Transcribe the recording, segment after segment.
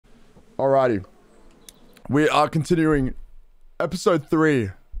Alrighty. We are continuing episode 3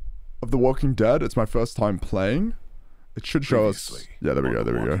 of The Walking Dead. It's my first time playing. It should show us... Yeah, there we go,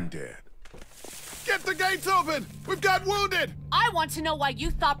 there we go. Dead. Get the gates open! We've got wounded! I want to know why you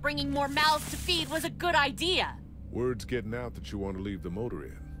thought bringing more mouths to feed was a good idea. Word's getting out that you want to leave the motor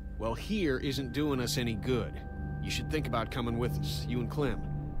in. Well, here isn't doing us any good. You should think about coming with us, you and Clem.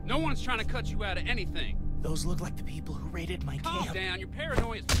 No one's trying to cut you out of anything. Those look like the people who raided my Calm camp. down, you're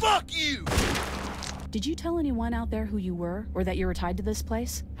paranoid as Fuck you! Did you tell anyone out there who you were, or that you were tied to this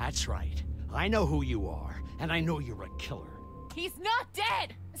place? That's right. I know who you are, and I know you're a killer. He's not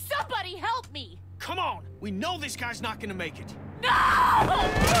dead! Somebody help me! Come on! We know this guy's not gonna make it! No!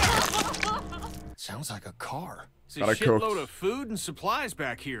 Sounds like a car. It's a Gotta shitload cook. of food and supplies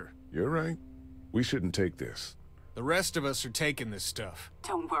back here. You're right. We shouldn't take this. The rest of us are taking this stuff.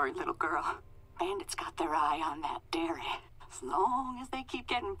 Don't worry, little girl. Bandits got their eye on that dairy. As long as they keep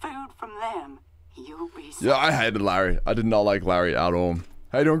getting food from them, you'll be safe. Yeah, I hated Larry. I did not like Larry at all.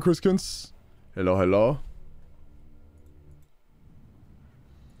 How you doing, Chriskins? Hello, hello.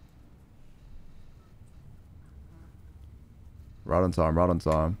 Right on time, right on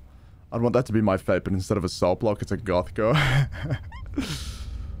time. I'd want that to be my fate, but instead of a salt block, it's a goth go.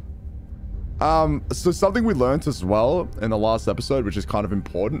 So something we learned as well in the last episode, which is kind of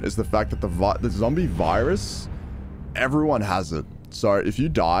important, is the fact that the zombie virus, everyone has it. So if you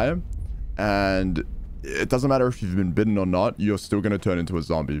die, and it doesn't matter if you've been bitten or not, you're still going to turn into a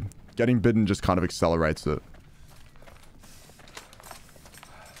zombie. Getting bitten just kind of accelerates it.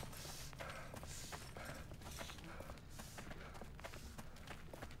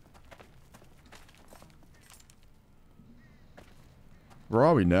 Where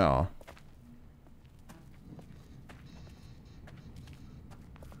are we now?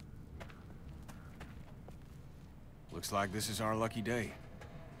 Looks like this is our lucky day.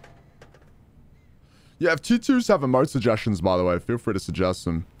 Yeah, if T2s have emote suggestions, by the way, feel free to suggest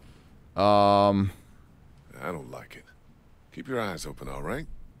them. I don't like it. Keep your eyes open, all right?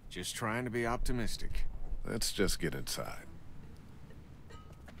 Just trying to be optimistic. Let's just get inside.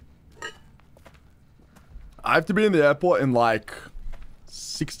 I have to be in the airport in like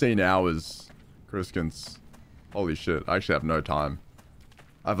 16 hours, Chriskins. Holy shit, I actually have no time.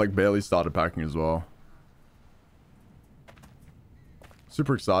 I've like barely started packing as well.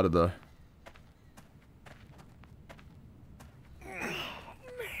 Super excited though.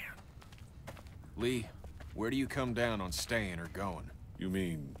 Lee, where do you come down on staying or going? You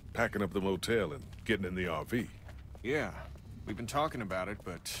mean packing up the motel and getting in the RV? Yeah, we've been talking about it,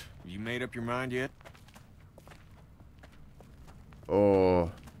 but you made up your mind yet? Oh.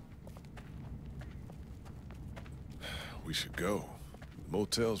 We should go. The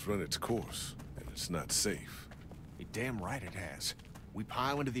motel's run its course, and it's not safe. You're damn right it has. We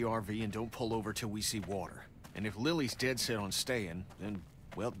pile into the RV and don't pull over till we see water. And if Lily's dead set on staying, then,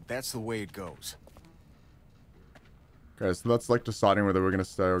 well, that's the way it goes. Okay, so that's like deciding whether we're gonna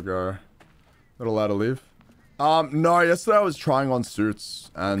stay or go. Not allowed to leave? No, yesterday I was trying on suits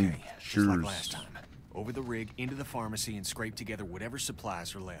and shoes. Just like last time. Over the rig, into the pharmacy, and scrape together whatever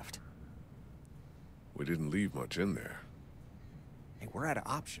supplies are left. We didn't leave much in there. Hey, we're out of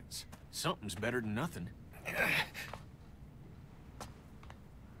options. Something's better than nothing.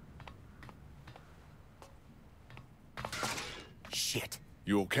 Shit.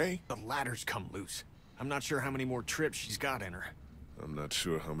 You okay? The ladder's come loose. I'm not sure how many more trips she's got in her. I'm not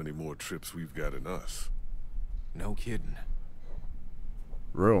sure how many more trips we've got in us. No kidding.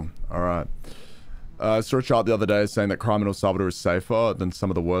 Real. Alright. I saw a chart the other day saying that crime in El Salvador is safer than some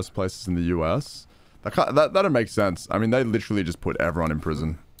of the worst places in the US. That'd make sense. I mean, they literally just put everyone in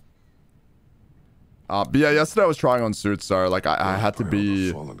prison. But yeah, yesterday I was trying on suits, so like I had to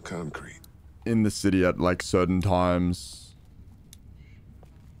be Fallen concrete. in the city at like certain times.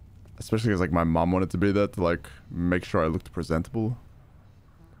 Especially because like my mom wanted to be there to like make sure I looked presentable.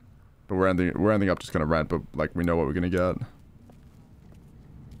 But we're ending up just gonna rent, but like we know what we're gonna get.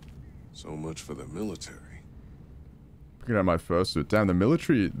 So much for the military. Looking at my fursuit. Damn, the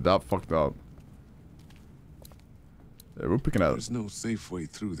military, that fucked up. Yeah, we're picking out There's no safe way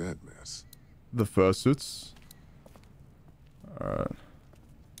through that mess. the fursuits. Alright.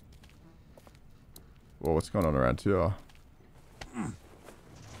 Well, what's going on around here?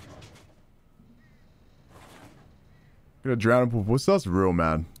 Gonna drown in pool. What's that's real,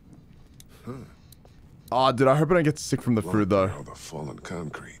 man? Oh, dude, I hope I don't get sick from the food, though. All the fallen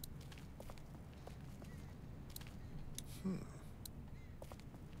concrete.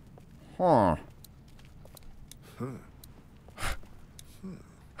 Huh.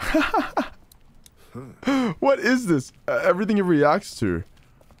 What is this? Everything it reacts to.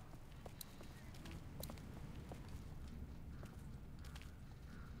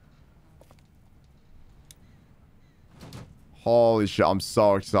 Holy shit, I'm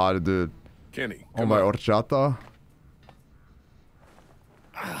so excited, dude. Kenny, Oh my horchata.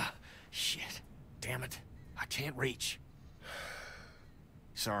 Shit. Damn it. I can't reach.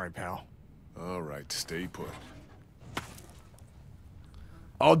 Sorry, pal. All right, stay put.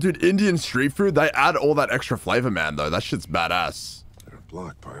 Oh, dude, Indian street food, they add all that extra flavor, man, though. That shit's badass. They're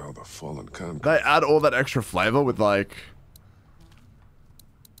blocked by all the fallen concrete. They add all that extra flavor with, like...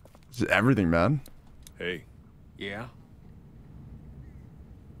 just everything, man. Hey, Yeah?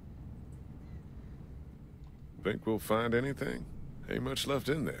 think we'll find anything? Ain't much left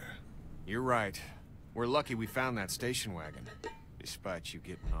in there. You're right. We're lucky we found that station wagon. Despite you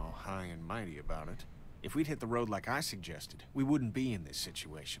getting all high and mighty about it. If we'd hit the road like I suggested, we wouldn't be in this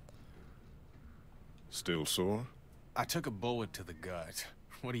situation. Still sore? I took a bullet to the gut.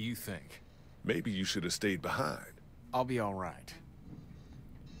 What do you think? Maybe you should have stayed behind. I'll be all right.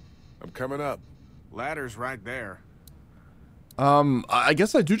 I'm coming up. Ladder's right there. I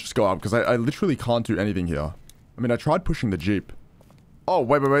guess I do just go up, because I literally can't do anything here. I mean, I tried pushing the Jeep. Oh,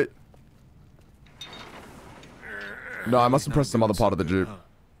 wait. No, I must have pressed some other part of the Jeep.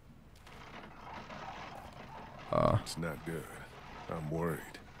 It's not good. I'm worried.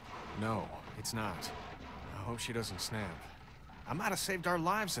 No, it's not. I hope she doesn't snap. I might have saved our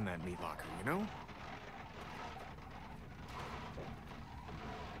lives in that meat locker, you know?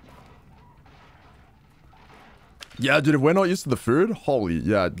 Yeah, dude, if we're not used to the food, holy,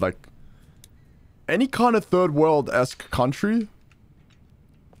 yeah, like... any kind of third world-esque country...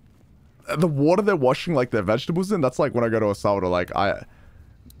 the water they're washing, like, their vegetables in, that's like when I go to El Salvador, like,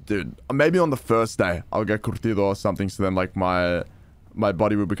 dude, maybe on the first day, I'll get curtido or something, so then, like, my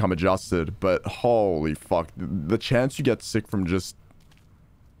body will become adjusted, but holy fuck, the chance you get sick from just...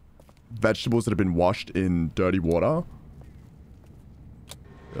 vegetables that have been washed in dirty water...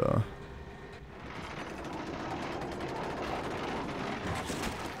 yeah.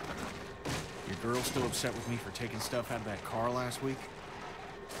 Your girl still upset with me for taking stuff out of that car last week?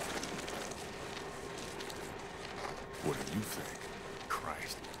 What do you think?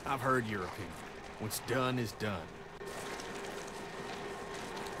 Christ, I've heard your opinion. What's done is done.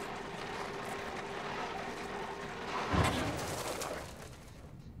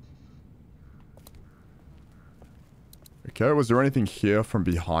 Okay, was there anything here from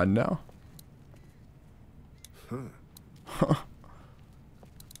behind now?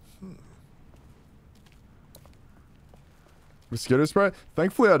 Mosquito spray?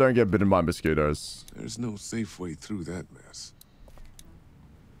 Thankfully, I don't get bitten by mosquitoes. There's no safe way through that mess.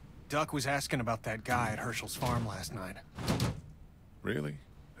 Duck was asking about that guy at Herschel's farm last night. Really?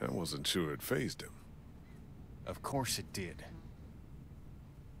 I wasn't sure it fazed him. Of course it did.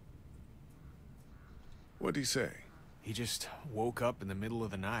 What'd he say? He just woke up in the middle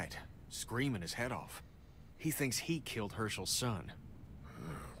of the night, screaming his head off. He thinks he killed Herschel's son.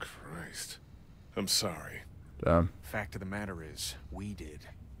 Oh, Christ. I'm sorry. Damn. Fact of the matter is, we did.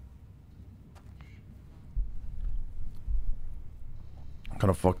 Kind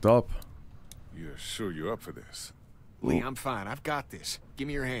of fucked up. You're sure you're up for this? Lee, I'm fine. I've got this. Give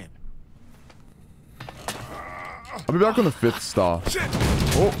me your hand. I'll be back on the 5th star. Shit!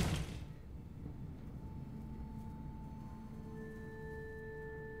 Oh.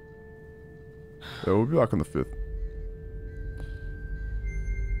 Yeah, we'll be back on the 5th.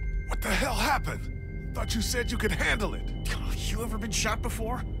 What the hell happened? Thought you said you could handle it. Oh, you ever been shot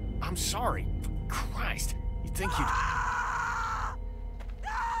before? I'm sorry. Christ. You think you'd...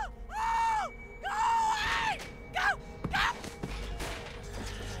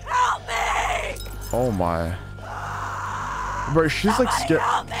 Oh my. Bro, she's like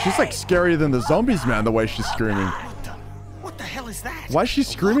scarier than the zombies, man, the way she's screaming. What the hell is that? Why is she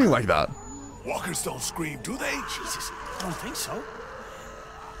screaming like that? Walkers don't scream, do they? Jesus, I don't think so.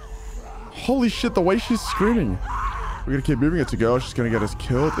 Holy shit, the way she's screaming. We're gonna keep moving. It's a girl. She's gonna get us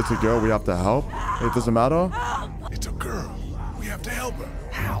killed. It's a girl. We have to help. It doesn't matter. It's a girl. We have to help her.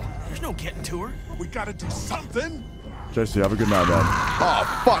 How? There's no getting to her. We gotta do something. JC, have a good night, man.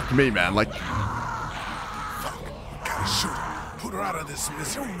 Oh, fuck me, man. Like... Fuck. We gotta shoot her. Put her out of this I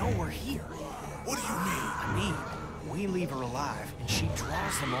misery. don't know we're here. What do you mean? I mean, we leave her alive, and she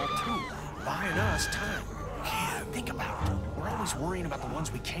draws them all too, buying us time. Yeah, think about it. We're always worrying about the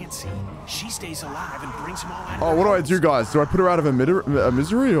ones we can't see. She stays alive and brings them all out of Oh, what do I do, guys? Do I put her out of a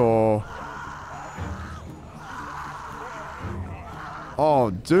misery, or... Oh,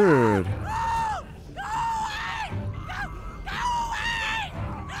 dude.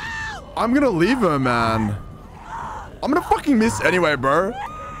 I'm gonna leave her, man. I'm gonna fucking miss anyway, bro.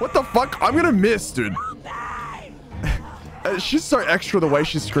 What the fuck? I'm gonna miss, dude. She's so extra the way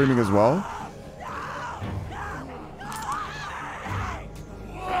she's screaming as well.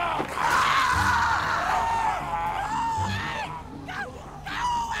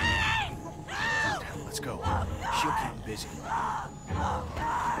 She'll keep busy.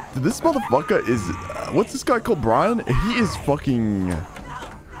 This motherfucker is... what's this guy called, Brian? He is fucking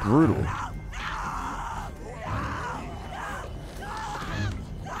brutal.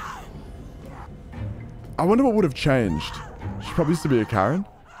 I wonder what would have changed. She probably used to be a Karen.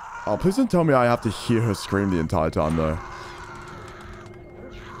 Oh, please don't tell me I have to hear her scream the entire time, though.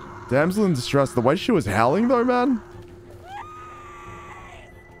 Damsel in distress. The way she was howling, though, man.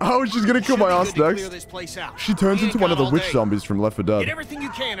 Oh, she's gonna kill my ass next. She turns into one of the witch zombies from Left 4 Dead. Get everything you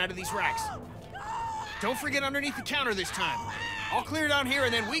can out of these racks. Don't forget underneath the counter this time. I'll clear down here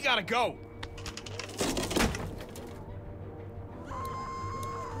and then we gotta go.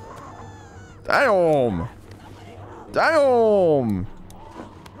 Damn. Damn.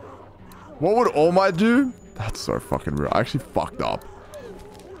 What would All Might do? That's so fucking real. I actually fucked up.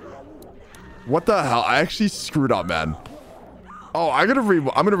 What the hell? I actually screwed up, man. Oh, I'm gonna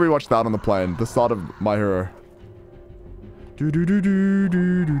rewatch that on the plane. The start of My Hero. I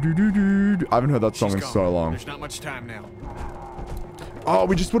haven't heard that song in so long. There's not much time now. Oh,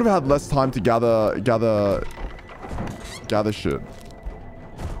 we just would have had less time to gather shit.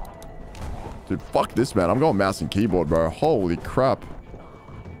 Dude, fuck this, man. I'm going mouse and keyboard, bro. Holy crap.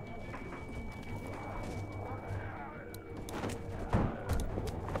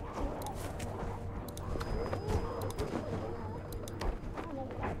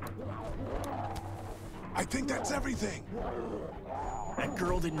 I think that's everything. That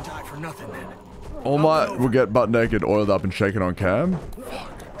girl didn't die for nothing then. All Might will get butt naked, oiled up, and shaken on cam.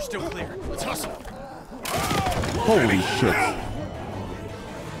 We're still clear. Let's hustle. Holy shit.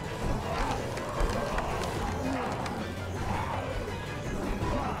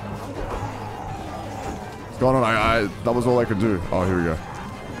 What's going on? That was all I could do. Oh, here we go.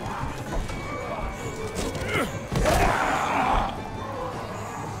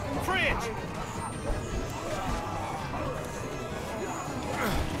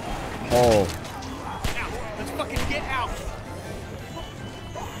 Oh. Now, let's fucking get out.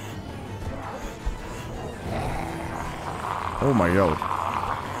 Oh my god.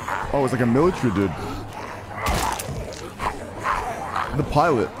 Oh, it's like a military dude. The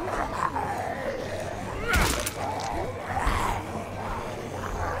pilot.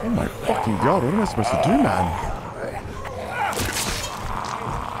 Oh my fucking god, what am I supposed to do, man?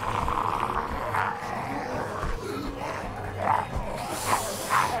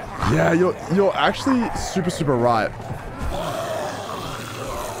 Yeah, you're actually super right.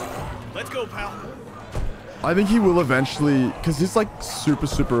 Let's go, pal. I think he will eventually, because he's like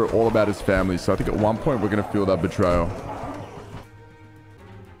super all about his family. So I think at one point we're gonna feel that betrayal.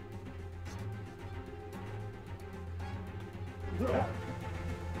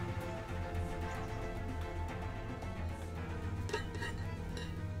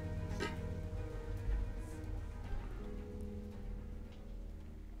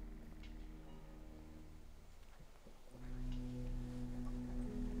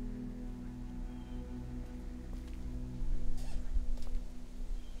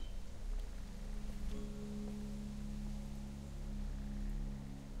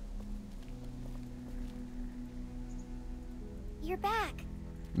 You're back.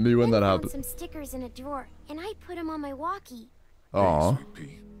 Me when that happened. Some stickers in a drawer, and I put them on my walkie. Aw. Hey, Sweet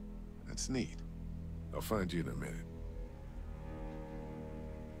Pea. That's neat. I'll find you in a minute.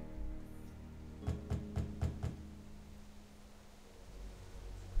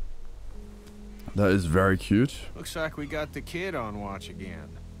 That is very cute. Looks like we got the kid on watch again.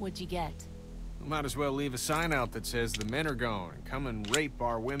 What'd you get? We might as well leave a sign out that says the men are gone and come and rape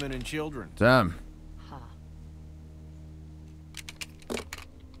our women and children. Damn. Huh.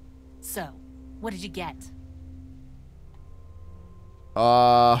 So, what did you get?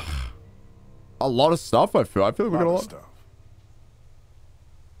 A lot of stuff, I feel. I feel like we got a lot. Stuff.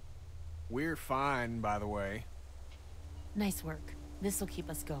 We're fine, by the way. Nice work. This'll keep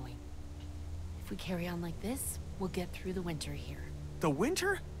us going. If we carry on like this, we'll get through the winter here. The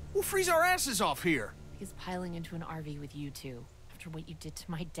winter? We'll freeze our asses off here. Because piling into an RV with you two, after what you did to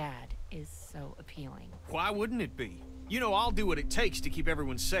my dad, is so appealing. Why wouldn't it be? You know I'll do what it takes to keep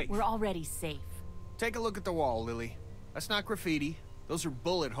everyone safe. We're already safe. Take a look at the wall, Lily. That's not graffiti. Those are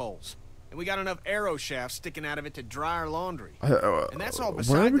bullet holes. And we got enough arrow shafts sticking out of it to dry our laundry. And that's all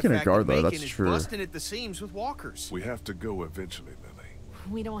beside where are we the gonna fact go, that though? Macon That's is true. busting at the seams with walkers. We have to go eventually, Lily.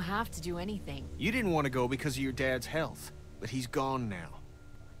 We don't have to do anything. You didn't want to go because of your dad's health, but he's gone now.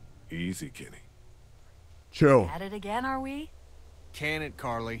 Easy, Kenny. Chill. At it again, are we? Can it,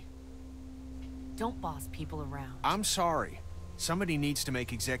 Carly? Don't boss people around. I'm sorry. Somebody needs to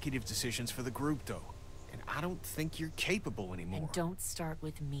make executive decisions for the group, though. And I don't think you're capable anymore. And don't start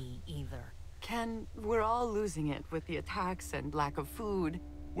with me, either. Ken, we're all losing it with the attacks and lack of food.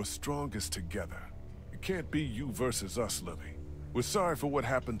 We're strongest together. It can't be you versus us, Lily. We're sorry for what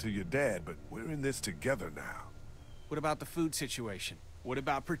happened to your dad, but we're in this together now. What about the food situation? What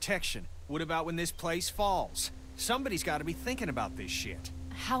about protection? What about when this place falls? Somebody's got to be thinking about this shit.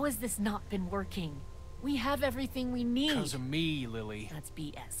 How has this not been working? We have everything we need. Because of me, Lily. That's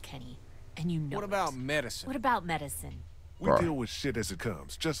BS, Kenny. And you know What about medicine? What about medicine? We deal with shit as it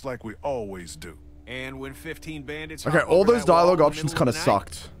comes, just like we always do. And when 15 bandits... Okay, hop all over those that wall dialogue in the options middle kind of of the night,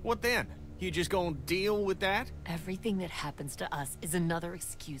 sucked. What then? You just gonna deal with that? Everything that happens to us is another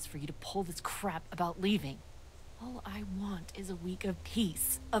excuse for you to pull this crap about leaving. All I want is a week of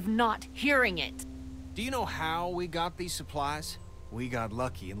peace, of not hearing it. Do you know how we got these supplies? We got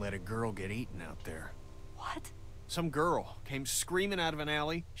lucky and let a girl get eaten out there. What? Some girl came screaming out of an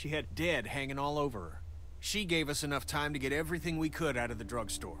alley. She had dead hanging all over her. She gave us enough time to get everything we could out of the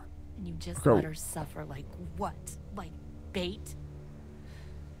drugstore. And you just Okay. let her suffer like what? Like bait?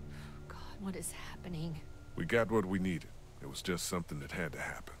 God, what is happening? We got what we needed. It was just something that had to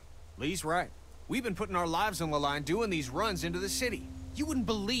happen. Lee's right. We've been putting our lives on the line doing these runs into the city. You wouldn't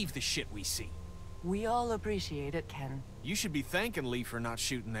believe the shit we see. We all appreciate it, Ken. You should be thanking Lee for not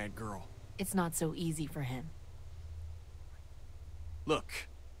shooting that girl. It's not so easy for him. Look,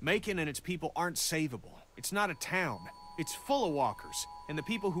 Macon and its people aren't savable. It's not a town. It's full of walkers, and the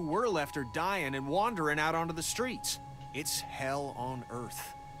people who were left are dying and wandering out onto the streets. It's hell on Earth,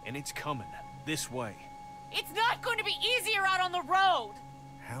 and it's coming this way. It's not going to be easier out on the road!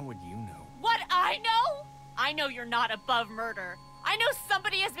 How would you know? What I know? I know you're not above murder. I know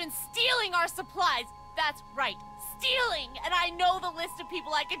somebody has been stealing our supplies. That's right, stealing! And I know the list of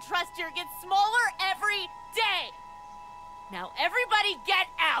people I can trust here gets smaller every day! Now everybody get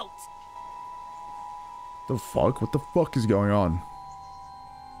out! The fuck? What the fuck is going on?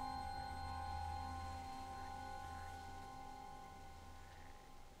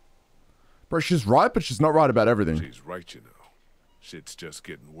 Bro, she's right, but she's not right about everything. She's right, you know. Shit's just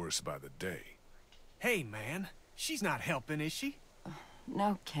getting worse by the day. Hey, man. She's not helping, is she?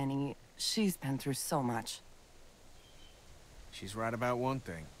 No, Kenny. She's been through so much. She's right about one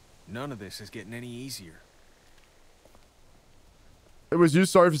thing. None of this is getting any easier. It was you.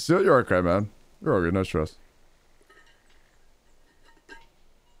 Sorry for stealing. You're okay, man. You're all good. No stress.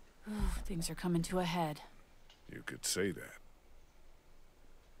 Things are coming to a head. You could say that.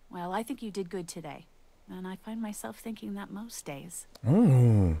 Well, I think you did good today. And I find myself thinking that most days.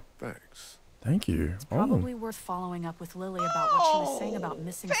 Oh, Thanks. thank you. It's probably worth following up with Lily about what she was saying about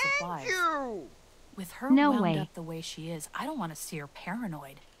missing supplies. With her No wound way. up the way she is, I don't want to see her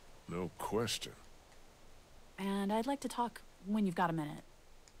paranoid. No question. And I'd like to talk when you've got a minute.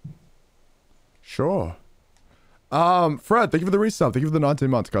 Sure. Fred, thank you for the resub. Thank you for the 19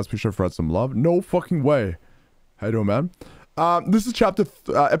 months. Guys, please show Fred some love. No fucking way. How you doing, man? This is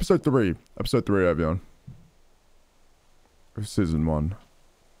episode 3. Episode 3, everyone. Of season 1.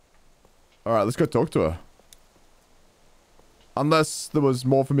 Alright, let's go talk to her. Unless there was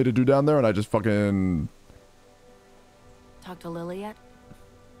more for me to do down there and I just fucking... Talk to Lily yet?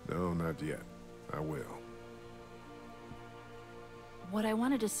 No, not yet. I will. What I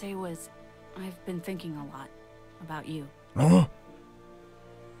wanted to say was, I've been thinking a lot about you. Oh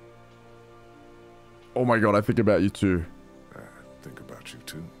my god, I think about you too. I think about you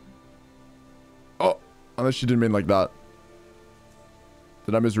too. Oh, unless she didn't mean like that.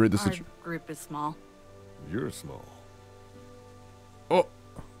 Did I misread the Our situation? group is small. You're small. Oh.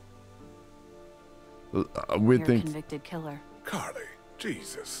 You're Weird a thing. convicted killer. Carly,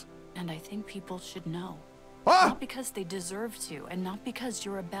 Jesus. And I think people should know. Ah! Not because they deserve to, and not because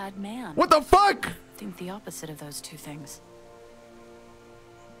you're a bad man. What the fuck? I think the opposite of those two things.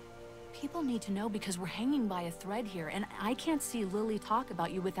 People need to know because we're hanging by a thread here, and I can't see Lily talk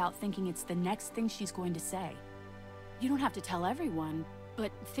about you without thinking it's the next thing she's going to say. You don't have to tell everyone,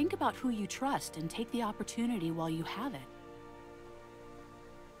 but think about who you trust and take the opportunity while you have it.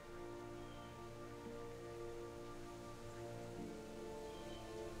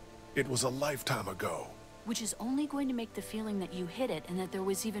 It was a lifetime ago. Which is only going to make the feeling that you hid it and that there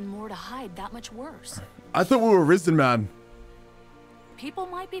was even more to hide that much worse. I thought we were risen, man. People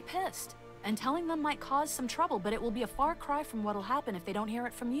might be pissed, and telling them might cause some trouble, but it will be a far cry from what'll happen if they don't hear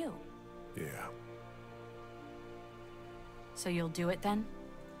it from you. Yeah. So you'll do it then?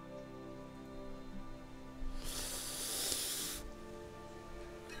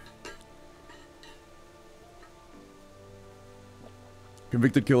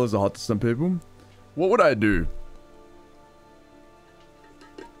 Convicted killers are hot to some people. What would I do?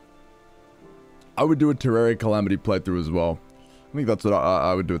 I would do a Terraria Calamity playthrough as well. I think that's what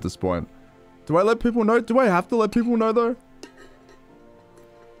I would do at this point. Do I let people know? Do I have to let people know though?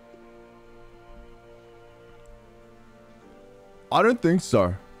 I don't think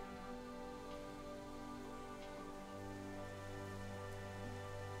so.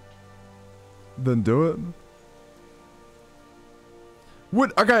 Then do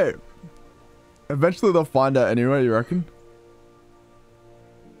it. Okay. Eventually they'll find out anyway, you reckon?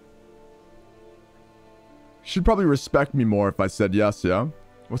 She'd probably respect me more if I said yes, yeah?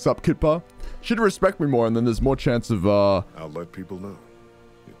 What's up, Kitpa? She'd respect me more and then there's more chance of, I'll let people know.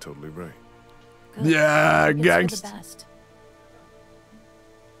 You're totally right. Good. Yeah, It's gangst. for the best.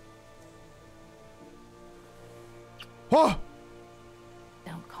 Oh!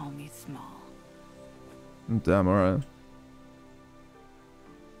 Don't call me small. Damn, alright.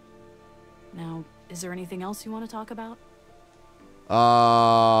 Now, is there anything else you want to talk about?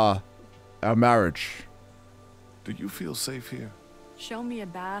 Our marriage. Do you feel safe here? Show me a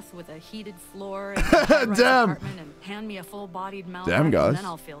bath with a heated floor and a Damn. apartment and hand me a full-bodied Malbec, Damn, guys. and then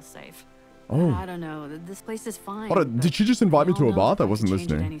I'll feel safe. Oh. I don't know. This place is fine. Hold on, but did she just invite me we to all a know bath? that I wasn't could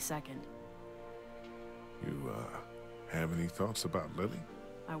change at listening. any second. You, have any thoughts about Lily?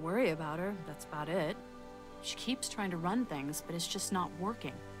 I worry about her. That's about it. She keeps trying to run things, but it's just not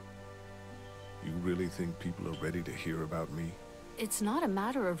working. You really think people are ready to hear about me? It's not a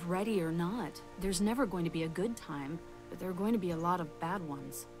matter of ready or not. There's never going to be a good time, but there are going to be a lot of bad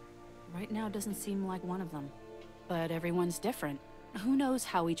ones. Right now doesn't seem like one of them. But everyone's different. Who knows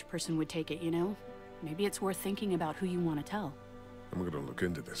how each person would take it, you know? Maybe it's worth thinking about who you want to tell. I'm gonna look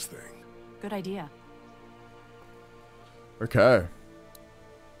into this thing. Good idea. Okay.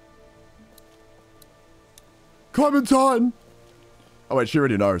 Clementine! Oh wait, she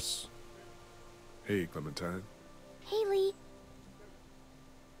already knows. Hey, Clementine. Haley,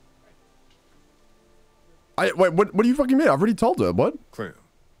 Wait, what do you fucking mean? I've already told her. What? Clem,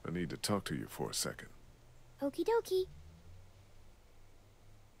 I need to talk to you for a second. okie dokie.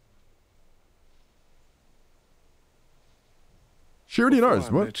 She already knows.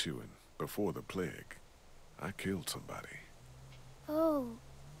 Before I What? met you and before the plague, I killed somebody. Oh,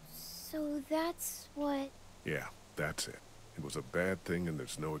 so that's what... Yeah, that's it. It was a bad thing and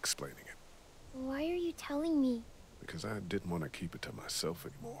there's no explaining it. Why are you telling me? Because I didn't want to keep it to myself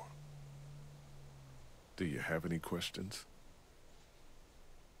anymore. Do you have any questions?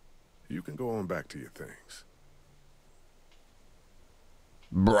 You can go on back to your things.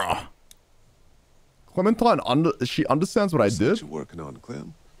 Bruh. Clementine, she understands what I did? What you working on,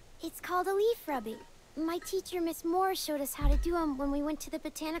 Clem? It's called a leaf rubbing. My teacher, Miss Moore, showed us how to do them when we went to the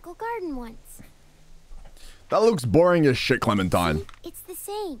botanical garden once. That looks boring as shit, Clementine. See? It's the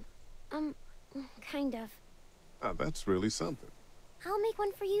same. Kind of. Ah, that's really something. I'll make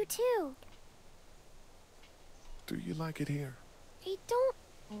one for you, too. Do you like it here? I don't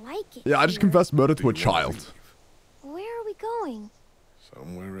like it Yeah, I just here. confessed murder Do to a you wanna child. leave? Where are we going?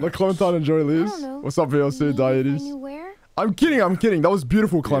 Somewhere else. Let Clementine enjoy I leaves. don't know. What's up, VLC Maybe if I dieties? knew where? I'm kidding. That was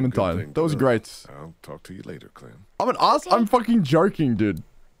beautiful, Be a good Clementine. thing, That was Clem. great. I'll talk to you later, Clem. I'm an ass. Okay. I'm fucking joking, dude.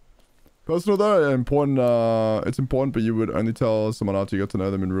 Personal though, important. It's important, but you would only tell someone after you got to know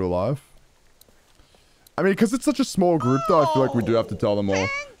them in real life. I mean, because it's such a small group, though, I feel like we do have to tell them all.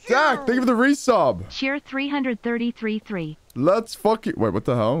 Dak, thank you for the resub. Cheer 333. Let's fucking wait. What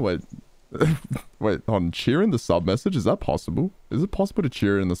the hell? Wait, wait. On cheer in the sub message. Is that possible? Is it possible to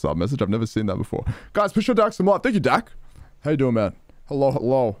cheer in the sub message? I've never seen that before. Guys, push your Dak some love. Thank you, Dak. How you doing, man?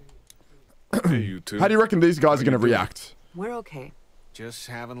 Hello. Hey, you two. How do you reckon these guys How are gonna you doing? react? We're okay. Just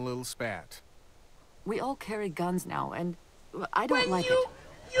having a little spat. We all carry guns now, and I don't like it.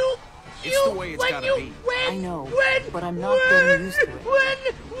 It's the way it's gotta be. I know, but I'm not getting used to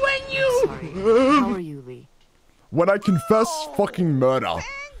it. I'm sorry. How are you, Lee? When I confess fucking murder.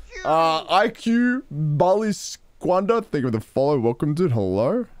 IQ Bali Squander, thank you for the follow. Welcome, dude.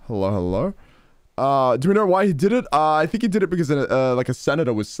 Hello. Do we know why he did it? I think he did it because like a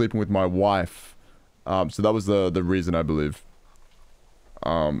senator was sleeping with my wife. So that was the reason, I believe.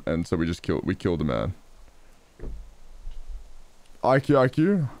 And so we killed a man.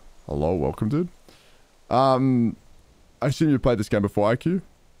 IQ. Hello, welcome, dude. I assume you played this game before, IQ.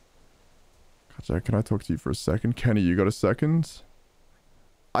 Gotcha. Can I talk to you for a second? Kenny, you got a second?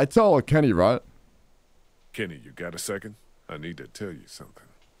 I tell Kenny, right? Kenny, you got a second? I need to tell you something.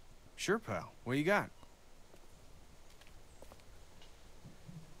 Sure, pal. What you got?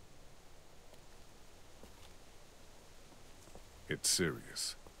 It's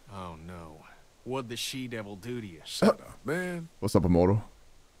serious. Oh, no. What'd the she-devil do to you? Shut up, man. What's up, Immortal?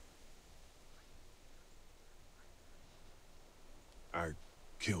 I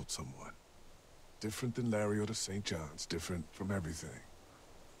killed someone. Different than Larry or the St. John's. Different from everything.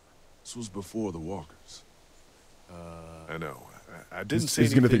 This was before the walkers. I know. I didn't say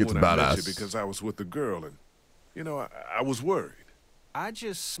he's gonna anything think it's when I met you badass. because I was with the girl, and you know, I was worried. I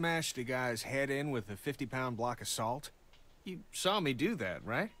just smashed a guy's head in with a 50-pound block of salt. You saw me do that,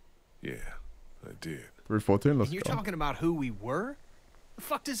 right? Yeah, I did. 314. Let's And you're go. talking about who we were? The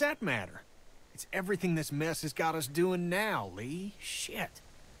fuck does that matter? It's everything this mess has got us doing now, Lee. Shit.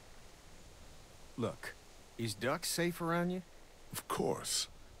 Look, is Duck safe around you? Of course.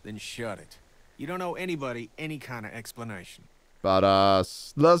 Then shut it. You don't owe anybody any kind of explanation.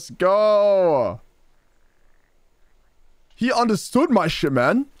 Badass. Let's go. He understood my shit,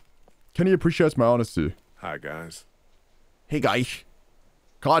 man. Kenny appreciates my honesty. Hi, guys. Hey, guys.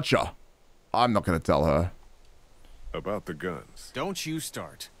 Gotcha. I'm not gonna tell her. About the guns. Don't you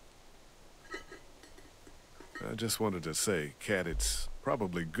start. I just wanted to say, Kat, it's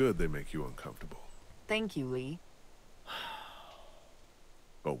probably good they make you uncomfortable. Thank you, Lee.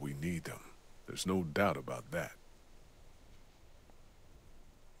 But we need them. There's no doubt about that.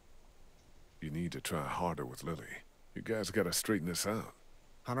 You need to try harder with Lily. You guys gotta straighten this out.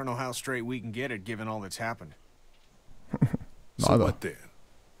 I don't know how straight we can get it given all that's happened. So Neither. what then?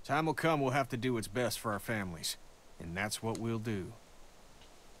 Time will come we'll have to do what's best for our families. And that's what we'll do.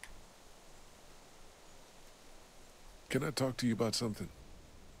 Can I talk to you about something?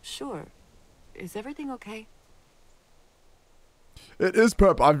 Sure. Is everything okay? It is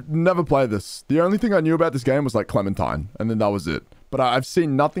perp. I've never played this. The only thing I knew about this game was like Clementine, and then that was it. But I've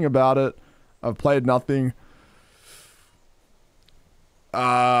seen nothing about it. I've played nothing.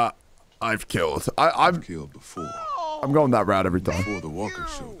 I've killed. I've killed before. I'm going that route every time. Before the walkers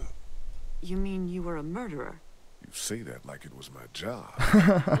showed up. You mean you were a murderer? You say that like it was my job.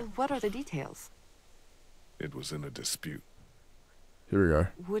 What are the details? It was in a dispute. Here we go.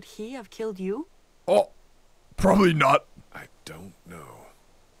 Would he have killed you? Oh, probably not. I don't know.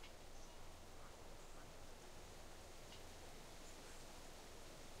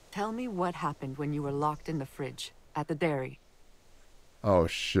 Tell me what happened when you were locked in the fridge at the dairy. Oh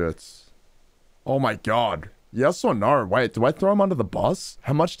shit. Oh my god. Yes or no? Wait, do I throw him under the bus?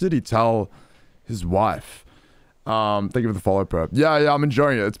 How much did he tell his wife? Thank you for the follow, perp. Yeah, I'm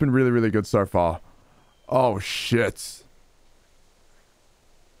enjoying it. It's been really, really good so far. Oh shit.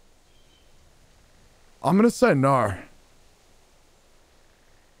 I'm gonna say no.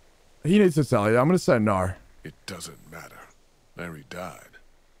 He needs to tell you. I'm gonna say no. It doesn't matter. Larry died.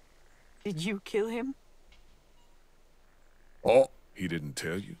 Did you kill him? Oh. He didn't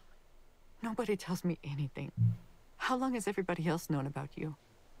tell you? Nobody tells me anything. How long has everybody else known about you?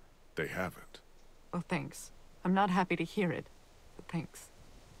 They haven't. Oh, thanks. I'm not happy to hear it, but thanks.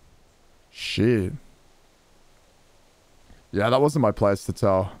 Shit. Yeah, that wasn't my place to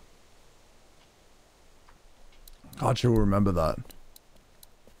tell. God, you'll remember that.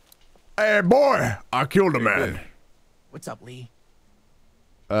 Hey, boy! I killed a man. What's up, Lee?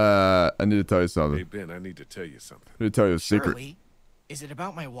 I need to tell you something. Hey, Ben, I need to tell you something. I need to tell you a secret. Lee? Is it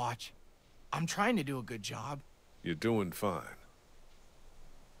about my watch? I'm trying to do a good job. You're doing fine.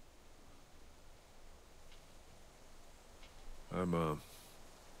 I'm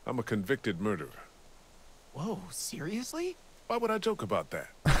a convicted murderer. Whoa, seriously? Why would I joke about that?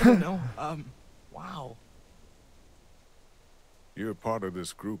 I don't know. Wow. You're a part of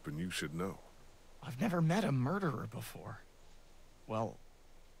this group and you should know. I've never met a murderer before. Well,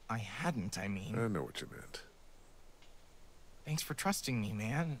 I hadn't, I mean. I know what you meant. Thanks for trusting me,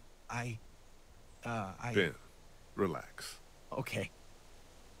 man. Ben, relax. Okay.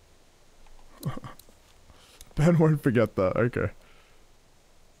 Ben won't forget that. Okay.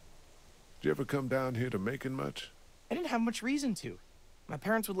 Did you ever come down here to Macon much? I didn't have much reason to. My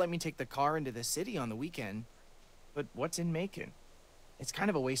parents would let me take the car into the city on the weekend. But what's in Macon? It's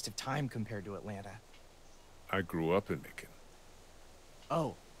kind of a waste of time compared to Atlanta. I grew up in Macon.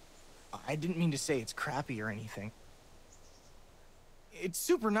 Oh, I didn't mean to say it's crappy or anything. It's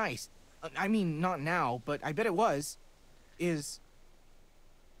super nice. I mean, not now, but I bet it was.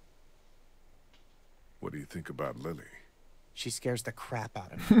 What do you think about Lily? She scares the crap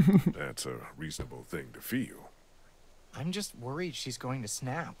out of me. That's a reasonable thing to feel. I'm just worried she's going to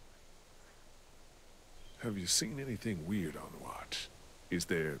snap. Have you seen anything weird on the watch? Is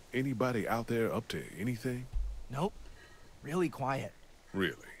there anybody out there up to anything? Nope. Really quiet.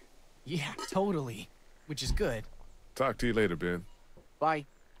 Really? Yeah, totally. Which is good. Talk to you later, Ben. Bye.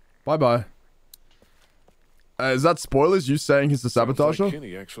 Bye-bye. Is that spoilers? You saying he's the Sounds sabotager? like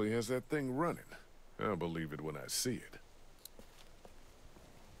Kenny actually has that thing running. I'll believe it when I see it.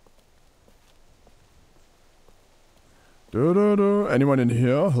 Anyone in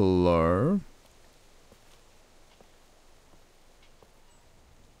here? Hello?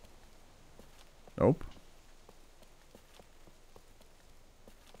 Nope.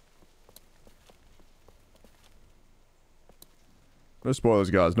 No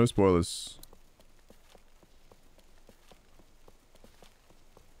spoilers, guys. No spoilers.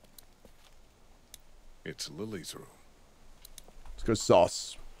 It's Lily's room. Let's go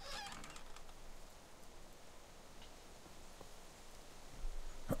sauce.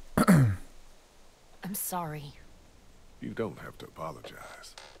 I'm sorry. You don't have to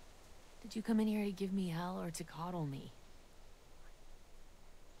apologize. Did you come in here to give me hell or to coddle me?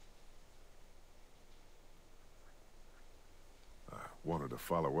 I wanted to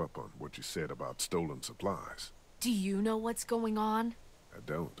follow up on what you said about stolen supplies. Do you know what's going on? I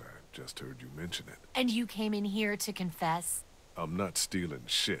don't. I just heard you mention it. And you came in here to confess? I'm not stealing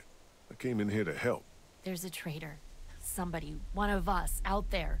shit. I came in here to help. There's a traitor. Somebody, one of us, out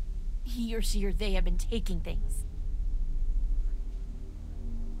there. He or she or they have been taking things.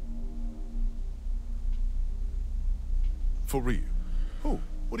 For real? Who?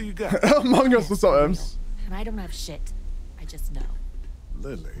 What do you got? Among Us, what's up, Ems? And I don't have shit. I just know.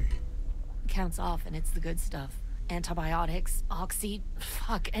 Lily. Counts off and it's the good stuff. Antibiotics, oxy,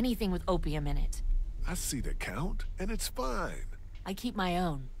 fuck, anything with opium in it. I see the count, and it's fine. I keep my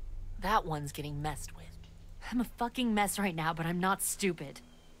own. That one's getting messed with. I'm a fucking mess right now, but I'm not stupid.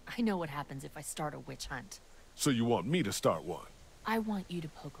 I know what happens if I start a witch hunt. So you want me to start one? I want you to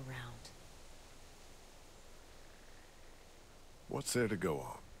poke around. What's there to go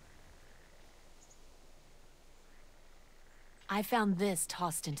on? I found this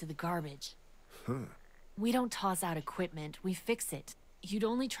tossed into the garbage. Huh. We don't toss out equipment, we fix it. You'd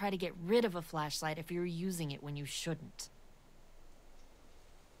only try to get rid of a flashlight if you were using it when you shouldn't.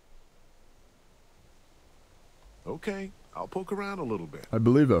 Okay, I'll poke around a little bit. I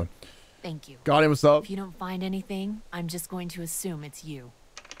believe her. Thank you. Guardian, what's up? If you don't find anything, I'm just going to assume it's you.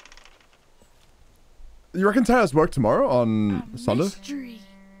 You reckon Taylor's work tomorrow on Sunday? Mystery.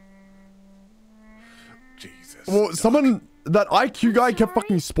 Jesus. Well, someone... That IQ guy kept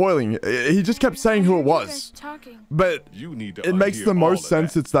fucking spoiling. He just kept saying who it was. But you need to it makes the most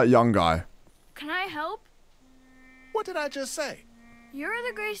sense it's that young guy. Can I help? What did I just say? You're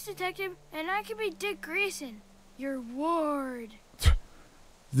the Grace detective, and I can be Dick Grayson, your ward.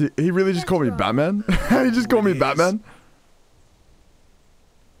 He really just called me Batman? He just called me Batman?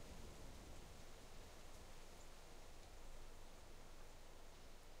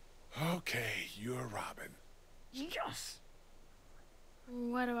 Okay, you're Robin. Yes.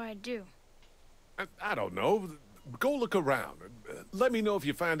 What do I do? I don't know. Go look around. Let me know if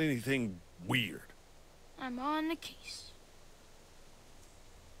you find anything weird. I'm on the case.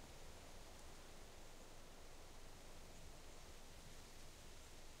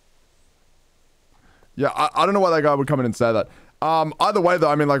 Yeah, I don't know why that guy would come in and say that. Either way, though,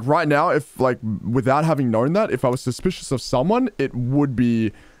 I mean, like, right now, if, like, without having known that, if I was suspicious of someone, it would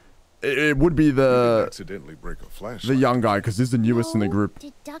be the... accidentally break a flashlight. The young guy, because he's the newest in the group.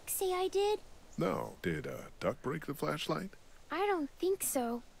 Did Duck say I did? No. Did Duck break the flashlight? I don't think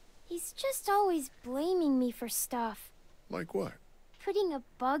so. He's just always blaming me for stuff. Like what? Putting a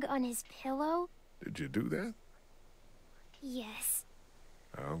bug on his pillow? Did you do that? Yes.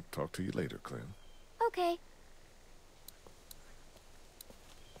 I'll talk to you later, Clem. Okay.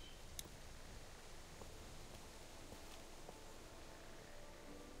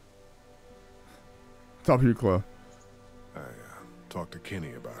 W, Claire. I talked to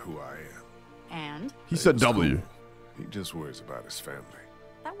Kenny about who I am. And? He said W. Cool. He just worries about his family.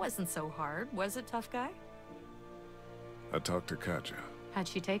 That wasn't so hard, was it, tough guy? I talked to Katja. How'd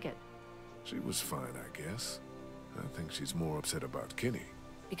she take it? She was fine, I guess. I think she's more upset about Kenny.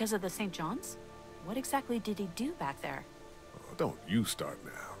 Because of the St. John's? What exactly did he do back there? Oh, don't you start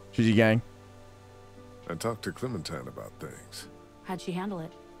now. GG gang. I talked to Clementine about things. How'd she handle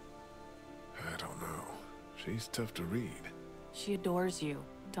it? I don't know. She's tough to read. She adores you.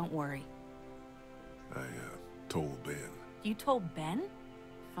 Don't worry. I told Ben. You told Ben?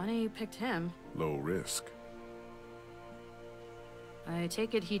 Funny you picked him. Low risk. I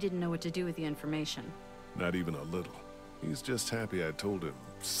take it he didn't know what to do with the information. Not even a little. He's just happy I told him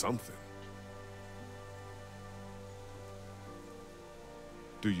something.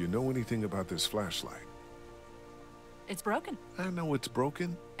 Do you know anything about this flashlight? It's broken. I know it's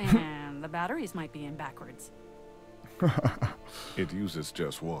broken. And the batteries might be in backwards. It uses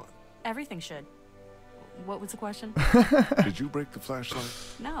just one. Everything should. What was the question? Did you break the flashlight?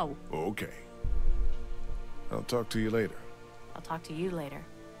 No. Okay. I'll talk to you later. I'll talk to you later.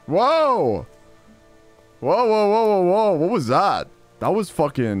 Whoa! Whoa, whoa, whoa, whoa, whoa. What was that? That was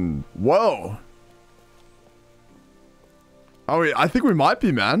fucking... Whoa. Oh, wait, I think we might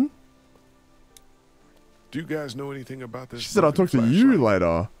be, man. Do you guys know anything about this? She said I'll talk to you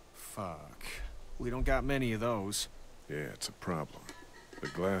later. Fuck. We don't got many of those. Yeah, it's a problem. The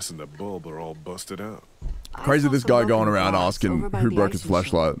glass and the bulb are all busted out. Crazy this guy going around asking who broke his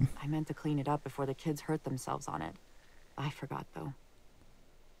flashlight. I meant to clean it up before the kids hurt themselves on it. I forgot though.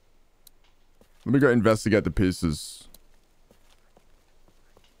 Let me go investigate the pieces.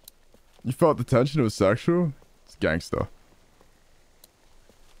 You felt the tension? It was sexual? It's gangster.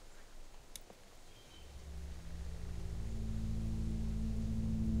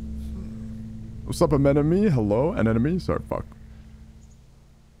 What's up, an enemy? Hello, an enemy? Sorry, fuck.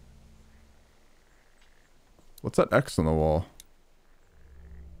 What's that X on the wall?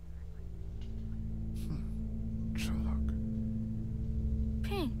 Chalk.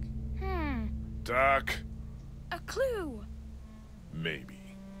 Pink. Doc. A clue. Maybe.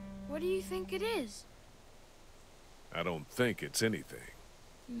 What do you think it is? I don't think it's anything.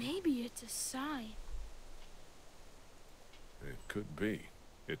 Maybe it's a sign. It could be.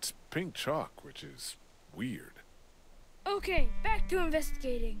 It's pink chalk, which is weird. Okay, back to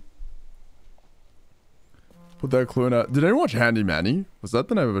investigating. Put that clue in it. Did anyone watch Handy Manny? Was that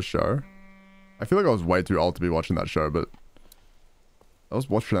the name of a show? I feel like I was way too old to be watching that show, but I was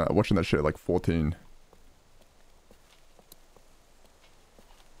watching that shit at like 14.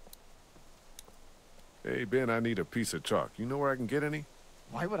 Hey, Ben, I need a piece of chalk. You know where I can get any?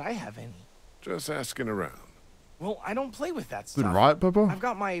 Why would I have any? Just asking around. Well, I don't play with that Did stuff. right, Pepper? I've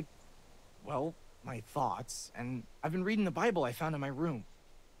got my, well, my thoughts, and I've been reading the Bible I found in my room.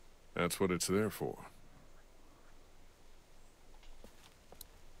 That's what it's there for.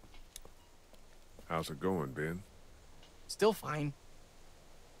 How's it going, Ben? Still fine.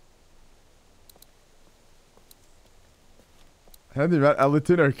 Handy Man, a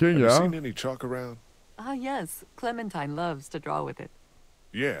Latino king, Have yeah? you seen any chalk around? Ah, yes. Clementine loves to draw with it.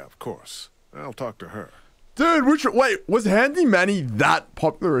 Yeah, of course. I'll talk to her. Dude, wait, was Handy Manny that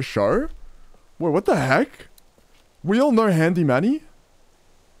popular a show? Wait, what the heck? We all know Handy Manny?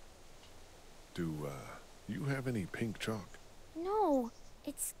 Do, you have any pink chalk? No,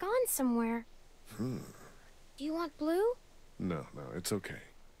 it's gone somewhere. Do you want blue? No, it's okay.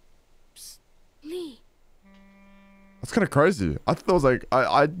 Psst, Lee. That's kind of crazy. I thought it was like,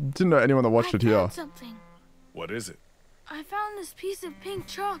 I didn't know anyone that watched it I here. found something. What is it? I found this piece of pink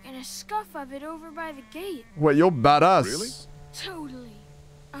chalk and a scuff of it over by the gate. Wait, you're badass. Really? Totally.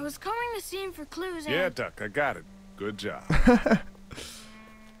 I was combing the scene for clues and... Yeah, Duck, I got it. Good job.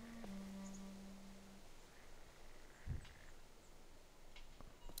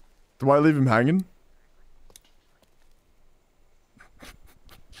 Do I leave him hanging?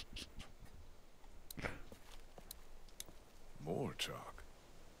 More chalk.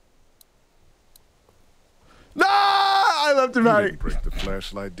 No! I left him You hanging. didn't break the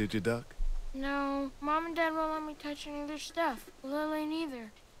flashlight, did you, Duck? No, Mom and Dad won't let me touch any of their stuff. Lily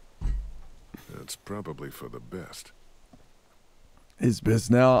neither. That's probably for the best. His biz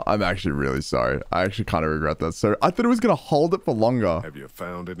now? I'm actually really sorry. I actually kind of regret that. So I thought it was going to hold it for longer. Have you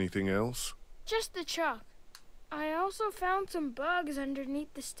found anything else? Just the chalk. I also found some bugs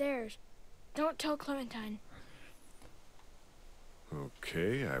underneath the stairs. Don't tell Clementine.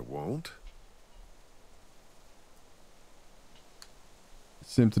 Okay, I won't.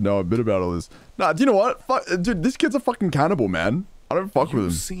 Seem to know a bit about all this. Nah, do you know what? Fuck, dude, this kid's a fucking cannibal, man. I don't fuck with him.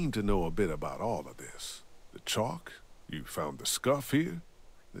 You seem to know a bit about all of this. The chalk, you found the scuff here.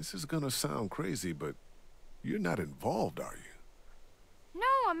 This is gonna sound crazy, but you're not involved, are you? No,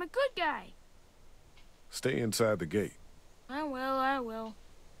 I'm a good guy. Stay inside the gate. I will.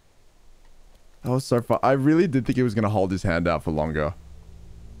 That was so fun. I really did think he was going to hold his hand out for longer.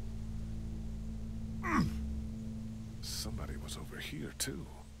 Somebody was over here, too.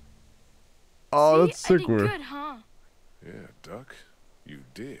 Oh, that's sick. I did good, huh? Yeah, Duck, you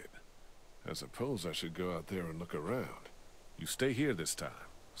did. I suppose I should go out there and look around. You stay here this time.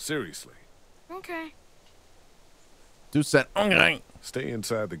 Seriously. Okay. Do set. Okay. Stay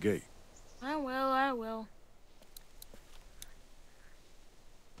inside the gate. I will.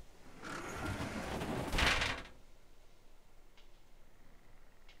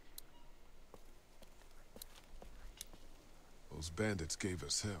 Those bandits gave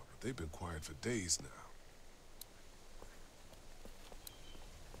us hell, but they've been quiet for days now.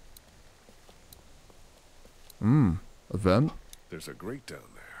 Event? There's a grate down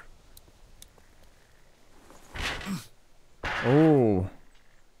there. Oh.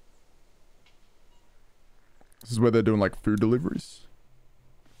 This is where they're doing like food deliveries.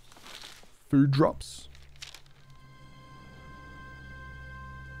 Food drops.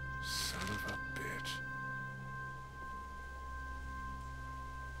 Son of a bitch.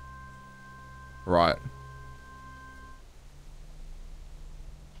 Right.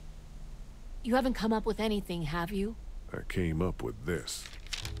 You haven't come up with anything, have you? I came up with this.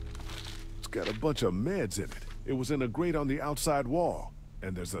 It's got a bunch of meds in it. It was in a grate on the outside wall,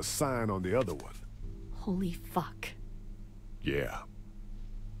 and there's a sign on the other one. Holy fuck. Yeah.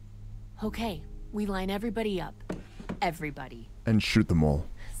 Okay, we line everybody up. Everybody. And shoot them all.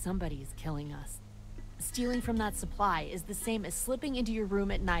 Somebody is killing us. Stealing from that supply is the same as slipping into your room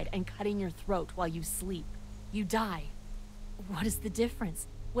at night and cutting your throat while you sleep. You die. What is the difference?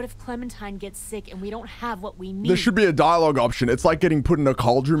 What if Clementine gets sick and we don't have what we need? There should be a dialogue option. It's like getting put in a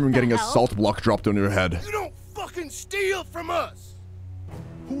cauldron and getting a salt block dropped on your head. You don't fucking steal from us!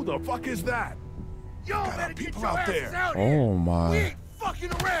 Who the fuck is that? Y'all better get your asses out here! Oh my. We ain't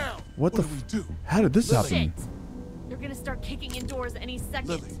fucking around! What do we do? How did this happen? Shit. They're gonna start kicking indoors any second.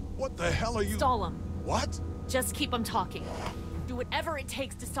 Lily, what the hell are you? Stall him. What? Just keep him talking. Do whatever it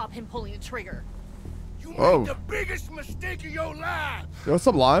takes to stop him pulling the trigger. You made the biggest mistake of your life! Yo, what's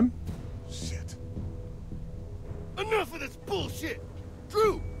up, Lime? Shit. Enough of this bullshit!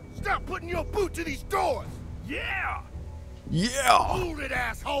 Drew, stop putting your boot to these doors! Yeah! Yeah! Hold it,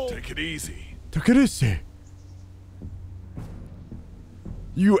 asshole! Take it easy. Take it easy.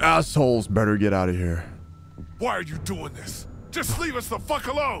 You assholes better get out of here. Why are you doing this? Just leave us the fuck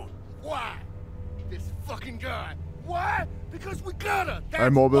alone! Why? This fucking guy. Why? Because we gotta! That's Hey,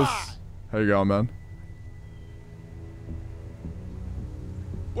 Morbus. why! How you going, man?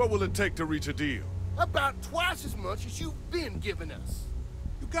 What will it take to reach a deal? About twice as much as you've been giving us.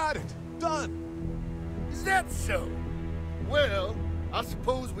 You got it. Done. Is that so? Well, I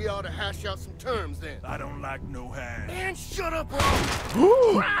suppose we ought to hash out some terms then. I don't like no hash. Man, shut up, bro!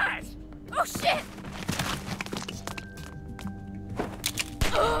 Christ! Oh shit!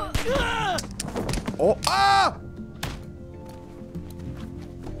 Oh, ah!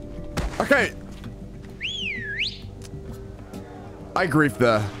 Okay. I griefed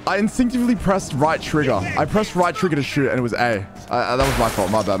there. I instinctively pressed right trigger. I pressed right trigger to shoot and it was A. That was my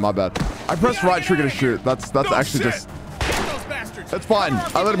fault. My bad. I pressed right trigger to shoot. That's actually just... That's fine.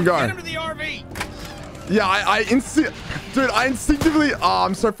 I let him go. Yeah, I instinctively... Oh,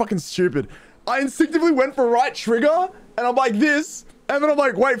 I'm so fucking stupid. I instinctively went for right trigger and I'm like this. And then I'm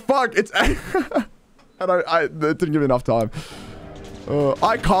like, wait, fuck, it's A. And it didn't give me enough time.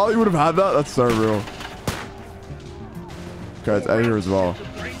 Carly would have had that. That's so real. Okay, it's A here as well.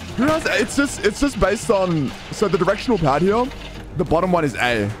 Who has? It's just based on. So the directional pad here, the bottom one is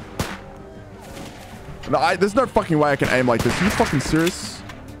A. No, there's no fucking way I can aim like this. Are you fucking serious?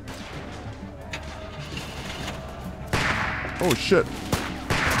 Oh shit!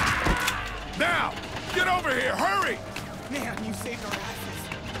 Now, get over here! Hurry! Man, you saved our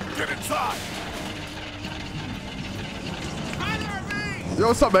asses. Get inside! Yo,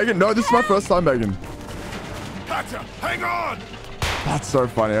 what's up, Megan? No, this is my first time, Megan. Gotcha! Hang on! That's so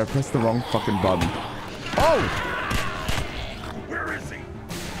funny. I pressed the wrong fucking button. Oh! Where is he?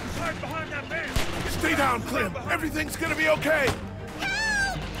 He's hiding behind that van. Stay down, Clem. Everything's gonna be okay.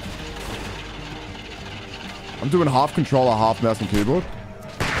 I'm doing half controller, half mouse and keyboard.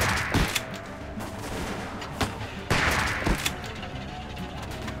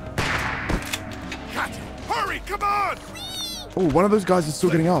 Gotcha! Hurry! Come on! Oh, one of those guys is still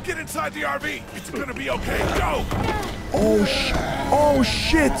getting up. Get inside the RV. It's gonna be okay. Go! Oh, oh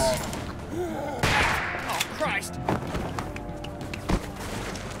shit! Oh, Christ!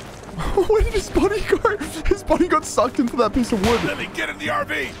 Where did his body go? His body got sucked into that piece of wood. Lily, get in the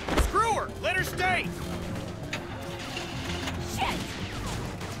RV! Screw her! Let her stay! Shit!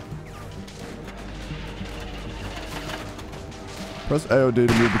 Press AOD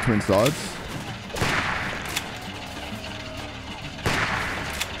to move between sides.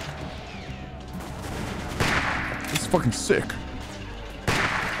 This is fucking sick.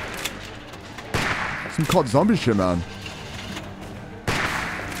 Some COD zombie shit, man.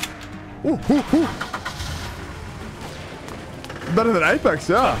 Ooh, ooh, ooh. Better than Apex,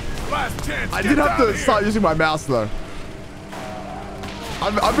 yeah. Last chance. I did have to start using my mouse though.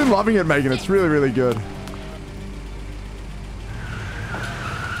 I've been loving it, Megan. It's really, really good.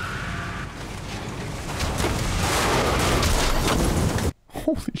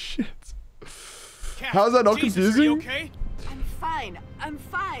 Holy shit. How is that not confusing? Are you okay? I'm fine. I'm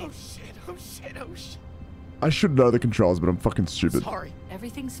fine. Oh shit, oh shit, oh shit. I should know the controls, but I'm fucking stupid. Sorry.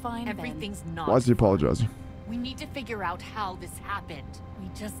 Everything's fine. Everything's not. Why is he apologizing? We need to figure out how this happened. We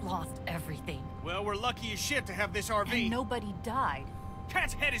just lost everything. Well, we're lucky as shit to have this RV. And nobody died.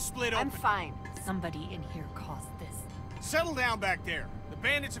 Cat's head is split open. I'm fine. Somebody in here caused this. Settle down back there. The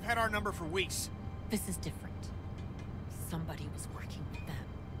bandits have had our number for weeks. This is different. Somebody was working with them.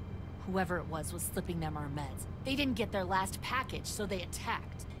 Whoever it was slipping them our meds. They didn't get their last package, so they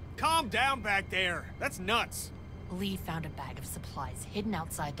attacked. calm down back there. That's nuts. Lee found a bag of supplies hidden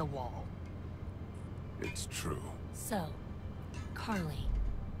outside the wall. It's true. So, Carly,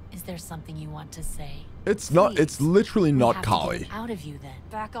 is there something you want to say? It's not. It's literally not We Carly. have to get it out of you then.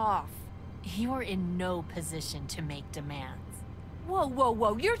 Back off. You're in no position to make demands. Whoa, whoa,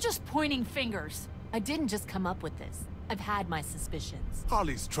 whoa. You're just pointing fingers. I didn't just come up with this. I've had my suspicions.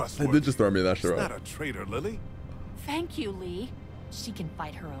 Harley's They trustworthy. did just throw me that shit She's right. not a traitor, Lily. Thank you, Lee. She can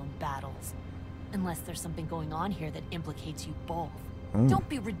fight her own battles. Unless there's something going on here that implicates you both. Oh. Don't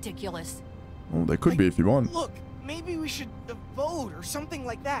be ridiculous. Well, they could be if you want. Look, maybe we should vote or something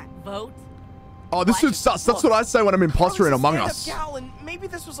like that. Vote? Oh, this is sus. That's what I say when I'm imposter in Among Us. Gal, and maybe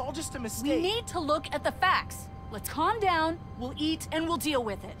this was all just a mistake. We need to look at the facts. Let's calm down, we'll eat, and we'll deal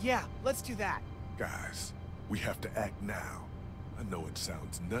with it. Yeah, let's do that. Guys, we have to act now. I know it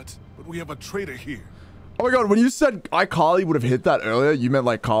sounds nuts, but we have a traitor here. Oh my god, when you said iCarly would have hit that earlier, you meant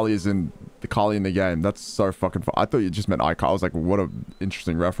like Carly is in the Carly in the game. That's so fucking fun. I thought you just meant iCarly. I was like, what an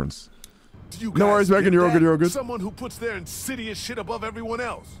interesting reference. Do you No worries, guys Megan. get You're all that? good. You're all good. Someone who puts their insidious shit above everyone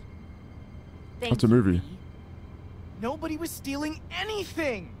else. That's a movie. Nobody was stealing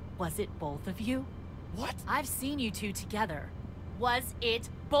anything. Was it both of you? What? I've seen you two together. Was it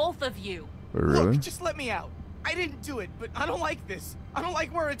both of you? Wait, really? Look, just let me out. I didn't do it, but I don't like this. I don't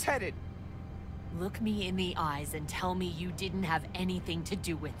like where it's headed. Look me in the eyes and tell me you didn't have anything to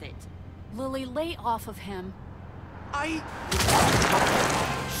do with it. Lily, lay off of him.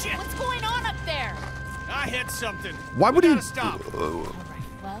 Shit! What's going on up there? I hit something. Why would he? Gotta stop.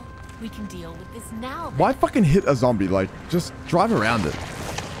 Well, we can deal with this now. Then. Why fucking hit a zombie? Like, just drive around it.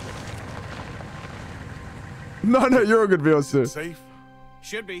 No, you're a good VOC. Safe?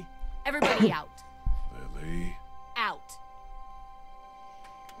 Should be. Everybody out. Lily. Out.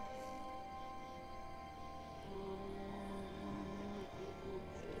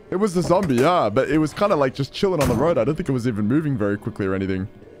 It was the zombie, yeah, but it was kind of like just chilling on the road. I don't think it was even moving very quickly or anything.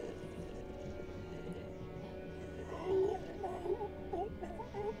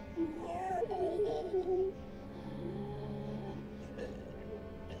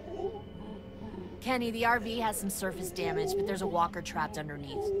 Kenny, the RV has some surface damage, but there's a walker trapped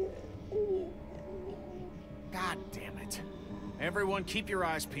underneath. God damn it. Everyone keep your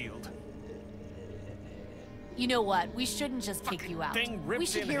eyes peeled. You know what? We shouldn't just kick you out. thing rips We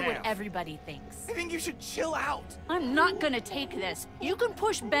should in hear what half. everybody thinks. I think you should chill out. I'm not gonna take this. You can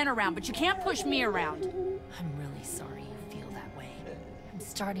push Ben around, but you can't push me around. I'm really sorry you feel that way. I'm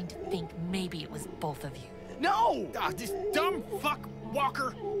starting to think maybe it was both of you. No! This dumb fuck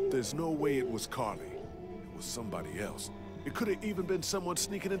Walker. There's no way it was Carly. It was somebody else. It could have even been someone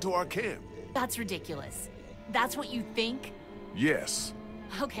sneaking into our camp. That's ridiculous. That's what you think? Yes.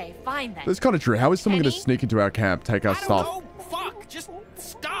 Okay, fine then. That's kind of true. How is someone going to Kenny? sneak into our camp, take our stuff? Oh, fuck. Just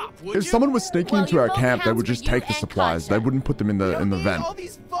stop, would If you? someone was sneaking Well, into your our vote camp, they counts would for just you take the and supplies. They Katja. wouldn't put them in You the don't need vent. all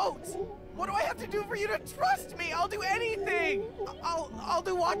these votes. What do I have to do for you to trust me? I'll do anything. I'll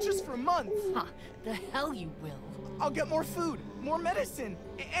do watches for months. Huh, the hell you will. I'll get more food, more medicine,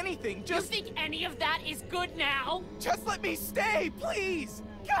 anything. Just You think any of that is good now? Just let me stay, please.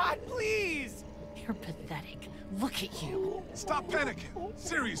 God, please. You're pathetic. Look at you. Stop panicking.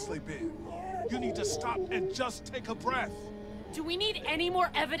 Seriously, Ben. You need to stop and just take a breath. Do we need any more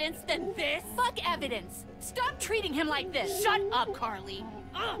evidence than this? Fuck evidence. Stop treating him like this. Shut up, Carly.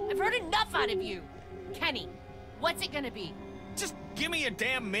 I've heard enough out of you. Kenny, what's it gonna be? Just give me a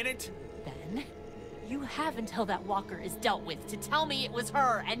damn minute. Ben, you have until that walker is dealt with to tell me it was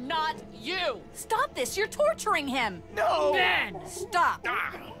her and not you. Stop this. You're torturing him. No. Ben, Stop.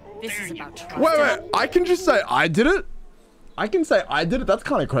 this is about trust. Wait. I can just say I did it? I can say I did it? That's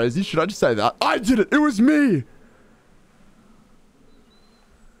kind of crazy. Should I just say that? I did it. It was me.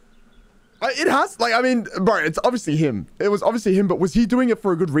 It has, like, I mean, bro, it's obviously him. It was obviously him, but was he doing it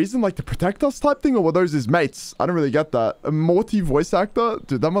for a good reason? Like, to protect us type thing? Or were those his mates? I don't really get that. A Morty voice actor?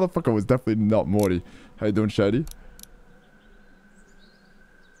 Dude, that motherfucker was definitely not Morty. How you doing, Shady?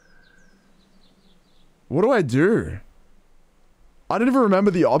 What do I do? I don't even remember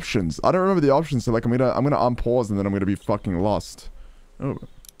the options. I don't remember the options, so, like, I'm gonna unpause and then I'm gonna be fucking lost. Oh.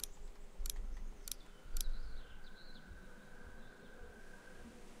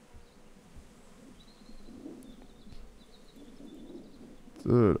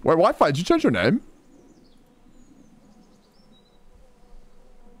 Dude. Wait, Wi-Fi, did you change your name?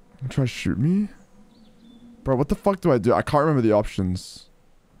 You try to shoot me? Bro, what the fuck do I do? I can't remember the options.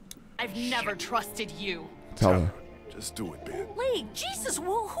 I've never trusted you. Tell her. Just do it, Ben. Wait, Jesus,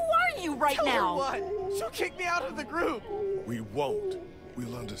 well, who are you right Tell now? her what? She'll kick me out of the group. We won't.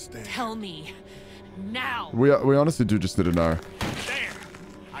 We'll understand. Tell me. Now. We honestly do just need to know. There.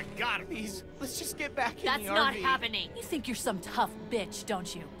 I gotta be. Please, let's just get back in That's the not RV. happening. You think you're some tough bitch,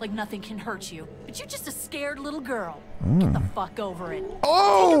 don't you? Like nothing can hurt you. But you're just a scared little girl. Get the fuck over it.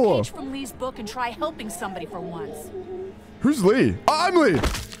 Oh! Take a page from Lee's book and try helping somebody for once. Who's Lee? I'm Lee.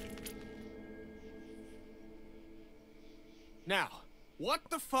 Now, what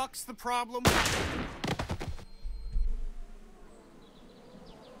the fuck's the problem?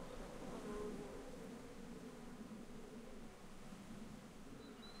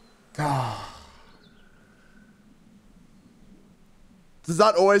 Does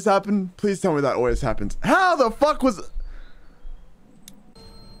that always happen? Please tell me that always happens. How the fuck was...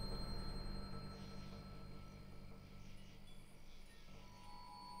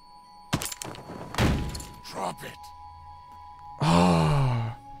 Drop it.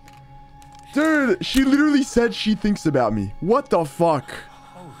 Oh. Dude, she literally said she thinks about me. What the fuck?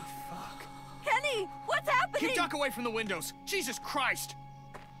 Holy fuck. Kenny, what's happening? You duck away from the windows. Jesus Christ.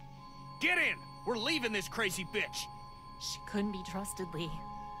 Get in. We're leaving this crazy bitch. She couldn't be trusted, Lee.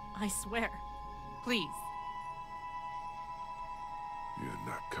 I swear. Please. You're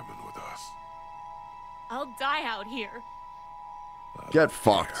not coming with us. I'll die out here. Get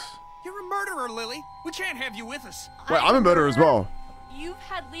fucked. You're a murderer, Lily. We can't have you with us. Wait, I'm a murderer as well. You've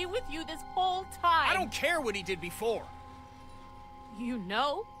had Lee with you this whole time. I don't care what he did before. You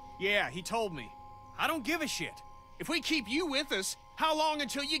know? Yeah, he told me. I don't give a shit. If we keep you with us, how long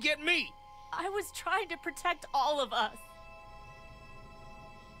until you get me? I was trying to protect all of us.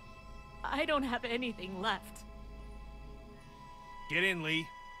 I don't have anything left. Get in, Lee.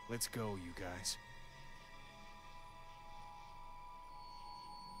 Let's go, you guys.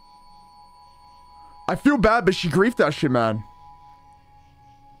 I feel bad, but she griefed that shit, man.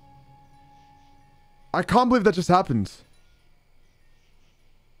 I can't believe that just happened.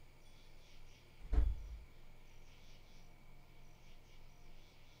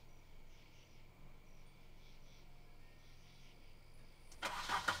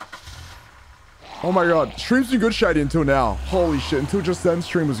 Oh my god. Stream's been good, Shady, until now. Holy shit. Until just then,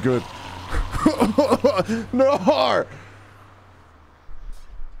 stream was good. No!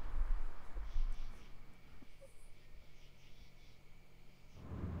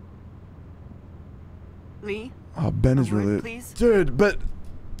 Lee? Oh, Ben is word, really... please? Dude, but...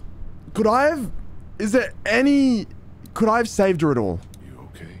 Could I have... Is there any... Could I have saved her at all? You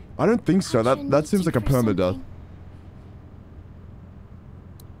okay? I don't think so. That seems like a permadeath.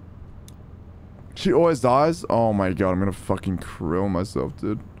 She always dies? Oh my god, I'm gonna fucking krill myself,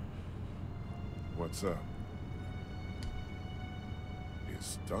 dude. What's up? You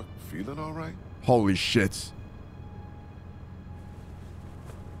stuck? Feeling all right? Holy shit.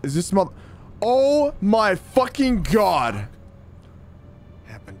 Is this mother... Oh my fucking god.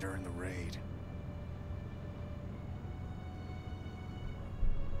 Happened during the raid.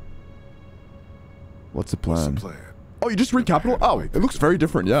 What's the plan? What's the plan? Oh, you just recapital? Oh, it looks very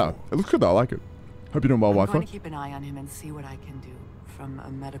different, yeah. It looks good though, I like it. Hope you're doing well, I'm Wi-Fi. going to keep an eye on him and see what I can do from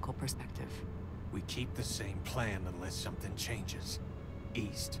a medical perspective. We keep the same plan unless something changes.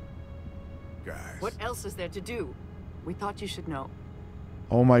 East. Guys. What else is there to do? We thought you should know.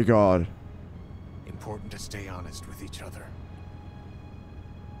 Oh my god. Important to stay honest with each other.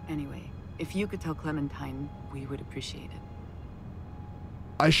 Anyway, if you could tell Clementine, we would appreciate it.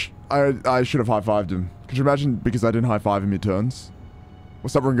 I should have high-fived him. Could you imagine, because I didn't high-five him mid-turns?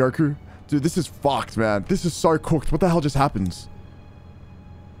 What's up, Rengoku? Dude, this is fucked, man. This is so cooked. What the hell just happens?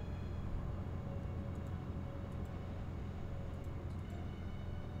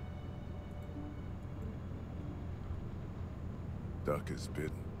 Duck is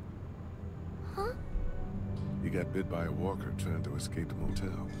bitten. Huh? He got bit by a walker trying to escape the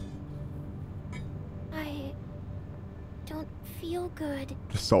motel. I don't feel good.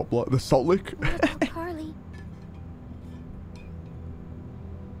 The salt block, the salt lick. What about Carly?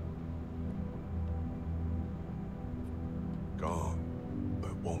 Gone,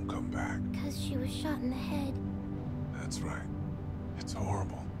 but won't come back. Because she was shot in the head. That's right. It's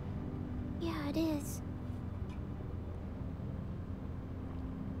horrible. Yeah, it is.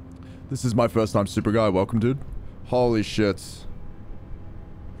 This is my first time super guy. Welcome, dude. Holy shit.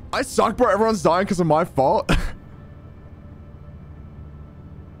 I suck, bro. Everyone's dying because of my fault. I'm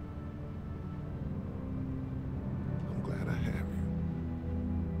glad I have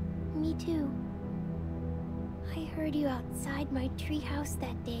you. Me too. I heard you outside my treehouse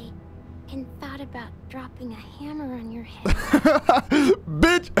that day and thought about dropping a hammer on your head.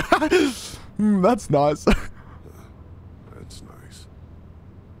 Bitch! That's nice. That's nice.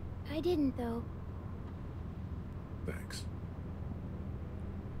 I didn't, though. Thanks.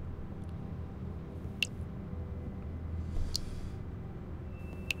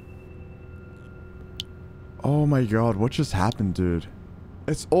 Oh my god, what just happened, dude?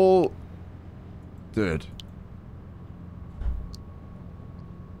 It's all... Dude.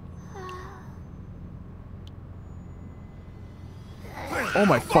 Oh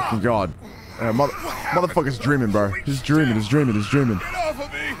my fucking god. Motherfucker's dreaming, bro. He's dreaming, he's dreaming, he's dreaming. Get off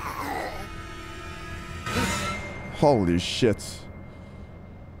of me! Holy shit.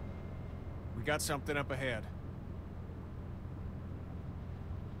 We got something up ahead.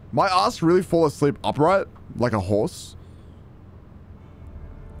 My ass really fall asleep upright, like a horse.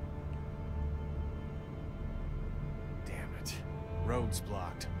 Damn it. Road's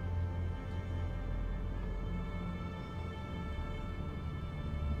blocked.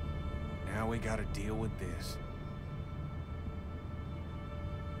 Now we gotta deal with this.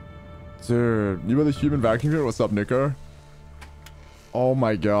 Dude, you were the human vacuum cleaner? What's up, Nico? Oh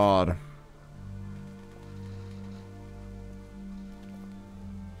my god.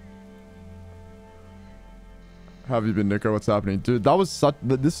 How have you been, Nico? What's happening? Dude, that was such...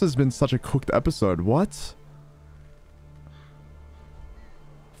 This has been such a cooked episode. What?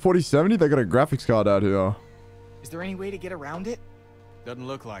 4070? They got a graphics card out here. Is there any way to get around it? Doesn't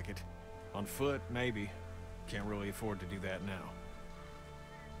look like it. On foot, maybe. Can't really afford to do that now.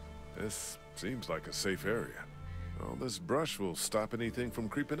 This seems like a safe area. All this brush will stop anything from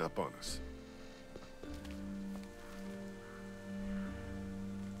creeping up on us.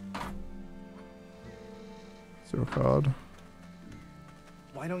 Zero card.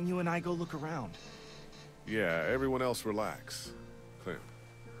 Why don't you and I go look around? Yeah, everyone else relax. Clem,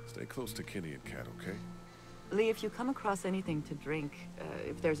 stay close to Kenny and Kat, okay? Lee, if you come across anything to drink,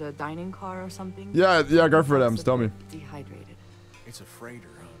 if there's a dining car or something... Yeah, go for it, Ems. Tell me. Dehydrated. It's a freighter,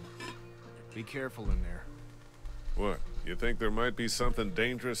 hon. Be careful in there. What? You think there might be something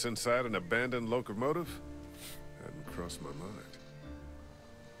dangerous inside an abandoned locomotive? Hadn't crossed my mind.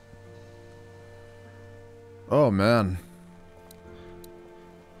 Oh, man.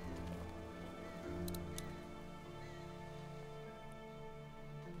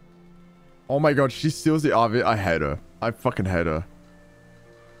 Oh my god, she steals the RV. I hate her. I fucking hate her.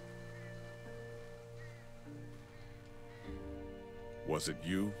 Was it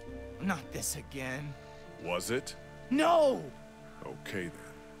you? Not this again. Was it? No! Okay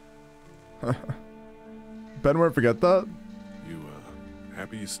then. Ben won't forget that. You,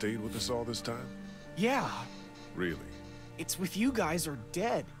 happy you stayed with us all this time? Yeah. Really? It's with you guys or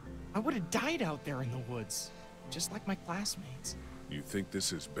dead. I would have died out there in the woods. Just like my classmates. You think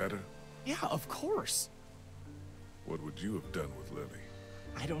this is better? Yeah, of course. What would you have done with Lily?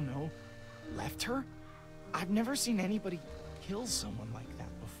 I don't know. Left her? I've never seen anybody kill someone like that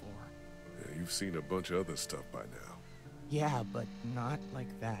before. Yeah, you've seen a bunch of other stuff by now. Yeah, but not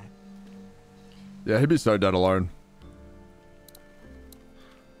like that. Yeah, he'd be so dead alone.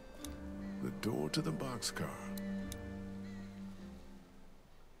 The door to the boxcar.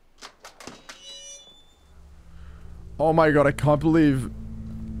 Oh my god, I can't believe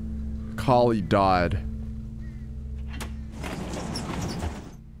Carly died.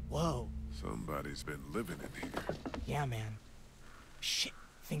 Whoa. Somebody's been living in here. Yeah, man. Shit,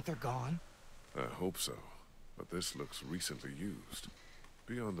 think they're gone? I hope so, but this looks recently used.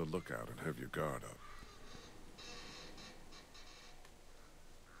 Be on the lookout and have your guard up.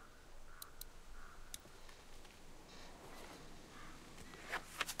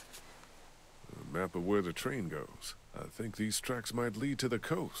 A map of where the train goes. I think these tracks might lead to the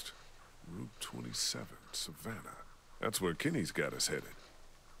coast. Route 27, Savannah. That's where Kenny's got us headed.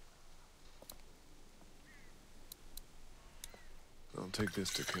 I'll take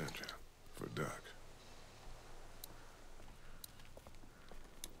this to Kanja for Doc.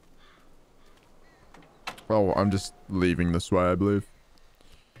 Oh, I'm just leaving this way, I believe.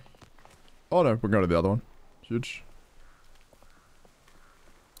 Oh no, we're going to the other one. Huge.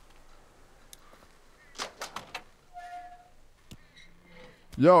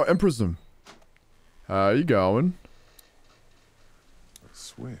 Yo, Empressum. How you going?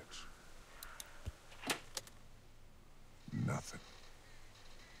 Switch. Nothing.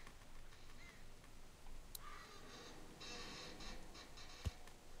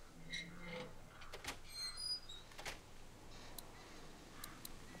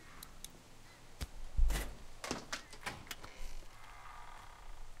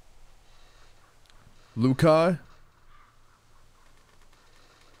 Lukai?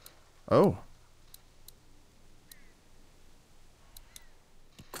 Oh.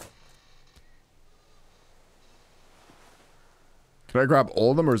 Can I grab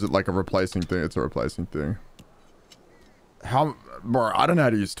all of them, or is it like a replacing thing? It's a replacing thing. How... Bro, I don't know how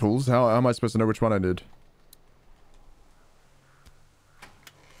to use tools. How am I supposed to know which one I need?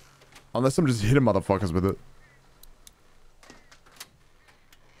 Unless I'm just hitting motherfuckers with it.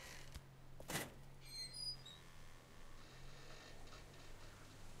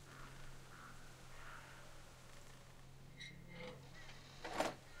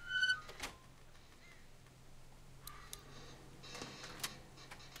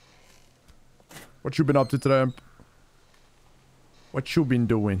 What you been up to today, Imp? What you been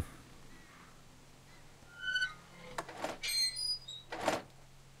doing?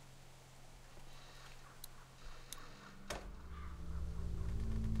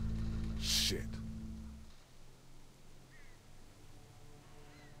 Shit.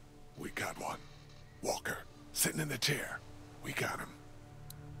 We got one. Walker, sitting in the chair. We got him.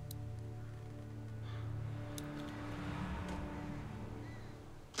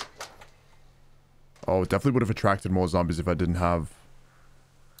 Oh, definitely would have attracted more zombies if I didn't have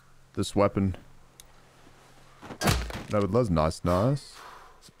this weapon. No, but that's nice, nice.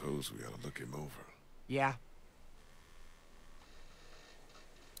 Suppose we ought to look him over. Yeah.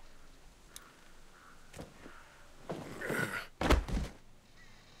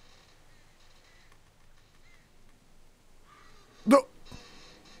 No.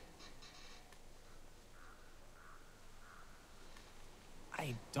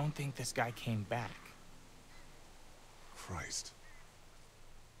 I don't think this guy came back. Christ.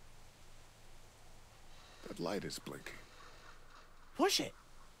 That light is blinking. Push it.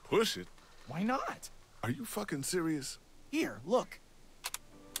 Push it? Why not? Are you fucking serious? Here, look.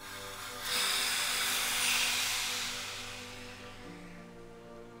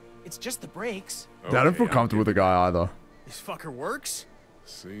 It's just the brakes. Yeah, I don't feel comfortable with the guy either. This fucker works?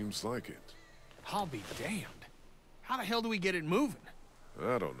 Seems like it. I'll be damned. How the hell do we get it moving?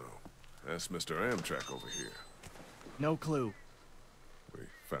 I don't know. That's Mr. Amtrak over here. No clue. We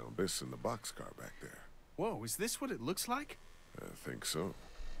found this in the boxcar back there. Whoa, is this what it looks like? I think so.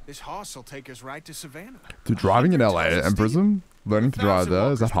 This hoss will take us right to Savannah. Dude, driving in LA and prison? Learning to drive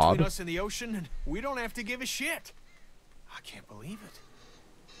there? Is that hard? Between us and the ocean, and we don't have to give a shit. I can't believe it.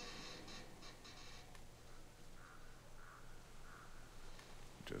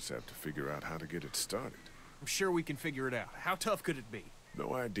 Just have to figure out how to get it started. I'm sure we can figure it out. How tough could it be?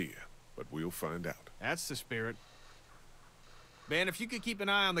 No idea, but we'll find out. That's the spirit. Ben, if you could keep an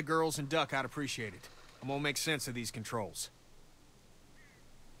eye on the girls and Duck, I'd appreciate it. I'm gonna make sense of these controls.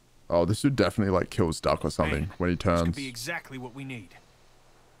 Oh, this dude definitely like kills Duck or something when he turns. This could be exactly what we need.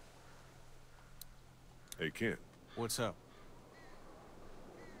 Hey, Ken. What's up?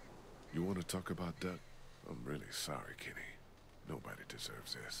 You want to talk about Duck? I'm really sorry, Kenny. Nobody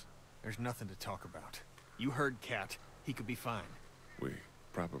deserves this. There's nothing to talk about. You heard Cat. He could be fine. We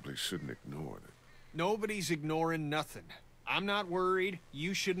probably shouldn't ignore it. Nobody's ignoring nothing. I'm not worried.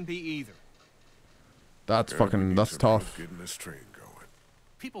 You shouldn't be either. That's fucking, that's tough. Getting this train going.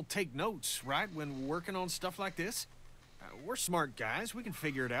 People take notes, right, when working on stuff like this? We're smart guys. We can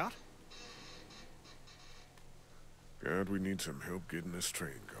figure it out. God, we need some help getting this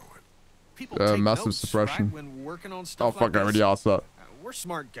train going. People take massive notes, suppression. right, when working on stuff Oh fuck, like I already this? asked that. We're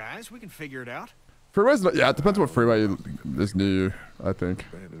smart guys. We can figure it out. Freeways, yeah, it depends what freeway is near you, I think.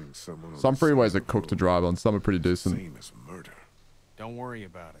 Some freeways are cooked to drive on, some are pretty decent. Same as murder. Don't worry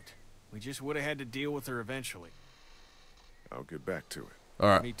about it. We just would have had to deal with her eventually. I'll get back to it.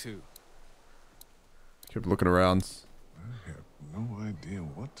 Alright. Me too. Keep looking around. I have no idea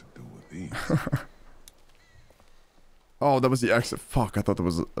what to do with these. Oh, that was the exit. Fuck, I thought there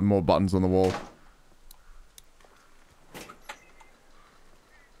was more buttons on the wall.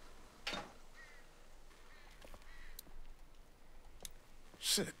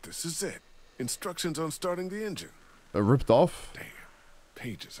 Shit, this is it. Instructions on starting the engine. They're ripped off? Damn,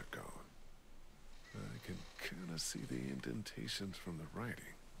 pages are gone. I can kind of see the indentations from the writing.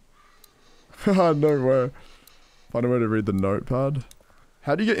 No way. Find a way to read the notepad.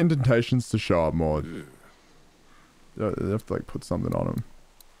 How do you get indentations to show up more? You have to like put something on them.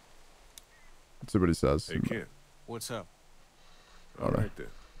 Let's see what he says. Hey, Ken. What's up? All right then.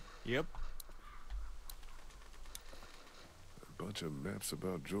 Yep. A bunch of maps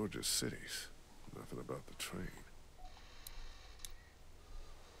about Georgia's cities. Nothing about the train.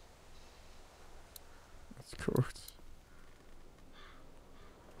 That's cooked.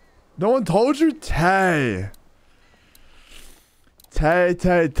 No one told you? Tay.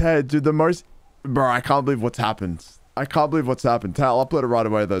 Dude, the most... Bro, I can't believe what's happened. I can't believe what's happened. Tay, I'll upload it right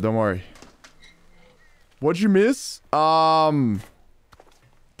away, though. Don't worry. What'd you miss? Carly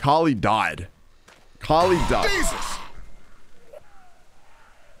died. Carly died. Jesus!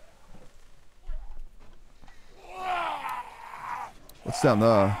 What's down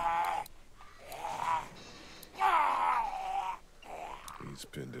there? He's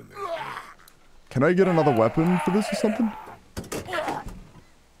pinned in there. Can I get another weapon for this or something?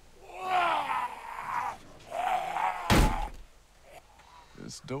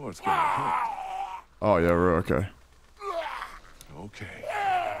 This door's gonna hurt. Oh, yeah, we're okay. Okay.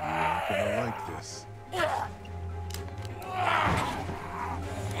 You're not gonna like this.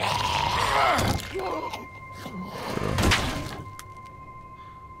 Okay.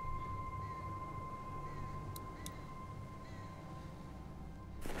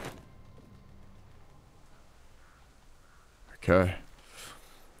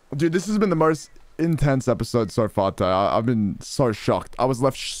 Dude, this has been the most intense episode so far today. I've been so shocked. I was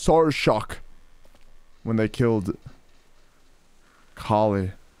left so shocked when they killed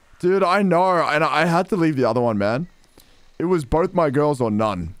Carly. Dude, I know. And I had to leave the other one, man. It was both my girls or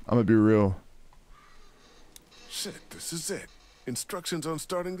none. I'm gonna be real. Shit, this is it. Instructions on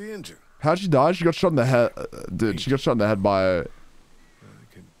starting the engine. How'd she die? She got shot in the head. Dude, she got shot in the head by I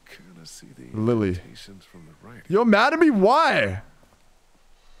can kind of see the Lily. indentations from the writing. You're mad at me? Why?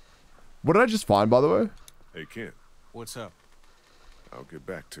 What did I just find, by the way? Hey, Ken. What's up? I'll get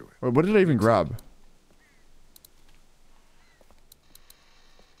back to it. Wait, what did I even grab?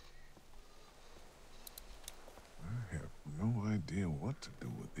 I have no idea what to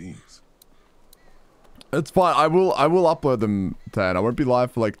do with these. It's fine. I will upload them, Dan. I won't be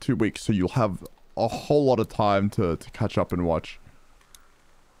live for like 2 weeks, so you'll have a whole lot of time to catch up and watch.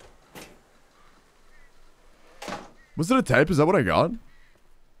 Was it a tape? Is that what I got?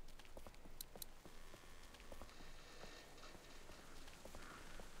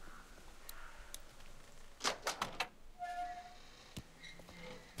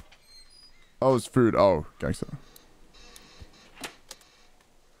 Oh, it's food. Oh, gangster.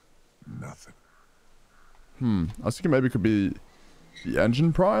 Nothing. I was thinking maybe it could be the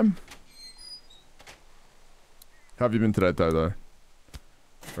engine prime. How have you been today, though?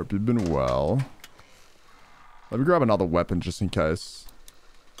 Hope you've been well. Let me grab another weapon just in case.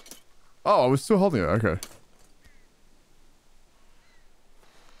 Oh, I was still holding it. Okay.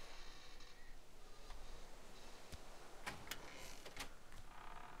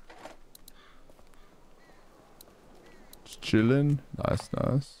 Just chilling. Nice,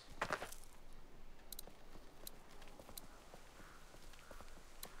 nice.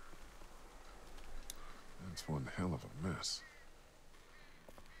 That's one hell of a mess.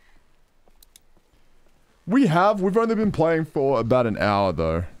 We've only been playing for about an hour,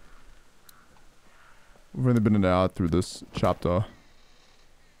 though. We've only been an hour through this chapter.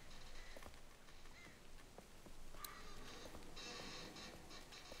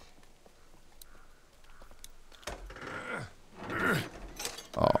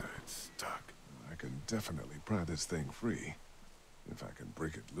 Oh. It's stuck. I can definitely pry this thing free. If I can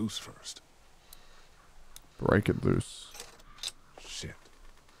break it loose first. Break it loose. Shit.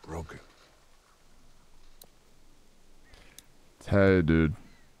 Broken. Hey, dude.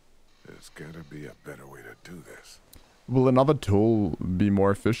 There's gotta be a better way to do this. Will another tool be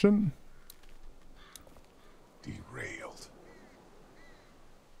more efficient? Derailed.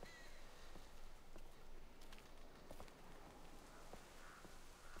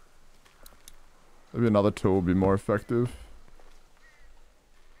 Maybe another tool will be more effective.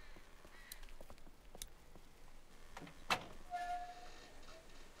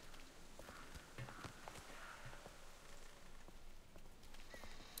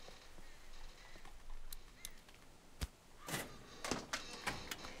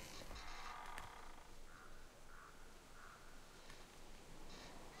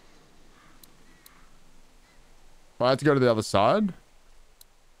 I have to go to the other side?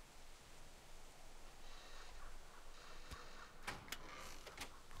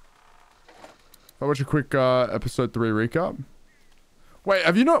 How about a quick episode 3 recap? Wait,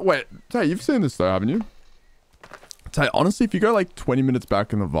 have you not... Wait, Tay, you've seen this though, haven't you? Tay, honestly, if you go like 20 minutes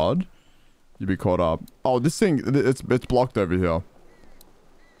back in the VOD, you'd be caught up. Oh, this thing, it's blocked over here.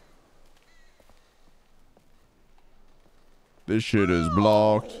 This shit is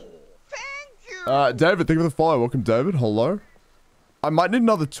blocked. David, thank you for the follow. Welcome, David. Hello. I might need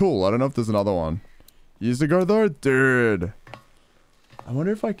another tool. I don't know if there's another one. Years ago, though? Dude. I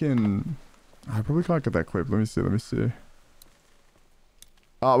wonder if I can... I probably can't get that clip. Let me see.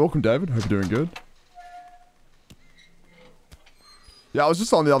 Welcome, David. Hope you're doing good. Yeah, I was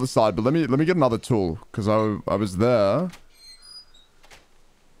just on the other side, but let me get another tool. Because I was there.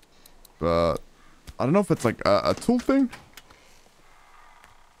 But... I don't know if it's like a tool thing.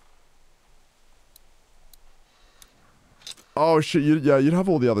 Oh shit, you'd have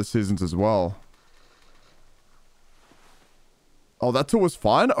all the other seasons as well. Oh, that tool was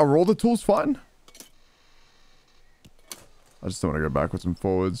fine? Are all the tools fine? I just don't want to go backwards and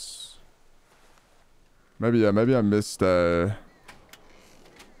forwards. Maybe I missed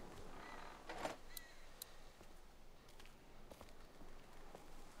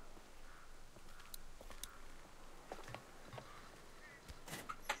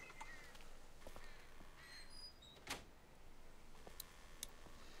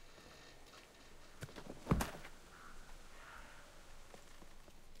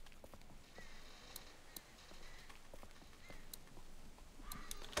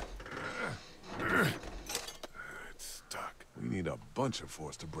bunch of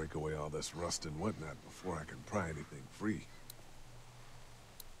force to break away all this rust and whatnot before I can pry anything free.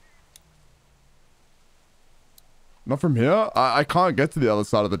 Not from here? I can't get to the other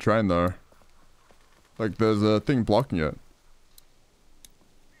side of the train, though. Like, there's a thing blocking it.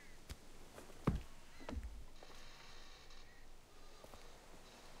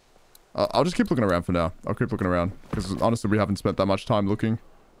 I'll just keep looking around for now. I'll keep looking around. Because, honestly, we haven't spent that much time looking.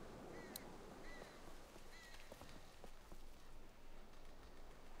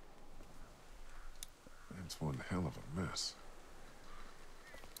 That's one hell of a mess.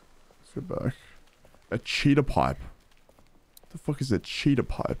 Let's go back. A cheetah pipe. What the fuck is a cheetah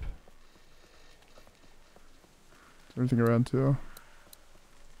pipe? Is there anything around here?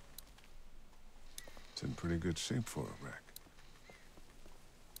 It's in pretty good shape for a wreck.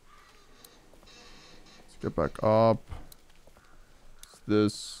 Let's get back up. What's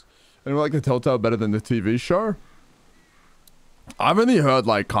this? Anyone like the Telltale better than the TV show? I've only heard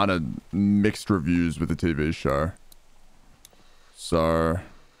like kind of mixed reviews with the TV show. So...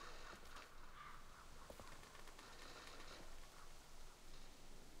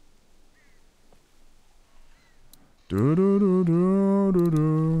 Oh,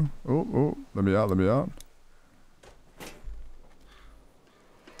 let me out.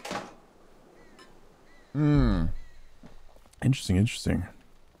 Interesting.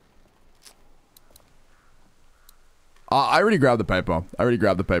 I already grabbed the paper.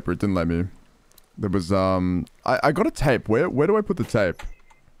 It didn't let me. There was, I got a tape. Where do I put the tape?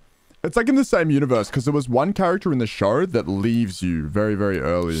 It's like in the same universe, because there was one character in the show that leaves you very, very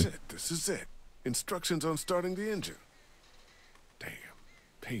early. Shit, this is it. Instructions on starting the engine. Damn,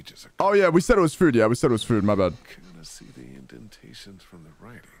 pages are... Oh yeah, we said it was food. My bad. Kinda see the indentations from the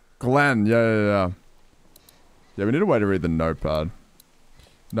writing. Glenn, yeah. Yeah, we need a way to read the notepad.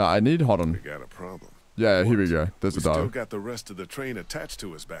 No, I need... Hold on. We got a problem. Yeah, here we go. There's a We still dial. got the rest of the train attached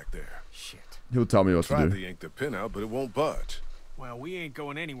to us back there. Shit. He'll tell me what to Tried do. to yank the pin out, but it won't budge. Well, we ain't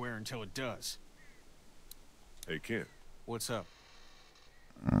going anywhere until it does. Hey, Ken. What's up?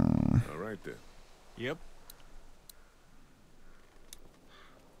 All right, then. Yep.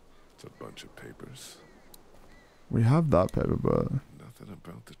 It's a bunch of papers. We have that paper, but... Nothing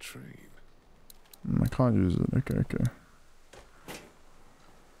about the train. I can't use it. Okay.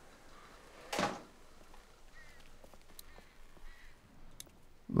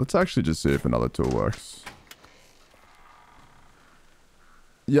 Let's actually just see if another tool works.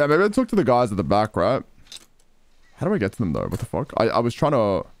 Yeah, maybe I talk to the guys at the back, right? How do I get to them, though? What the fuck? I was trying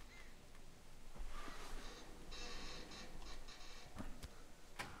to...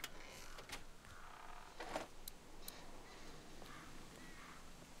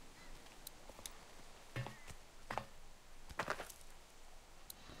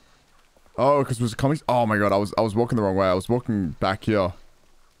 Oh, because it was coming... Oh my god, I was walking the wrong way. I was walking back here.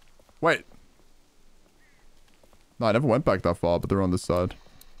 Wait. No, I never went back that far, but they're on this side.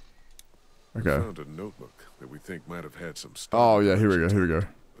 Okay. We found a notebook that we think might have had some stuff. Oh yeah, here we go.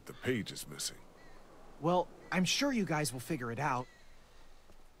 But the page is missing. Well, I'm sure you guys will figure it out.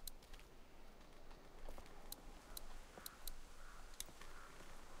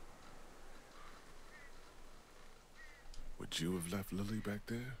 Would you have left Lily back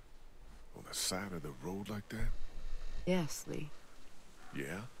there? On the side of the road like that? Yes, Lee.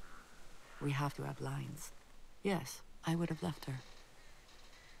 Yeah? We have to have lines. Yes, I would have left her.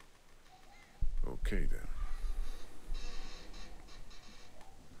 Okay, then.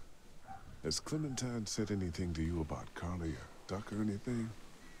 Has Clementine said anything to you about Carly or Duck or anything?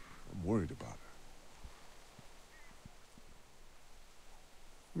 I'm worried about her.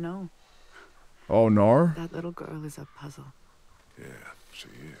 No. Oh, no? That little girl is a puzzle. Yeah, she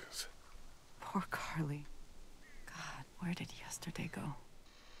is. Poor Carly. God, where did yesterday go?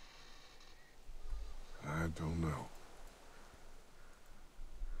 I don't know.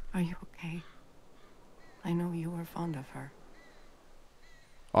 Are you okay? I know you were fond of her.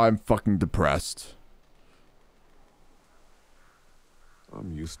 I'm fucking depressed.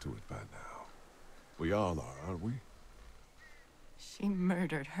 I'm used to it by now. We all are, aren't we? She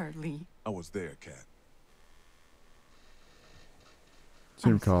murdered her, Lee. I was there, Kat.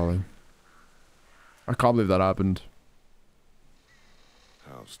 Team Carly. I can't believe that happened.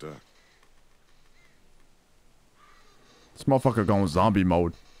 How's Duck? This motherfucker going zombie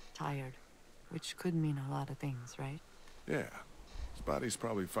mode. Tired. Which could mean a lot of things, right? Yeah. His body's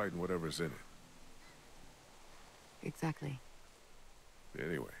probably fighting whatever's in it. Exactly.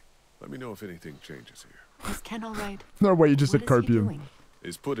 Anyway, let me know if anything changes here. Is Ken all right? No way, you just What said is he copium. doing?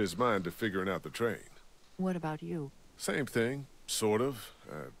 He's put his mind to figuring out the train. What about you? Same thing, sort of.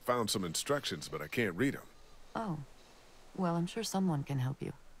 Found some instructions, but I can't read them. Oh. Well, I'm sure someone can help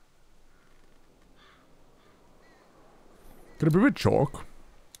you. Could it be with chalk?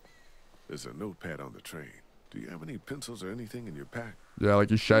 There's a notepad on the train. Do you have any pencils or anything in your pack? Yeah, like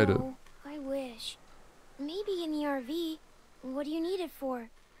you shaded. No, I wish. Maybe in the RV. What do you need it for?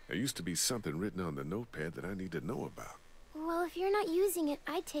 There used to be something written on the notepad that I need to know about. Well, if you're not using it,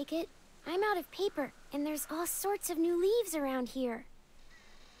 I'd take it. I'm out of paper, and there's all sorts of new leaves around here.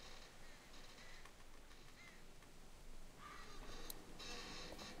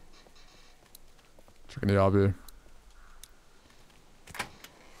 Checking the RV.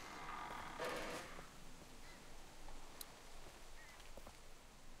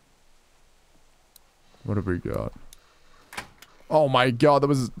 What have we got? Oh my god, that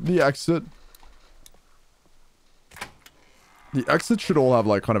was the exit. The exit should all have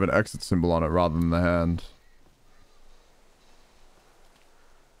like kind of an exit symbol on it rather than the hand.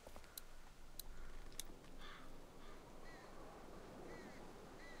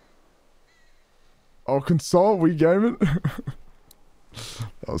 Oh, console, we game it?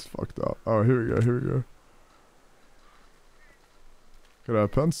 That was fucked up. Oh, here we go, here we go. Got a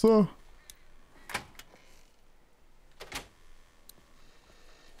pencil.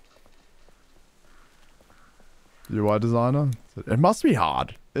 UI designer? It must be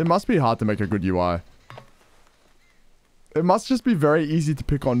hard. It must be hard to make a good UI. It must just be very easy to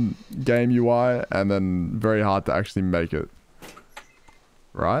pick on game UI and then very hard to actually make it.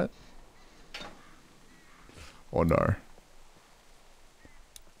 Right? Or no?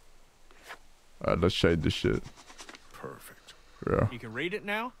 Alright, let's shade this shit. Perfect. Yeah. You can read it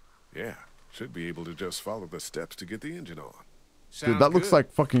now? Yeah. Should be able to just follow the steps to get the engine on. Dude, that looks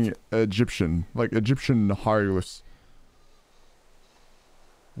like fucking Egyptian. Like Egyptian hieroglyphs.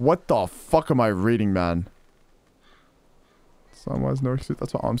 What the fuck am I reading, man? Sunwise, no exit.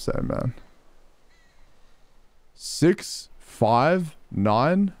 That's what I'm saying, man. 6, 5,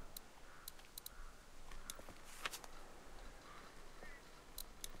 9.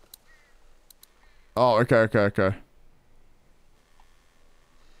 Oh, okay.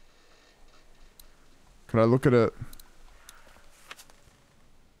 Can I look at it?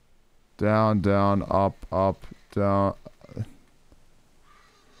 Down, down, up, up, down.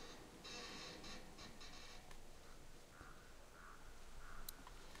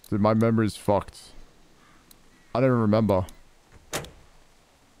 Dude, my memory's fucked. I don't even remember.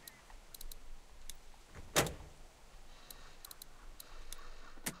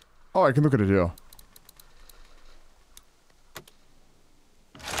 Oh, I can look at it here.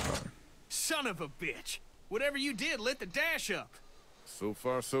 Son of a bitch! Whatever you did lit the dash up. So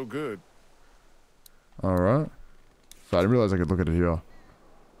far, so good. Alright. So I didn't realize I could look at it here.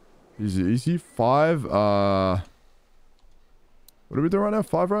 Easy, easy. 5, what are we doing right now?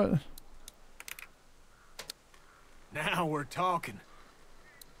 5, right? Now we're talking.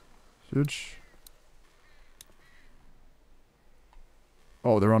 Huge.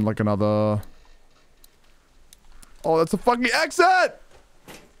 Oh, they're on like another... Oh, that's a fucking exit!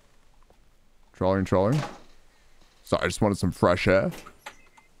 Trolling. Sorry, I just wanted some fresh air.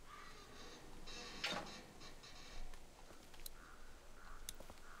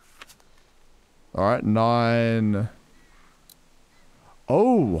 Alright, 9.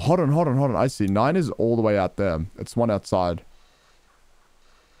 Oh, hold on. I see. 9 is all the way out there. It's one outside.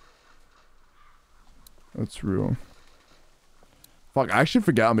 That's real. Fuck, I actually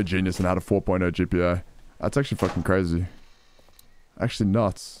forgot I'm a genius and had a 4.0 GPA. That's actually fucking crazy. Actually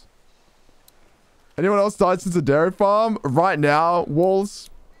nuts. Anyone else died since a dairy farm? Right now, Walls.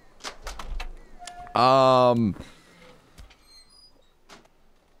 I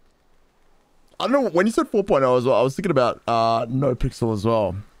don't know, when you said 4.0 as well, I was thinking about No Pixel as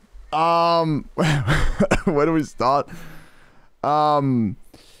well. Where do we start? Carly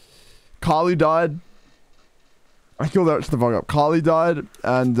died. I killed that the fuck up. Carly died,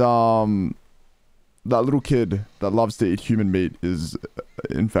 and that little kid that loves to eat human meat is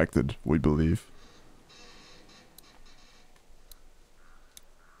infected, we believe.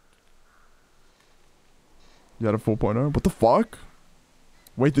 You had a 4.0? What the fuck?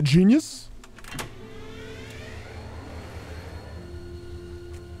 Wait, the genius?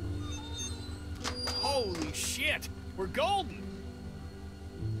 Holy shit! We're golden!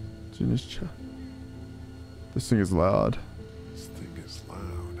 Genius chat. This thing is loud. This thing is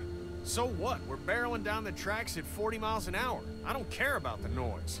loud. So what? We're barreling down the tracks at 40 miles an hour. I don't care about the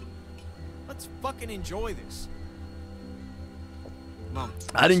noise. Let's fucking enjoy this. Mom,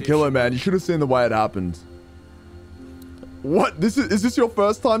 I didn't kill him, man. You should have seen the way it happened. What? Is this your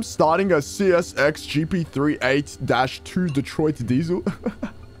first time starting a CSX GP38-2 Detroit diesel?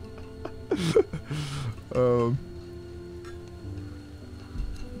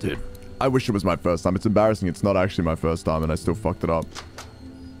 Dude, I wish it was my first time. It's embarrassing. It's not actually my first time, and I still fucked it up.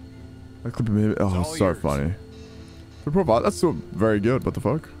 That clip of me. Oh, so funny. That's still very good. What the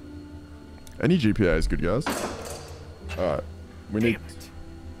fuck? Any GPA is good, guys. Alright. We need...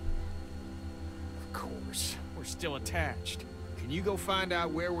 Of course. We're still attached. Can you go find out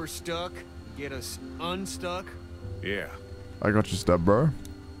where we're stuck? Get us unstuck? Yeah. I got your step, bro.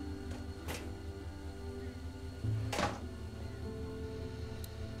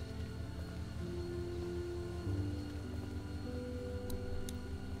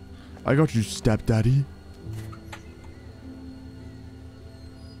 I got you, stepdaddy.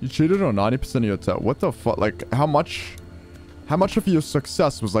 You cheated on 90% of your test. What the fuck? Like, how much of your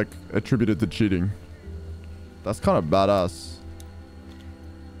success was, like, attributed to cheating? That's kind of badass.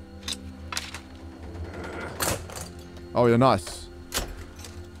 Oh, yeah, nice.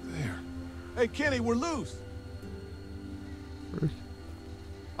 There. Hey, Kenny, we're loose.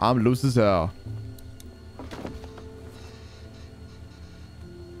 I'm loose as hell.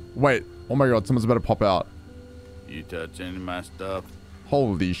 Wait. Oh my god, someone's about to pop out. You touch any of my stuff?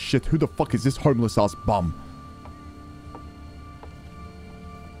 Holy shit, who the fuck is this homeless ass bum?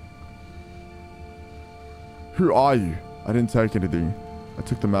 Who are you? I didn't take anything. I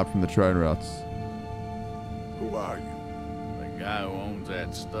took the map from the train routes. Who are you? The guy who owns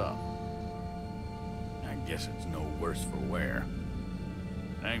that stuff. I guess it's no worse for wear.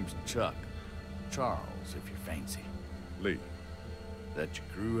 Name's Chuck. Charles, if you're fancy. Lee. That your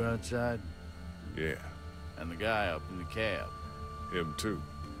crew outside? Yeah. And the guy up in the cab? Him too.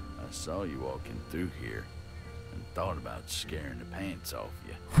 I saw you walking through here and thought about scaring the pants off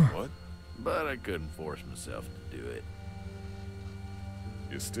you. What? But I couldn't force myself to do it.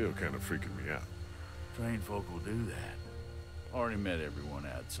 You're still kind of freaking me out. Trained folk will do that. Already met everyone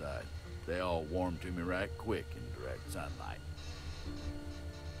outside. They all warmed to me right quick in direct sunlight.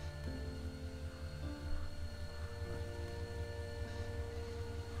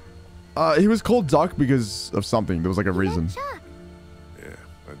 He was called Duck because of something. There was like a reason. Yeah,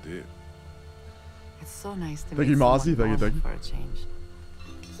 I did. It's so nice to Thank you, Marcy. Thank you. For a change.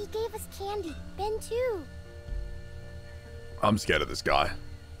 He gave us candy. Ben too. I'm scared of this guy.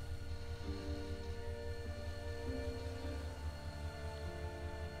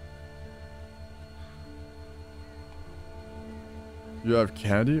 You have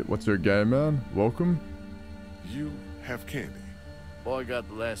candy? What's your game, man? Welcome. You have candy? Boy got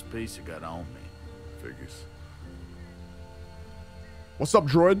the last piece I got on me. Figures. What's up,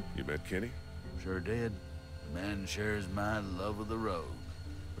 droid? You met Kenny? Sure did. The man shares my love of the road.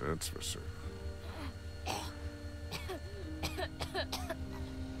 That's for certain.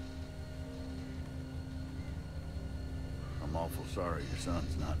 I'm awful sorry your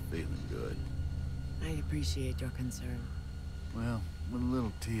son's not feeling good. I appreciate your concern. Well, with a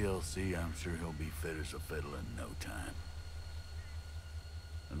little TLC, I'm sure he'll be fit as a fiddle in no time.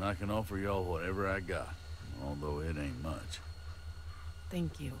 And I can offer y'all whatever I got, although it ain't much.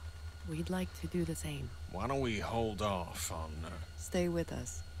 Thank you. We'd like to do the same. Why don't we hold off on... Stay with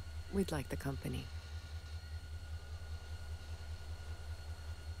us. We'd like the company.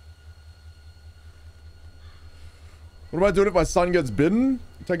 What am I doing if my son gets bitten?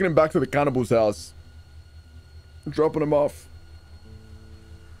 I'm taking him back to the cannibal's house. I'm dropping him off.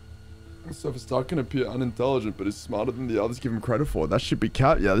 Surface Duck can appear unintelligent, but is smarter than the others give him credit for. That should be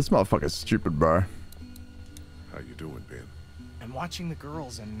cat. Yeah, this motherfucker's stupid, bro. How you doing, Ben? I'm watching the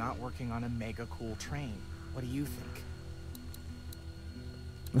girls and not working on a mega cool train. What do you think?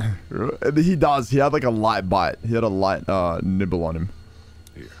 He does. He had like a light bite. He had a light nibble on him.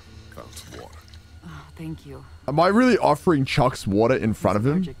 Here, found some water. Oh, thank you. Am I really offering Chuck's water in front of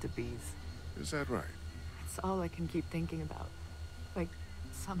him? Allergic to bees. Is that right? It's all I can keep thinking about. Like,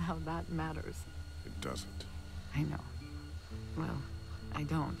 somehow that matters. It doesn't. I know. Well, I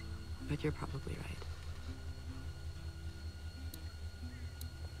don't. But you're probably right.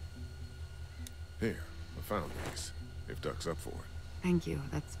 Here, I found these. If Duck's up for it. Thank you.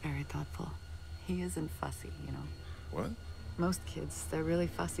 That's very thoughtful. He isn't fussy, you know. What? Most kids, they're really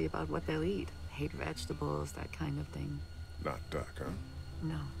fussy about what they'll eat. Hate vegetables, that kind of thing. Not Duck, huh?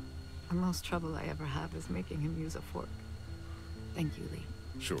 No. The most trouble I ever have is making him use a fork. Thank you, Lee.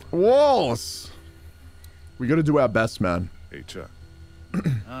 Sure. Walls! We gotta do our best, man. Hey, Chuck.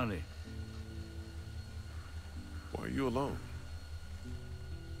 Howdy. Why are you alone?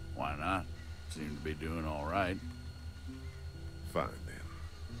 Why not? Seem to be doing all right. Fine, then.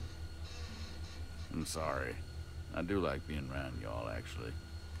 I'm sorry. I do like being around y'all, actually.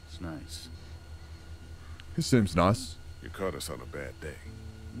 It's nice. He seems nice. You caught us on a bad day.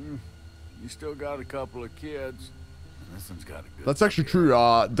 You still got a couple of kids. This one's got a good. That's actually true.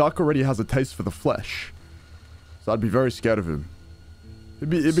 Duck already has a taste for the flesh. So I'd be very scared of him.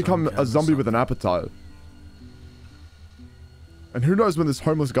 He'd become a zombie with an appetite. And who knows when this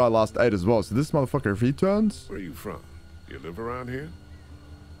homeless guy last ate as well. So this motherfucker, if he turns... Where are you from? You live around here?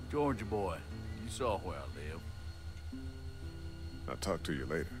 Georgia boy. You saw where I live. I'll talk to you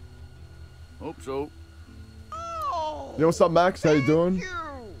later. Hope so. Yo, what's up, Max? How you doing?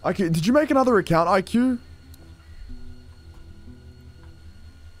 IQ, did you make another account, IQ?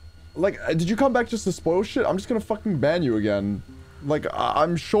 Like, did you come back just to spoil shit? I'm just gonna fucking ban you again. Like,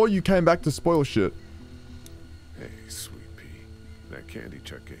 I'm sure you came back to spoil shit. Hey, sweet pea. That candy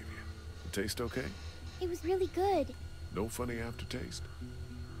Chuck gave you. It taste okay? It was really good. No funny aftertaste?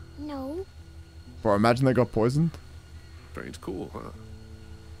 No. Bro, imagine they got poisoned. Train's cool, huh?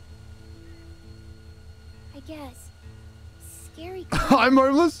 I guess. Scary. I'm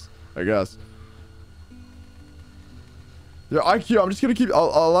homeless? I guess. Yeah, IQ, I'm just gonna keep...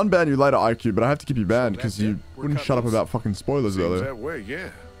 I'll unban you later, IQ, but I have to keep you banned because you wouldn't shut up about fucking spoilers earlier. That way,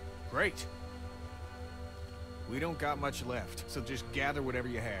 yeah. Great. We don't got much left, so just gather whatever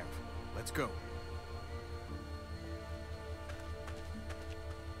you have. Let's go.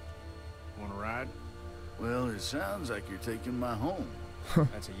 Want to ride? Well, it sounds like you're taking my home.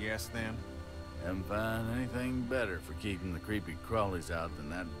 That's a yes, then? Haven't found anything better for keeping the creepy crawlies out than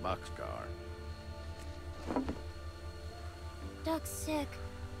that boxcar. Duck's sick.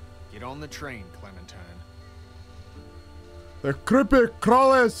 Get on the train, Clementine. The creepy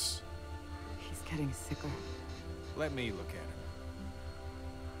crawlies! He's getting sicker. Let me look at him.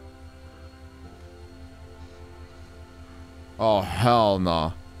 Oh, hell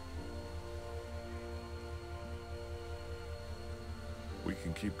nah. We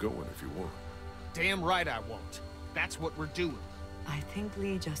can keep going if you want. Damn right I won't. That's what we're doing. I think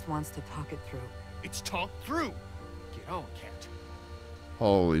Lee just wants to talk it through. It's talked through. Get on, Cat.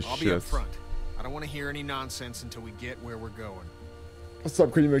 Holy I'll shit. be up front. I don't want to hear any nonsense until we get where we're going. What's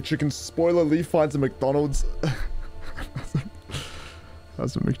up, Creamy McChicken? Spoiler, Lee finds a McDonald's.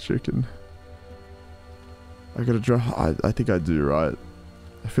 That's a McChicken. I gotta drive. I think I do, right?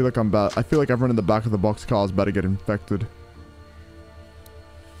 I feel like I'm bad. I feel like everyone in the back of the boxcar is about to get infected.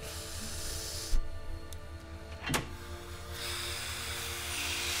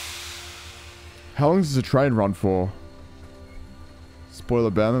 How long does a train run for? Spoiler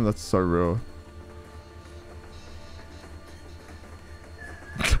ban them? That's so real.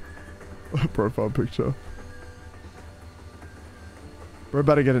 Profile picture. We're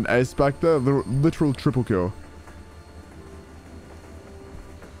about to get an ace back there. Literal triple kill.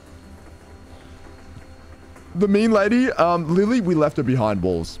 The mean lady, Lily, we left her behind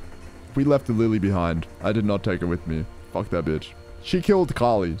walls. We left the Lily behind. I did not take her with me. Fuck that bitch. She killed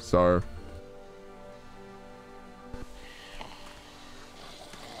Carly, so...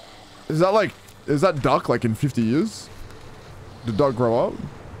 Is that Duck like in 50 years? Did Duck grow up?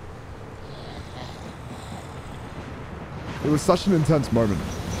 It was such an intense moment.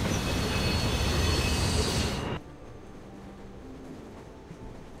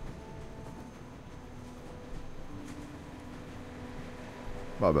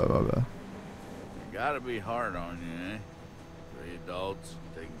 My bad, my bad. Gotta be hard on you, eh? 3 adults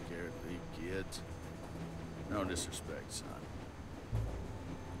taking care of 3 kids. No disrespect, son.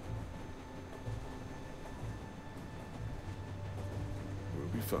 We'll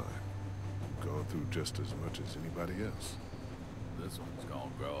be fine. We've gone through just as much as anybody else. This one's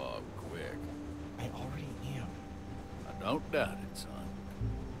gonna grow up quick. I already am. I don't doubt it, son.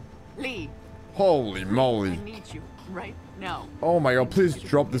 Lee, Holy moly. I need you right now. Oh my god, please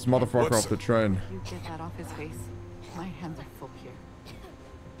drop this motherfucker off the train. You get that off his face. My hands are full here.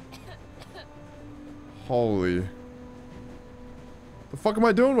 Holy. The fuck am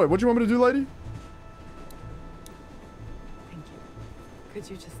I doing? Wait, what do you want me to do, lady? Thank you. Could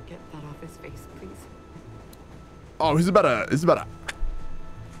you just get that off his face, please? Oh, he's about to...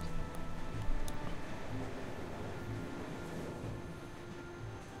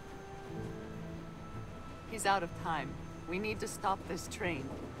 He's out of time. We need to stop this train.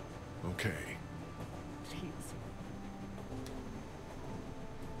 Okay. Please.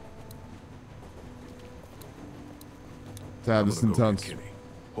 Damn, this is I'm gonna go intense. get Kenny.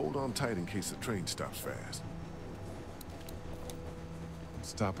 Hold on tight in case the train stops fast. I'm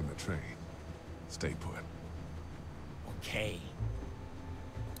stopping the train. Stay put. Okay.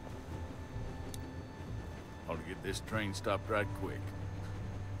 Ought to get this train stopped right quick.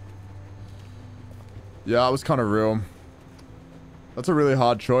 Yeah, it was kind of real. That's a really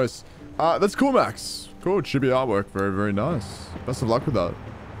hard choice. That's cool, Max. Cool, chibi artwork. Very, very nice. Best of luck with that.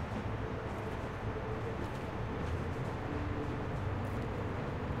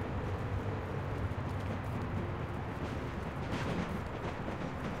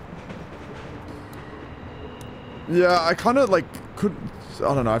 Yeah, I kind of like could.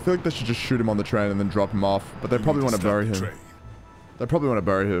 I don't know. I feel like they should just shoot him on the train and then drop him off. But they probably want to bury him. They probably want to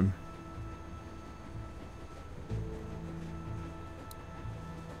bury him.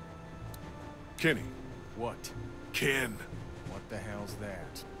 Kenny. What? Ken. What the hell's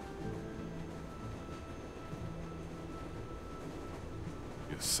that?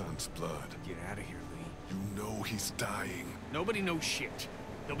 Your son's blood. Get out of here, Lee. You know he's dying. Nobody knows shit.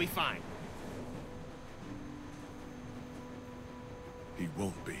 He'll be fine. He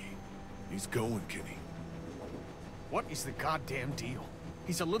won't be. He's going, Kenny. What is the goddamn deal?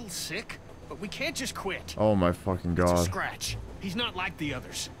 He's a little sick, but we can't just quit. Oh my fucking god. It's a scratch. He's not like the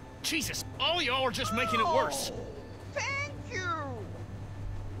others. Jesus, all y'all are just making it worse. Thank you.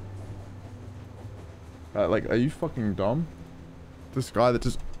 Like, are you fucking dumb? This guy that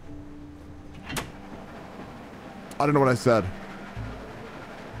just... I don't know what I said.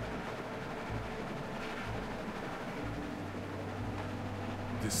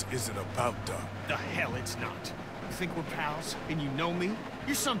 This isn't about Doug. The hell it's not. You think we're pals and you know me?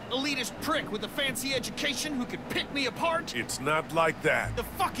 You're some elitist prick with a fancy education who could pick me apart? It's not like that. The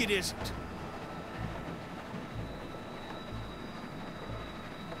fuck it isn't.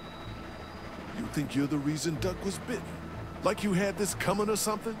 You think you're the reason Doug was bitten? Like you had this coming or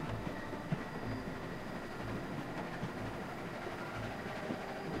something?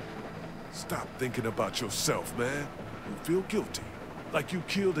 Stop thinking about yourself, man. You feel guilty. Like you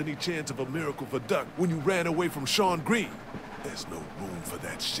killed any chance of a miracle for Duck when you ran away from Sean Green. There's no room for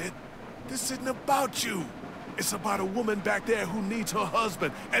that shit. This isn't about you. It's about a woman back there who needs her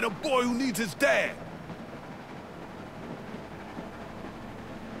husband and a boy who needs his dad.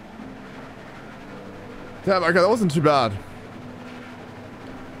 Damn, okay, that wasn't too bad.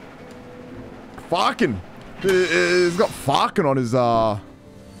 Fucking. He's got fucking on his,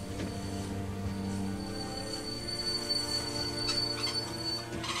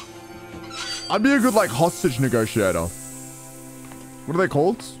 I'd be a good, like, hostage negotiator. What are they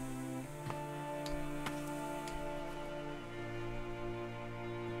called?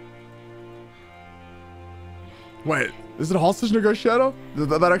 Wait, is it a hostage negotiator?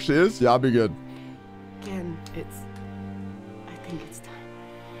 That actually is? Yeah, I'd be good. Again, I think it's time.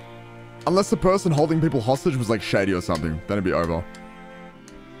 Unless the person holding people hostage was, like, shady or something. Then it'd be over.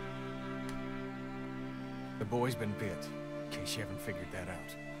 The boy's been bit, in case you haven't figured that out.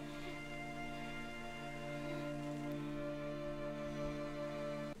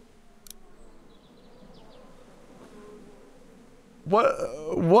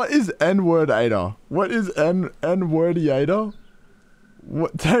 What is N-word Ada? What is N-wordy Ada?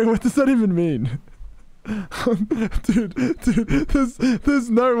 What does that even mean? dude, there's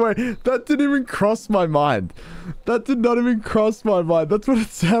no way. That didn't even cross my mind. That did not even cross my mind. That's what it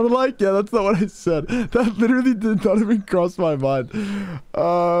sounded like? Yeah, that's not what I said. That literally did not even cross my mind.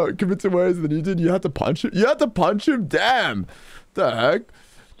 Commit to words than you did. You had to punch him? You had to punch him? Damn. The heck?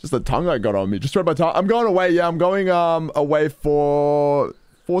 Just the tongue I got on me. Just read my tongue. I'm going away. Yeah, I'm going away for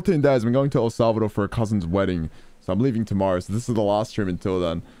 14 days. I'm going to El Salvador for a cousin's wedding. So I'm leaving tomorrow. So this is the last stream until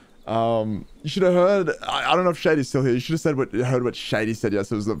then. You should have heard. I don't know if Shady's still here. You should have heard what Shady said.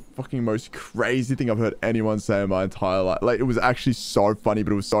 Yes, it was the fucking most crazy thing I've heard anyone say in my entire life. Like, it was actually so funny,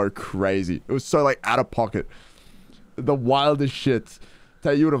 but it was so crazy. It was so, like, out of pocket. The wildest shit.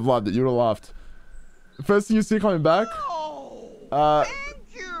 Tay, you would have loved it. You would have laughed. The first thing you see coming back.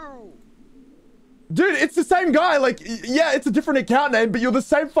 Dude, it's the same guy. Like, yeah, it's a different account name, but you're the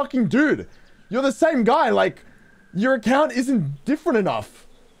same fucking dude. You're the same guy. Like, your account isn't different enough.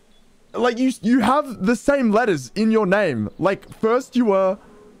 Like, you have the same letters in your name. Like, first it was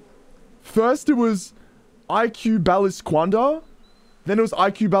IQ Balisquanda. Then it was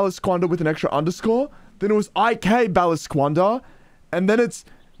IQ Balisquanda with an extra underscore. Then it was IK Balisquanda. And then it's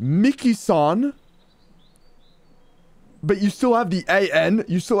Mickey-san. But you still have the AN,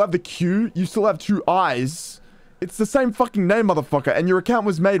 you still have the Q, you still have 2 I's. It's the same fucking name, motherfucker. And your account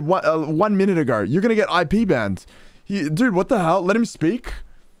was made 1 minute ago. You're gonna get IP banned. Dude, what the hell? Let him speak.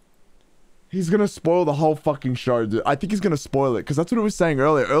 He's gonna spoil the whole fucking show, dude. I think he's gonna spoil it, because that's what he was saying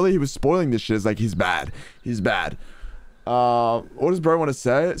earlier. Earlier he was spoiling this shit. It's like, he's bad. He's bad. What does bro want to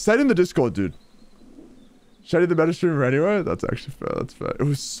say? Say it in the Discord, dude. Shady the better streamer anyway? That's actually fair. That's fair. It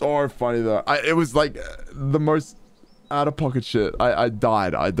was so funny, though. It was like the most out of pocket shit. I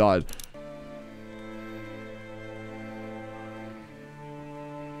died. Take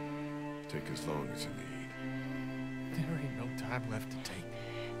as long as you need. There ain't no time left to take.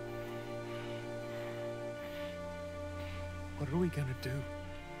 What are we gonna do?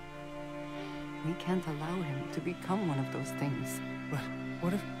 We can't allow him to become one of those things. But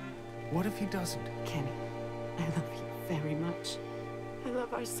what if he doesn't? Kenny, I love you very much. I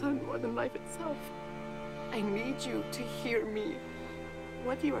love our son more than life itself. I need you to hear me.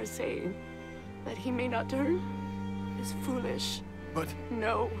 What you are saying, that he may not turn, is foolish. But...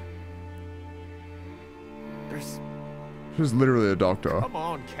 No. There's... She's literally a doctor. Come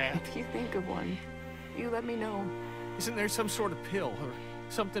on, Cat. If you think of one, you let me know. Isn't there some sort of pill or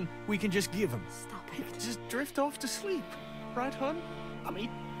something we can just give him? Stop it. Just drift off to sleep. Right, hon? I mean,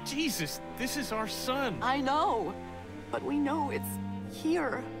 Jesus, this is our son. I know. But we know it's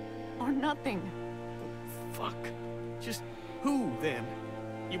here or nothing. Fuck. Just who, then?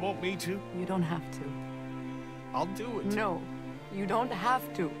 You want me to? You don't have to. I'll do it. No, you don't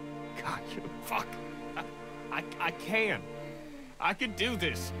have to. God, you fuck. I can. I can do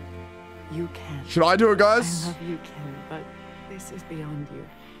this. You can. Should I do it, guys? I love you, Ken, but this is beyond you.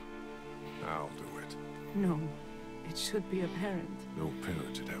 I'll do it. No, it should be apparent. No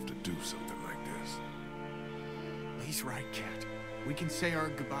parent should have to do something like this. He's right, Cat. We can say our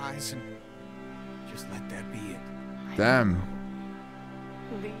goodbyes and just let that be it. Damn.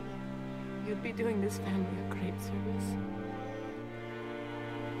 Lee, you'd be doing this family a great service.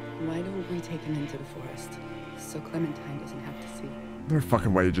 Why don't we take him into the forest, so Clementine doesn't have to see? No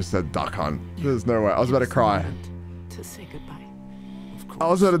fucking way you just said duck hunt. There's no way. I was about to cry. To say goodbye. I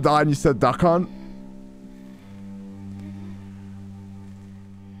was about to die and you said duck hunt.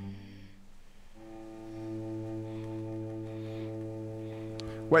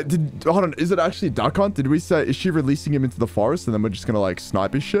 Wait, hold on, is it actually duck hunt? Did we say, is she releasing him into the forest and then we're just gonna like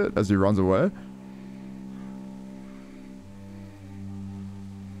snipe his shit as he runs away?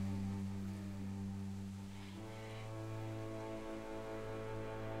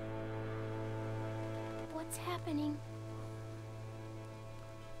 What's happening?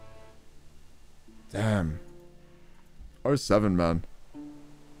 Damn. 07, man.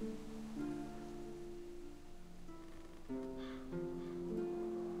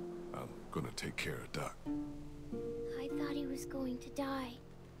 Gonna take care of Duck. I thought he was going to die.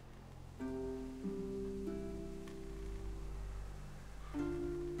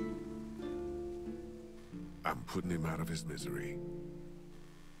 I'm putting him out of his misery.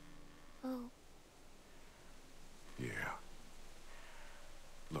 Oh. Yeah.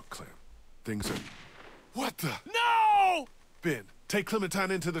 Look, Clem. Things are... What the? No! Ben, take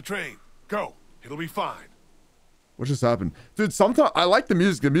Clementine into the train. Go. It'll be fine. What just happened? Dude, sometimes I like the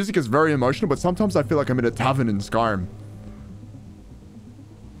music. The music is very emotional, but sometimes I feel like I'm in a tavern in Skyrim.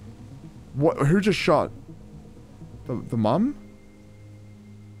 What? Who just shot? The mum?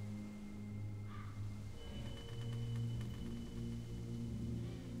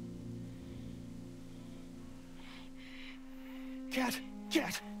 Cat!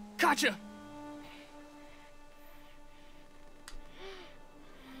 Gotcha!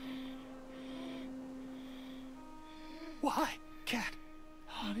 Why, Cat?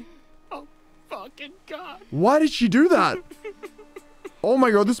 Honey? Oh, fucking God. Why did she do that? Oh my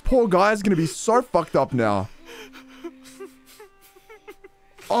God, this poor guy is gonna be so fucked up now.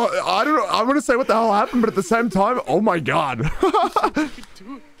 Oh, I don't know. I'm gonna say what the hell happened, but at the same time, oh my God. You could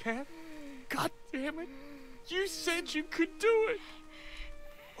do it, Cat. God damn it. You said you could do it.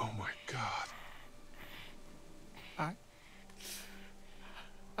 Oh my God.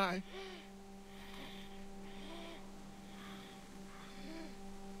 I...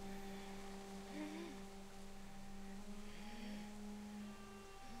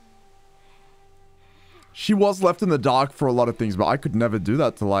 She was left in the dark for a lot of things, but I could never do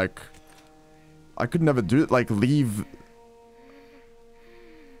that to like... I could never do it, like leave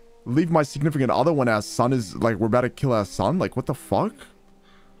my significant other when our son is, like, we're about to kill our son? Like, what the fuck?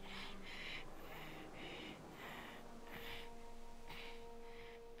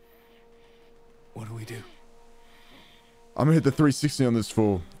 What do we do? I'm gonna hit the 360 on this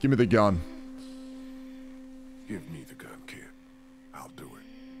fool. Give me the gun. Give me the gun, kid. I'll do it.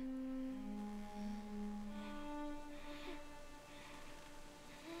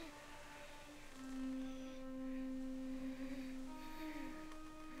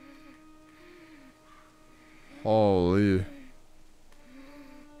 Holy.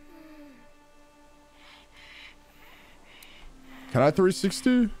 Can I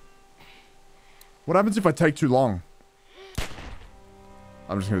 360? What happens if I take too long?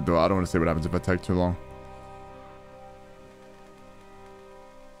 I'm just gonna do it. I don't want to see what happens if I take too long.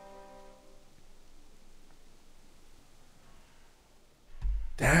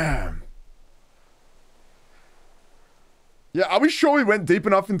 Damn. Yeah, are we sure we went deep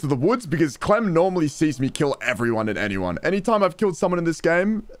enough into the woods? Because Clem normally sees me kill everyone and anyone. Anytime I've killed someone in this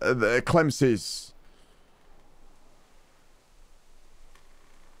game, Clem sees.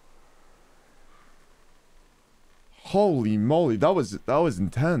 Holy moly, that was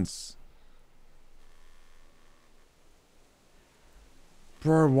intense.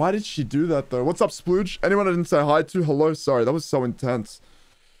 Bro, why did she do that though? What's up, Splooge? Anyone I didn't say hi to? Hello, sorry, that was so intense.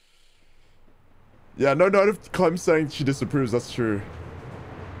 Yeah, no note of Clem saying she disapproves, that's true.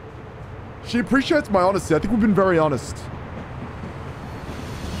 She appreciates my honesty. I think we've been very honest.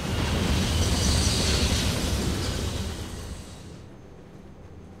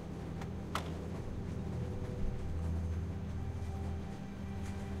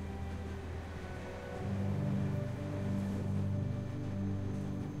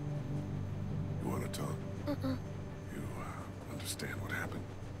 You want to talk? You understand what happened?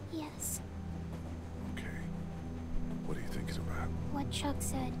 Yes. Okay. What do you think it's about? What Chuck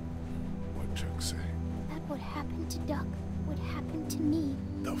said. What Chuck say? That what happened to Duck would happen to me.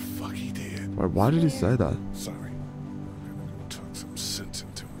 The fuck he did? Wait, why did he say that? Sorry. I'm gonna go talk some sense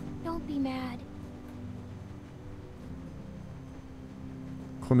into him. Don't be mad.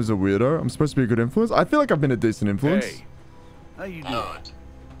 Clem is a weirdo. I'm supposed to be a good influence. I feel like I've been a decent influence. Hey, how you doing?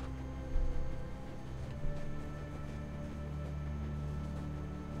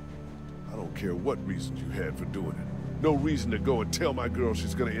 I don't care what reasons you had for doing it. No reason to go and tell my girl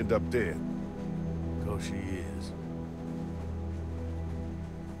she's gonna end up dead. Because she is.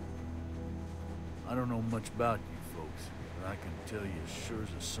 I don't know much about you folks, but I can tell you as sure as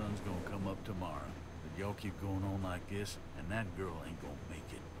the sun's gonna come up tomorrow that y'all keep going on like this, and that girl ain't gonna make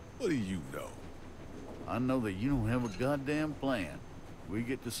it. What do you know? I know that you don't have a goddamn plan. We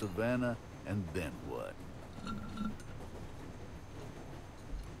get to Savannah, and then what?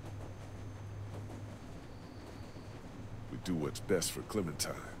 We do what's best for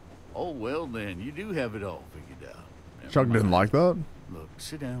Clementine. Oh, well then, you do have it all figured out. Never Chuck didn't mind. like that. Look,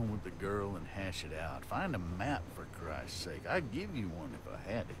 sit down with the girl and hash it out. Find a map, for Christ's sake. I'd give you one if I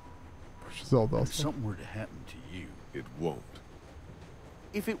had it. She's all If docile. something were to happen to you, It won't.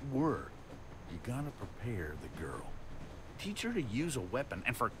 if it were, you gotta prepare the girl. Teach her to use a weapon,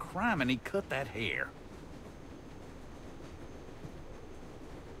 and for crime, and he cut that hair.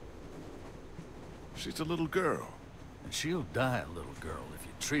 She's a little girl. And she'll die a little girl if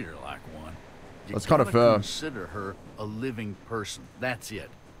you treat her like one. You That's kinda gotta fair. Consider her a living person. That's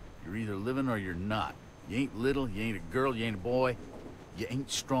it. You're either living or you're not. You ain't little, you ain't a girl, you ain't a boy. You ain't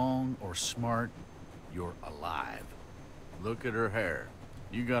strong or smart. You're alive. Look at her hair.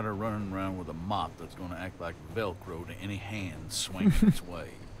 You got her running around with a mop that's gonna act like Velcro to any hand swinging its way.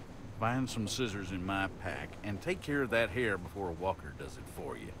 Find some scissors in my pack and take care of that hair before a walker does it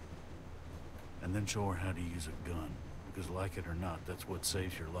for you. And then show her how to use a gun. Because like it or not, that's what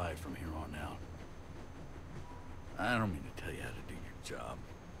saves your life from here on out. I don't mean to tell you how to do your job.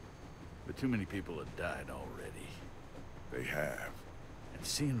 But too many people have died already. They have. And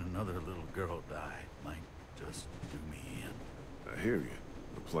seeing another little girl die might just do me in. I hear you.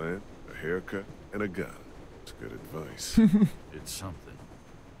 A plan, a haircut, and a gun. It's good advice. It's something.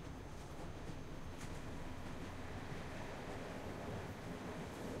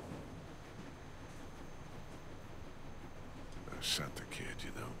 I shot the kid,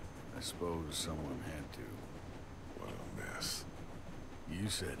 you know. I suppose someone had to. What a mess. You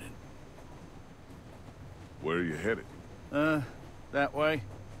said it. Where are you headed? That way?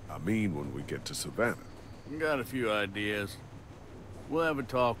 I mean when we get to Savannah. Got a few ideas. We'll have a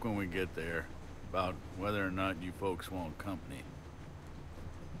talk when we get there about whether or not you folks want company.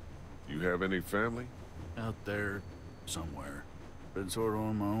 You have any family? Out there, somewhere. Been sort of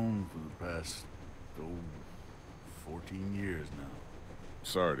on my own for the past, 14 years now.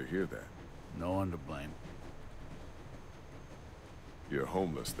 Sorry to hear that. No one to blame. You're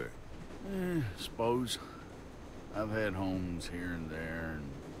homeless then? Suppose. I've had homes here and there,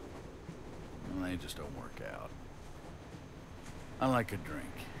 and well, they just don't work out. I like a drink,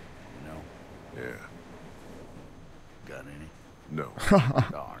 you know? Yeah. Got any? No.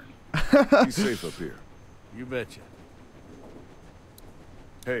 Darn. Be safe up here. You betcha.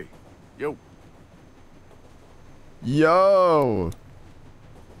 Hey. Yo. Yo.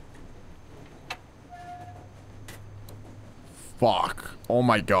 Fuck. Oh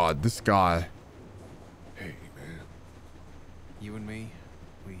my god, this guy. Hey, man. You and me,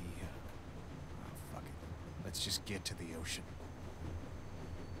 we, fuck it. Let's just get to the ocean.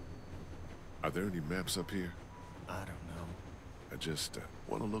 Are there any maps up here? I don't know. I just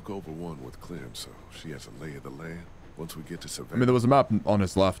want to look over one with Clem so she has a lay of the land once we get to Savannah. I mean, there was a map on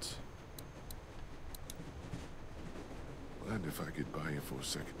his left. Mind if I get by you for a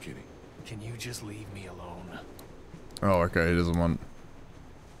second, Kitty? Can you just leave me alone? Oh, okay. He doesn't want...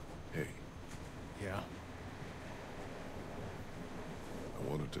 Hey. Yeah? I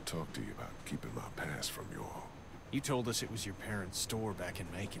wanted to talk to you about keeping my past from you all. You told us it was your parents' store back in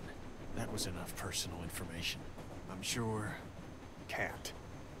Macon. That was enough personal information. I'm sure Cat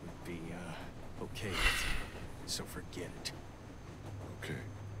would be, okay with it. So forget it. Okay.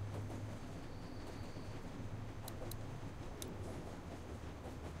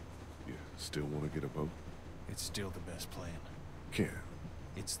 You still want to get a boat? It's still the best plan. Can.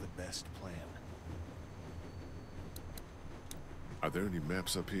 It's the best plan. Are there any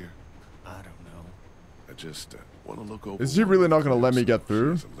maps up here? I don't know. I just want to look over. Is he really not going to let me get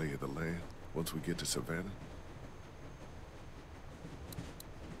through? A lay of the land once we get to Savannah.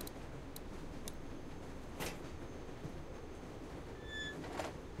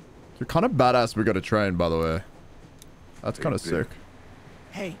 You're kind of badass. We got a train, by the way. That's kind of sick.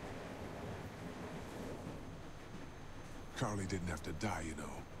 Hey. Carly didn't have to die, you know.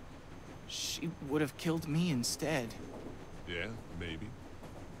 She would have killed me instead. Yeah, maybe.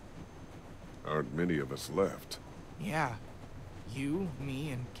 Aren't many of us left. Yeah. You, me,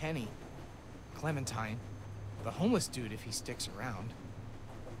 and Kenny. Clementine. The homeless dude if he sticks around.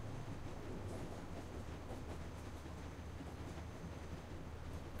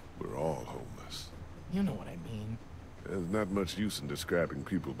 We're all homeless. You know what I mean. There's not much use in describing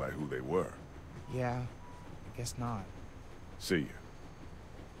people by who they were. Yeah, I guess not. See ya.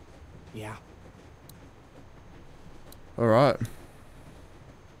 Yeah. All right.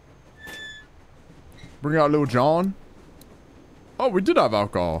 Bring out little John. Oh, we did have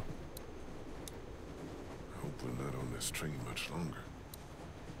alcohol. Hope we're not on this train much longer.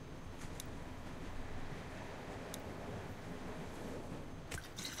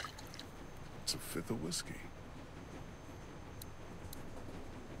 It's a fifth of whiskey.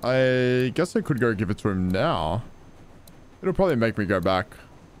 I guess I could go give it to him now. It'll probably make me go back.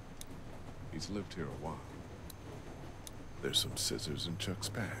 He's lived here a while. There's some scissors in Chuck's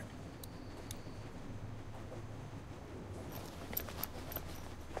bag.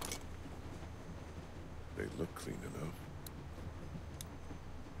 They look clean enough.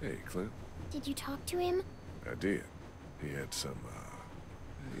 Hey, Clint. Did you talk to him? I did. He had some,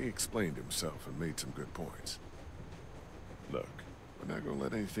 he explained himself and made some good points. Look, we're not gonna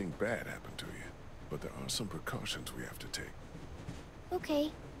let anything bad happen to you, but there are some precautions we have to take.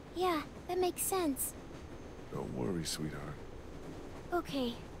 Okay. Yeah, that makes sense. Don't worry, sweetheart.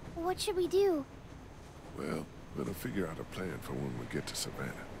 Okay. What should we do? Well, we're gonna figure out a plan for when we get to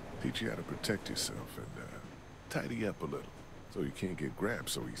Savannah. Teach you how to protect yourself and, tidy up a little, so you can't get grabbed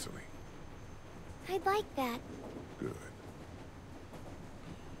so easily. I'd like that. Good.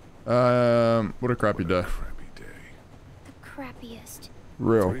 What a crappy day. Crappy day. The crappiest.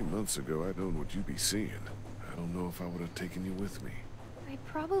 Real. 3 months ago, I'd known what you'd be seeing. I don't know if I would have taken you with me. I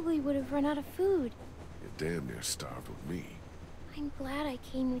probably would have run out of food. You're damn near starved with me. I'm glad I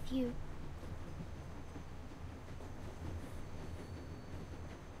came with you.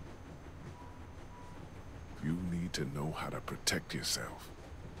 You need to know how to protect yourself.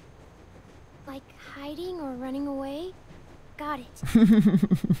 Like hiding or running away? Got it. I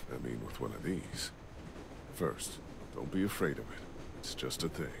mean, with one of these. First, don't be afraid of it. It's just a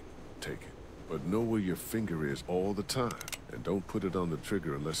thing. Take it. But know where your finger is all the time. And don't put it on the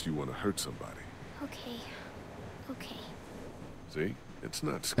trigger unless you want to hurt somebody. Okay. Okay. See? It's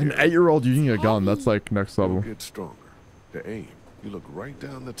not scary. An 8-year-old using a gun. That's like next level. You'll get stronger. To aim, you look right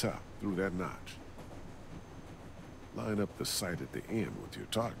down the top, through that notch. Line up the sight at the end with your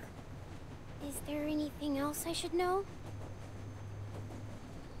target. Is there anything else I should know?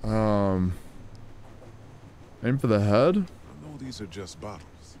 Aim for the head? I know these are just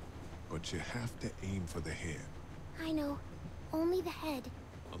bottles, but you have to aim for the head. I know. Only the head.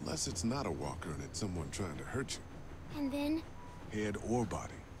 Unless it's not a walker and it's someone trying to hurt you. And then? Head or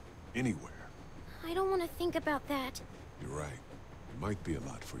body. Anywhere. I don't want to think about that. You're right. It might be a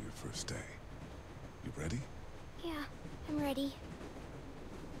lot for your first day. You ready? Yeah, I'm ready.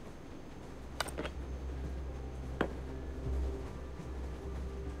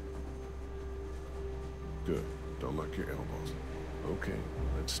 Good. Don't lock your elbows. Okay,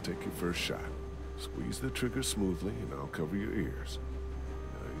 let's take your first shot. Squeeze the trigger smoothly and I'll cover your ears.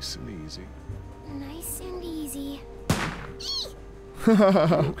 Nice and easy. Nice and easy.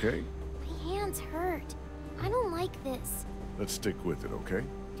 Okay? My hands hurt. I don't like this. Let's stick with it, okay?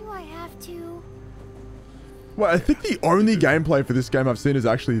 Do I have to? Well, I think the only gameplay for this game I've seen is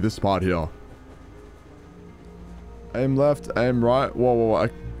actually this part here. Aim left, aim right. Whoa, whoa, whoa.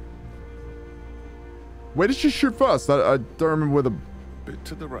 Where did she shoot first? I don't remember where the... Bit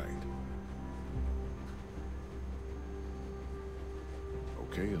to the right.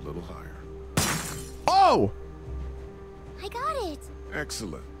 Okay, a little higher. Oh! I got it.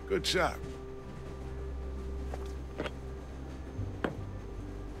 Excellent. Good shot.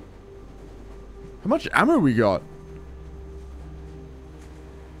 How much ammo we got?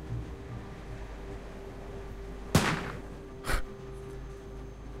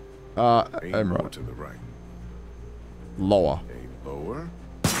 Aim more right. to the right. Lower. Aim lower.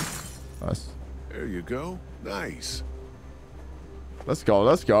 Nice. There you go. Nice. Let's go.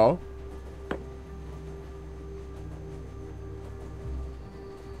 Let's go.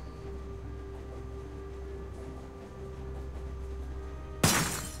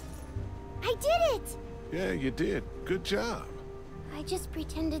 I did it! Yeah, you did. Good job. I just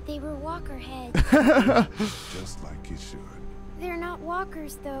pretended they were walker heads. Just like you should. They're not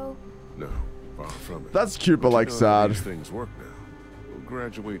walkers, though. No, far from it. That's cute, but you like know how sad. These things work now. We'll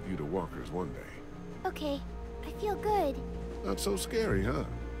graduate you to walkers one day. Okay, I feel good. Not so scary, huh?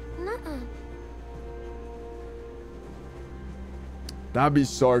 Nuh-uh. That'd be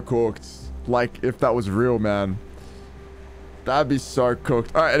so cooked. Like, if that was real, man. That'd be so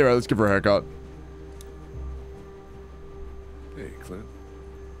cooked. All right, anyway, let's give her a haircut. Hey, Clint.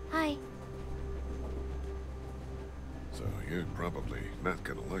 Hi. So you're probably not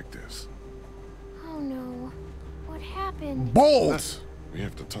gonna like this. Oh no. What happened? Bolt! We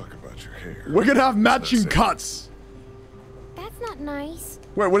have to talk about your hair. We're gonna have matching cuts. That's not nice.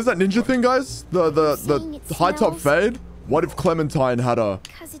 Wait, what is that ninja thing, guys? The high top fade? What if Clementine had a...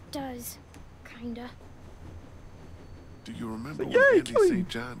 Cause it does. Kinda. Do you remember when Yay, Andy killing. St.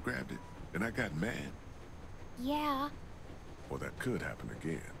 John grabbed it and I got mad? Yeah. Well, that could happen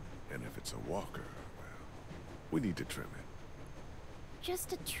again. And if it's a walker, well, we need to trim it.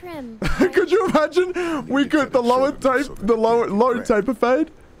 Just a trim. Could you imagine? We could the lower tape, the lower taper fade.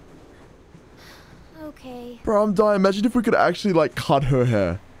 Okay. Bro, I'm dying. Imagine if we could actually like cut her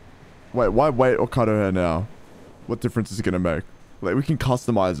hair. Wait, why wait or cut her hair now? What difference is it gonna make? Like we can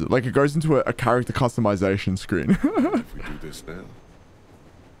customize it. Like it goes into a character customization screen. If we do this now,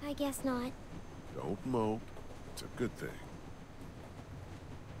 I guess not. don't mope. It's a good thing.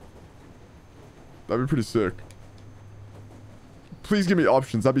 That'd be pretty sick. Please give me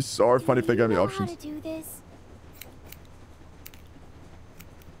options. That'd be so funny if they gave me options. How to do this?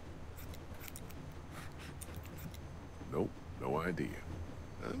 Nope, no idea.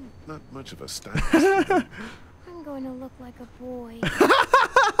 I'm not much of a stylist. I'm going to look like a boy. But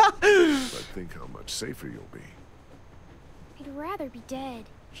think how much safer you'll be. I'd rather be dead.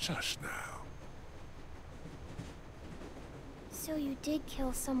 Shush now. So you did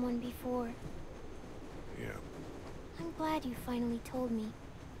kill someone before. Yeah, I'm glad you finally told me.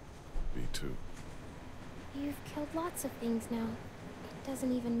 me too. You've killed lots of things now. It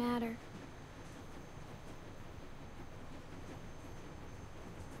doesn't even matter.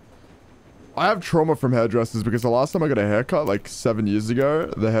 I have trauma from hairdressers because the last time I got a haircut, like 7 years ago,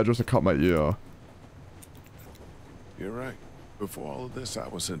 the hairdresser cut my ear. You're right. Before all of this, I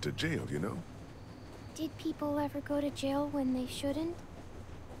was sent to jail, you know? Did people ever go to jail when they shouldn't?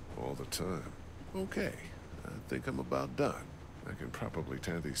 All the time. Okay, I think I'm about done. I can probably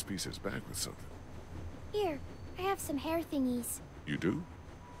tie these pieces back with something. Here, I have some hair thingies. You do?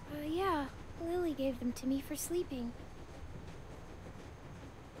 Yeah. Lily gave them to me for sleeping.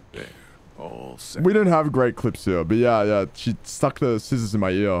 There. All set. We didn't have great clips here, but yeah, she stuck the scissors in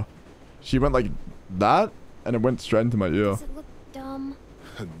my ear. She went like that, and it went straight into my ear. Does it look dumb?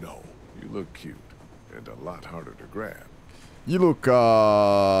 No, you look cute. And a lot harder to grab. You look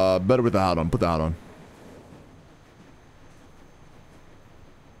better with the hat on. Put the hat on.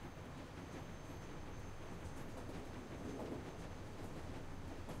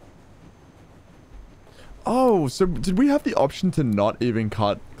 Oh, so did we have the option to not even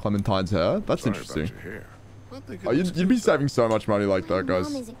cut Clementine's hair? That's Sorry interesting. about your hair. I think it Oh, looks you'd be saving so much money like that, Mom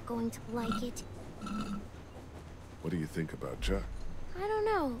guys. isn't going to like it. What do you think about Chuck? I don't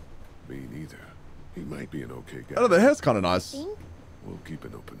know. Me neither. He might be an okay guy. Oh, the hair's kind of nice. Think? We'll keep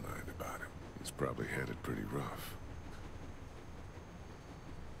an open mind about him. He's probably had it pretty rough.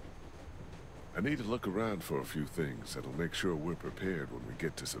 I need to look around for a few things that'll make sure we're prepared when we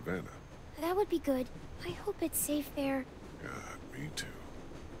get to Savannah. That would be good. I hope it's safe there. God, me too.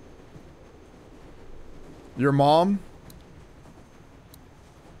 Your mom?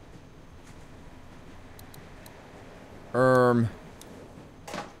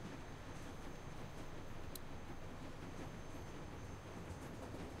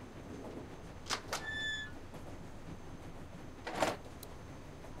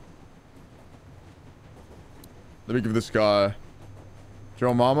 Let me give this guy.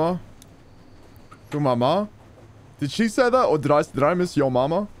 Joe Mama? Joe Mama? Did she say that, or did I miss Yo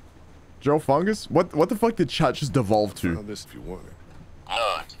Mama? Joe Fungus? What the fuck did chat just devolve to? Found this if you want it.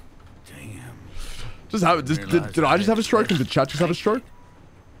 Damn. Just have it. Did I just have a stroke, and did chat just have a stroke?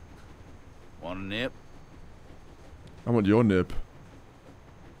 Want an nip? I want your nip.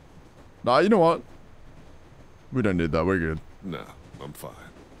 Nah, you know what? We don't need that. We're good. Nah, I'm fine.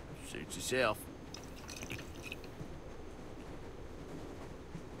 Suit yourself.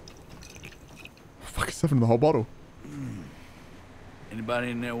 Fuck, 7 in the whole bottle.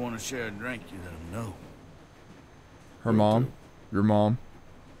 Anybody in there want to share a drink? You let them know. Her mom. Your mom.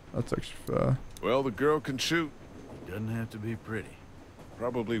 That's actually fair. Well, the girl can shoot. Doesn't have to be pretty.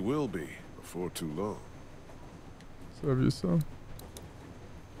 Probably will be before too long. Serve you some.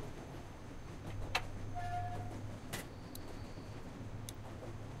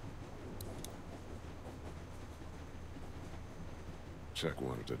 Chuck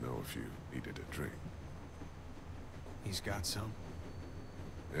wanted to know if you needed a drink. He's got some.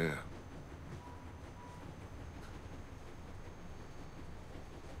 Yeah.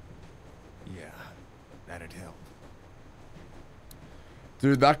 Yeah, that'd help.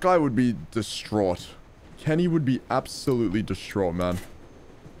 Dude, that guy would be distraught. Kenny would be absolutely distraught, man.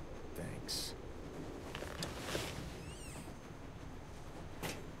 Thanks.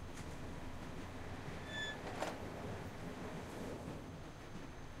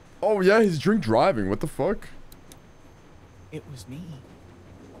 Oh yeah, he's drink driving. What the fuck? It was me.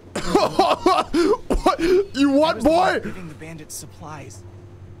 What? You what, boy? Giving the bandits supplies.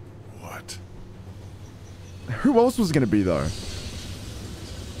 What? Who else was gonna be though?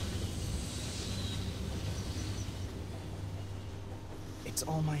 It's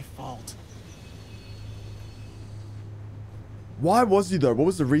all my fault. Why was he though? What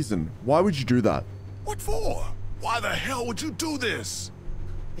was the reason? Why would you do that? What for? Why the hell would you do this?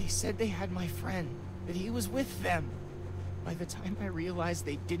 They said they had my friend, that he was with them. By the time I realized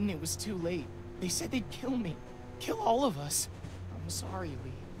they didn't, it was too late. They said they'd kill me. Kill all of us. I'm sorry,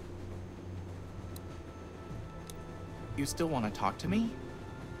 Lee. You still want to talk to me?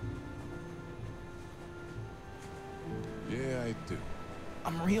 Yeah, I do.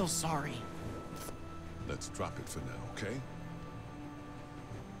 I'm real sorry. Let's drop it for now, okay?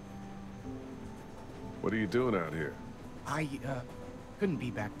 What are you doing out here? I, couldn't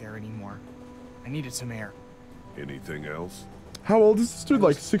be back there anymore. I needed some air. Anything else? How old is this dude?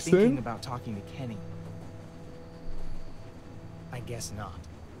 Like 16? Thinking about talking to Kenny. I guess not.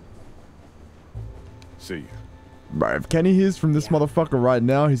 See ya. Bro, if Kenny hears from this motherfucker right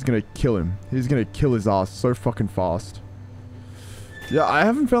now, he's gonna kill him. He's gonna kill his ass so fucking fast. Yeah, I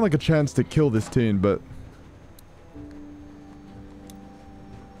haven't found like a chance to kill this teen, but...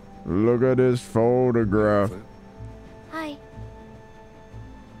 Look at this photograph. Hi.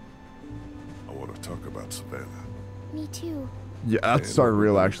 I want to talk about Savannah. Me too. Yeah, that's so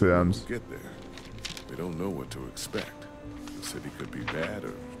real actually, Ems. Get there. We don't know what to expect. The city could be bad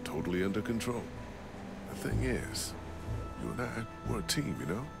or totally under control. The thing is, you and I, we're a team, you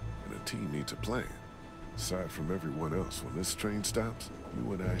know? And a team needs a plan. Aside from everyone else, when this train stops,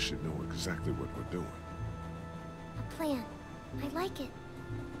 you and I should know exactly what we're doing. A plan. I like it.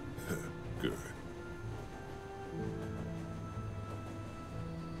 Good.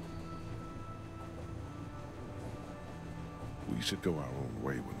 We should go our own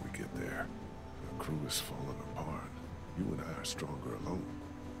way when we get there. The crew is falling apart. You and I are stronger alone.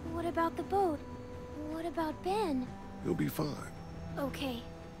 What about the boat? What about Ben? He'll be fine. Okay.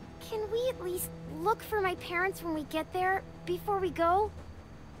 Can we at least look for my parents when we get there, before we go?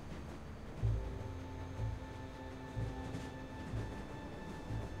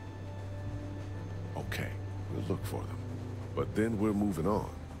 Okay, we'll look for them. But then we're moving on.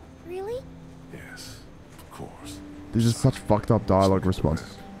 Really? Yes, of course. These are such fucked up dialogue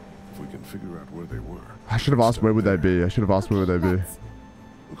responses. If we can figure out where they were. I should have asked where would they be. I should have asked where would they be.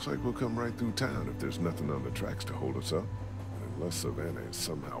 Looks like we'll come right through town if there's nothing on the tracks to hold us up. And unless Savannah is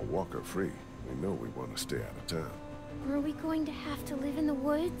somehow walker-free, we know we want to stay out of town. Are we going to have to live in the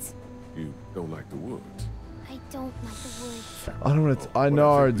woods? You don't like the woods? I don't like the woods. I don't want to... I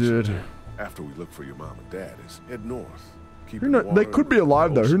know, dude. After we look for your mom and dad is head north. Who knows? They could be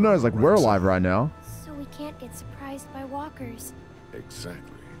alive though. Who knows? Like, we're alive right now. So we can't get surprised by walkers.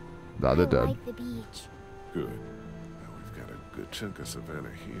 Exactly. Nah, they're I dead. like the beach. Good. Now we've got a good chunk of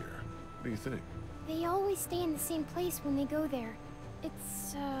Savannah here. What do you think? They always stay in the same place when they go there.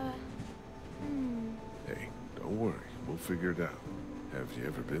 It's, Hey, don't worry. We'll figure it out. Have you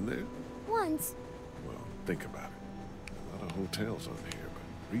ever been there? Once. Well, think about it. A lot of hotels on here,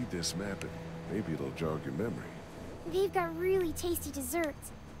 but read this map and maybe it'll jog your memory. They've got really tasty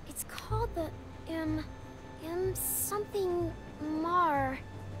desserts. It's called the, something Mar.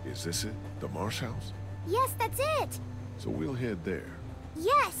 Is this it? The Marsh House? Yes, that's it! So we'll head there.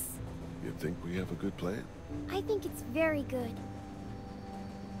 Yes! You think we have a good plan? I think it's very good.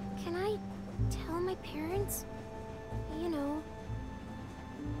 Can I tell my parents? You know.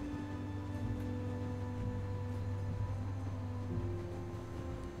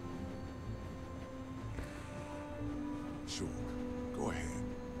 Sure. Go ahead.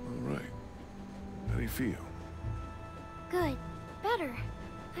 All right. How do you feel? Good. Better.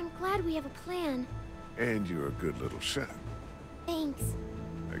 I'm glad we have a plan. And you're a good little shot. Thanks.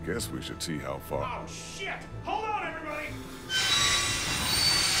 I guess we should see how far. Oh, shit! Hold on, everybody!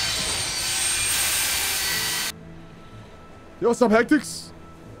 Yo, what's up, Hectics?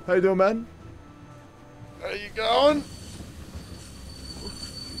 How you doing, man? How you going?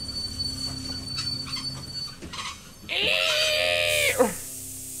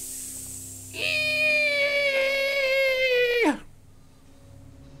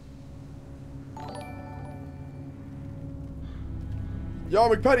 Yo,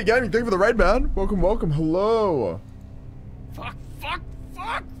 McPatty Gaming, thank you for the raid, man. Welcome, welcome. Hello. Fuck, fuck,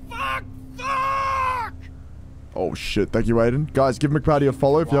 fuck, fuck, fuck! Oh, shit. Thank you, Aiden. Guys, give McPatty a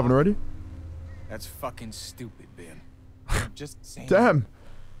follow if you haven't already. That's fucking stupid, Ben. I'm just saying. Damn.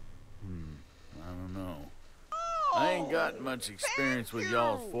 I don't know. I ain't got much experience with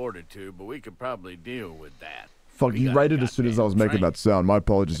y'all's fortitude, but we could probably deal with that. Fuck, you raided as soon as I was making that sound. My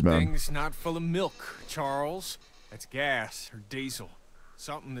apologies, man. Thing's not full of milk, Charles. That's gas or diesel.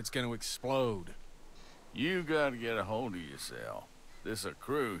 Something that's gonna explode. You gotta get a hold of yourself. This a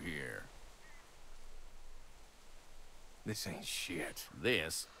crew here. This ain't shit.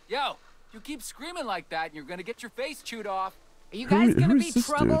 This? Yo, you keep screaming like that and you're gonna get your face chewed off. Are you Who- guys gonna who be is this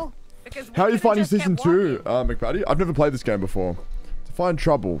trouble? How are you finding season 2, McPatty? I've never played this game before. To find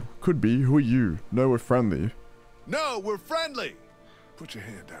trouble. Could be. Who are you? No, we're friendly. No, we're friendly. Put your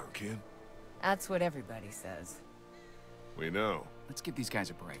hand down, Ken. That's what everybody says. We know. Let's give these guys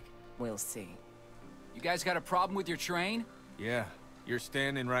a break. We'll see. You guys got a problem with your train? Yeah, you're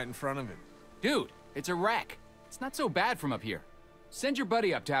standing right in front of it. Dude, it's a wreck. It's not so bad from up here. Send your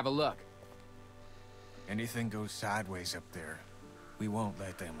buddy up to have a look. Anything goes sideways up there, we won't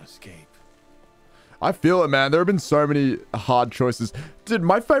let them escape. I feel it, man. There have been so many hard choices. Dude,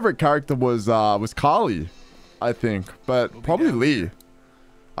 my favorite character was Carly, I think. But probably Lee.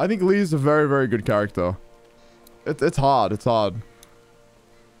 I think Lee is a very, very good character. It's hard. It's hard.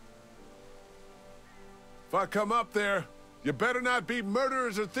 If I come up there, you better not be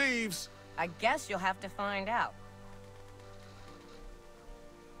murderers or thieves. I guess you'll have to find out.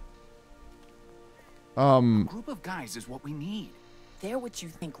 A group of guys is what we need. They're what you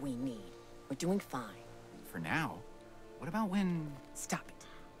think we need. We're doing fine. For now. What about when... Stop it.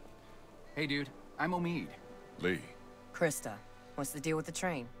 Hey, dude. I'm Omid. Lee, Krista, what's the deal with the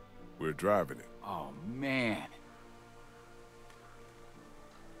train? we're driving it. Oh, man.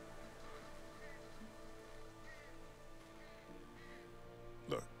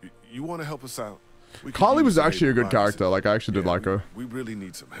 Look, you want to help us out? We could Carly use was some actually a good neighbor character. boxes. Like, I actually did like her. We really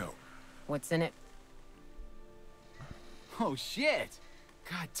need some help. What's in it? Oh, shit.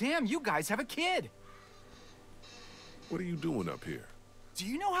 God damn, you guys have a kid. What are you doing up here? Do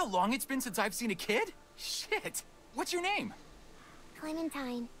you know how long it's been since I've seen a kid? Shit. What's your name?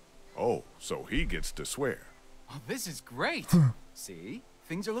 Clementine. Oh, so he gets to swear. Oh, this is great. See?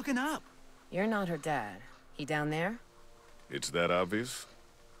 Things are looking up. You're not her dad. He down there? It's that obvious?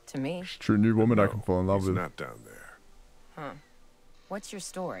 To me. True new woman I can fall in love He's with. not down there. Huh. What's your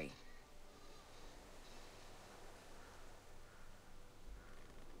story?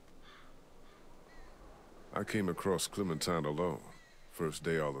 I came across Clementine alone. First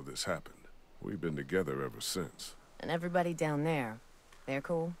day all of this happened. We've been together ever since. And everybody down there, they're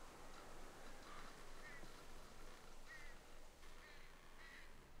cool?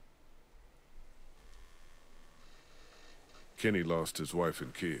 Kenny lost his wife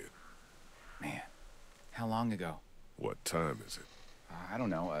and kid. Man, how long ago? What time is it? I don't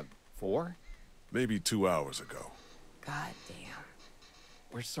know, 4? Maybe 2 hours ago. God damn.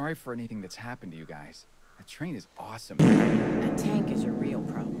 We're sorry for anything that's happened to you guys. That train is awesome. That tank is your real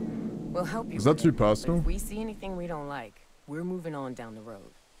problem. We'll help you. Is that with too it, personal? But if we see anything we don't like, we're moving on down the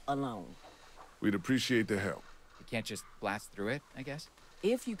road. Alone. We'd appreciate the help. You can't just blast through it, I guess?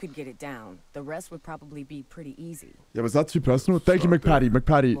 If you could get it down, the rest would probably be pretty easy. Yeah, was that too personal? Thank you, McPatty.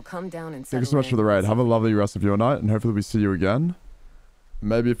 McPatty. We'll come down and Thank you so settle much for the in. raid. Have a lovely rest of your night, and hopefully we see you again.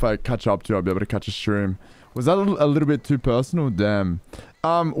 Maybe if I catch up to you, I'll be able to catch a stream. Was that a little bit too personal? Damn.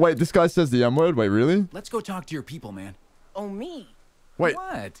 Wait, this guy says the M word? Wait, really? Let's go talk to your people, man. Oh, me? Wait.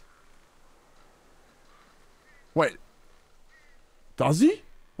 What? Wait. Does he?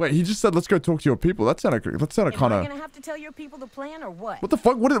 Wait, he just said, let's go talk to your people. That sounded kind Am I of... gonna have to tell your people the plan or what? What the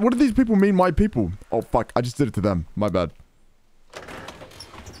fuck? What do these people mean, my people? Oh, fuck. I just did it to them. My bad.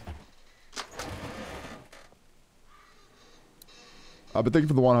 But thank you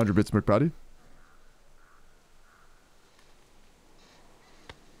for the 100 bits, McPatty.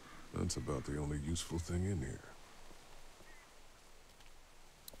 That's about the only useful thing in here.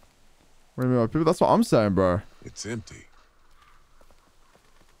 Wait a minute, people. That's what I'm saying, bro. It's empty.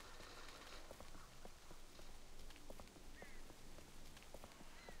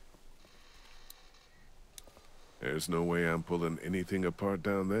 There's no way I'm pulling anything apart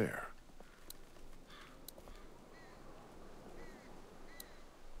down there.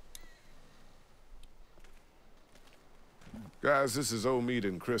 Guys, this is Omid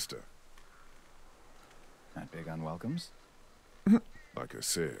and Krista. Not big on welcomes. Like I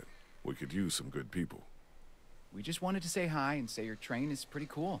said, we could use some good people. We just wanted to say hi and say your train is pretty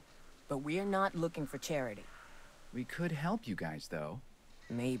cool. But we're not looking for charity. We could help you guys, though.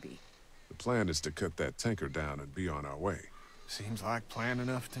 Maybe. The plan is to cut that tanker down and be on our way. Seems like plan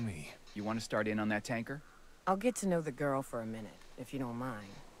enough to me. You want to start in on that tanker? I'll get to know the girl for a minute, if you don't mind.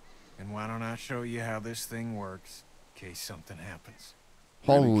 And why don't I show you how this thing works, in case something happens?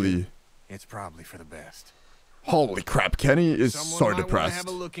 Holy. It's probably for the best. Holy crap, Kenny is so Someone might depressed. wanna have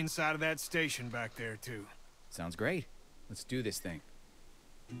a look inside of that station back there, too. Sounds great. Let's do this thing.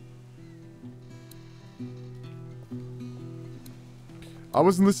 I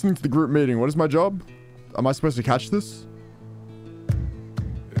wasn't listening to the group meeting. What is my job? Am I supposed to catch this?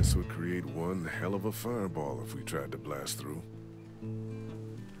 This would create one hell of a fireball if we tried to blast through.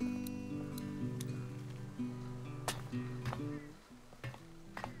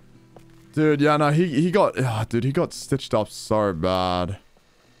 Dude, yeah, no, he got... dude, he got stitched up so bad.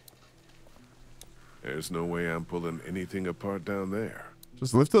 There's no way I'm pulling anything apart down there.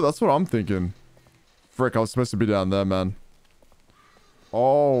 Just lift it? That's what I'm thinking. Frick, I was supposed to be down there, man.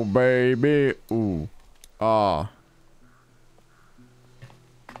 Oh, baby. Ooh. Ah.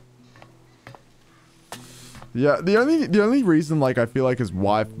 Yeah, the only reason, like, I feel like his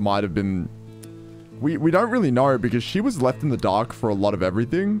wife might have been... We don't really know, because she was left in the dark for a lot of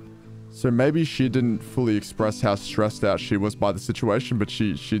everything. So maybe she didn't fully express how stressed out she was by the situation, but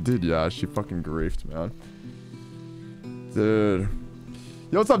she did, yeah. She fucking griefed, man. Dude.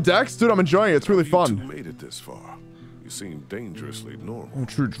 Yo, what's up, Dex? Dude, I'm enjoying it. It's really fun. You made it this far. You seem dangerously normal. Oh,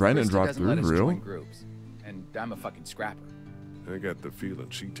 true. Drain drive through, real? Join groups, and I'm a fucking scrapper. I got the feeling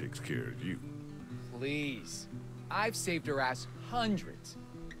she takes care of you. Please. I've saved her ass hundreds.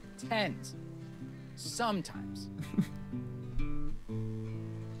 Tens. Sometimes.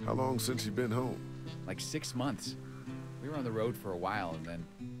 How long since you been home? Like 6 months. We were on the road for a while, and then,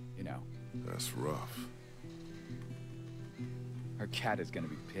 you know. That's rough. Her cat is gonna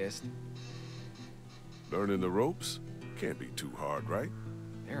be pissed. Learning the ropes? Can't be too hard, right?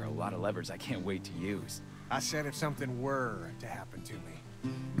 There are a lot of levers I can't wait to use. I said if something were to happen to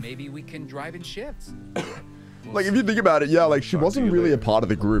me. Maybe we can drive in shifts. Like, if you think about it, yeah, like, she wasn't really a part of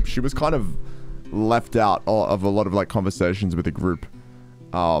the group. She was kind of left out of a lot of, like, conversations with the group.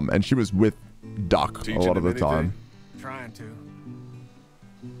 And she was with Duck a lot of the time. Trying to.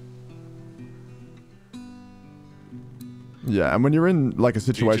 Yeah, and when you're in, like, a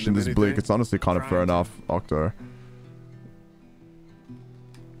situation this bleak, it's honestly kind of fair enough, Octo.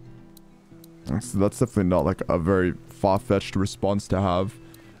 That's definitely not, like, a very far-fetched response to have.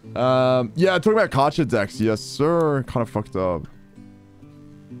 Yeah, talking about Karcher decks. Yes, sir. Kind of fucked up.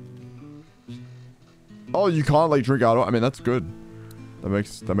 Oh, you can't, like, drink out of... I mean, that's good. That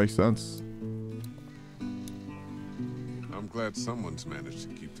makes sense. I'm glad someone's managed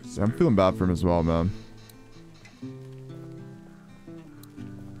to keep this. Yeah, I'm feeling bad for him as well, man.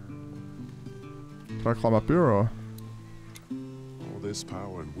 Can I climb up here, or...? All this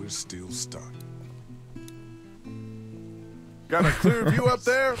power and we're still stuck. Got a clear view up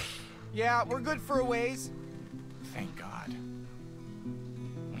there? Yeah, we're good for a ways. Thank God.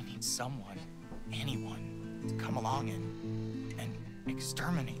 We need someone, anyone, to come along and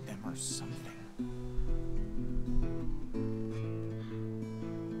exterminate them or something.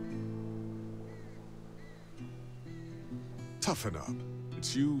 Toughen up.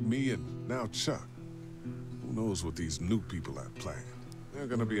 It's you, me, and now Chuck. Who knows what these new people have planned? There are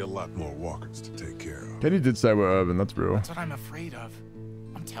gonna be a lot more walkers to take care of. Kenny did say we're urban, that's real. That's what I'm afraid of.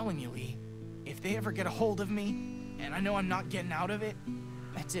 I'm telling you, Lee. If they ever get a hold of me, and I know I'm not getting out of it,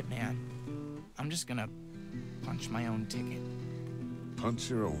 that's it, man. I'm just gonna punch my own ticket. Punch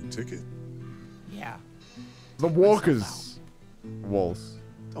your own ticket? Yeah. The walkers. Walls.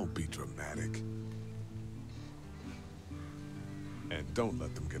 Don't be dramatic. And don't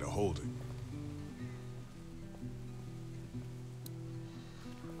let them get a hold of you.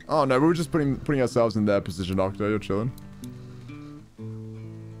 Oh no, we were just putting ourselves in their position, Octo. You're chilling.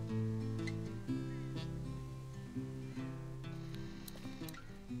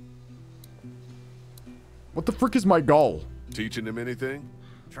 the frick is my goal? Teaching him anything?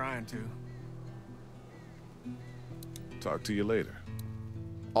 Trying to. Talk to you later.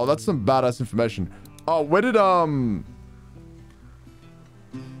 Oh, that's some badass information. Oh, where did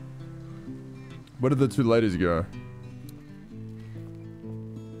the two ladies go?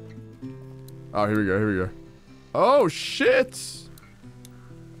 Oh, here we go, here we go. Oh, shit!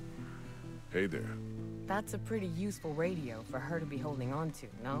 Hey there. That's a pretty useful radio for her to be holding on to,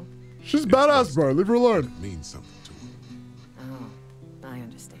 no? She's badass, bro. Leave her alone. It means something to her. Oh, I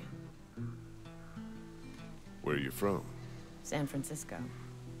understand. Where are you from? San Francisco.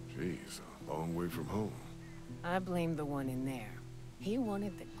 Jeez, a long way from home. I blame the one in there. He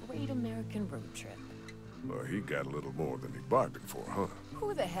wanted the great American road trip. Well, he got a little more than he bargained for, huh?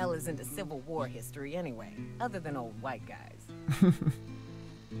 Who the hell is into Civil War history anyway, other than old white guys?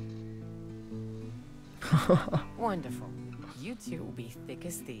 Wonderful. You two will be thick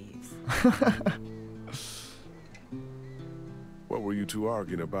as thieves. What were you two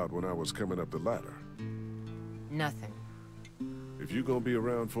arguing about when I was coming up the ladder? Nothing. If you're gonna be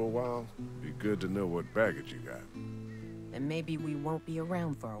around for a while, be good to know what baggage you got. Then maybe we won't be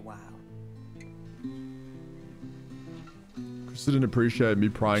around for a while. Chris didn't appreciate me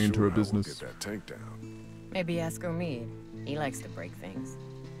prying into her business. Get that tank down. Maybe ask Omid. He likes to break things.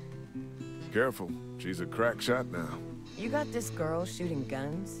 Careful, she's a crack shot now. You got this girl shooting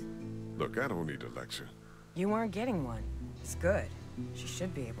guns? Look, I don't need a lecture. You weren't getting one. It's good. She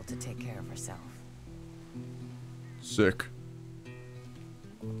should be able to take care of herself. Sick.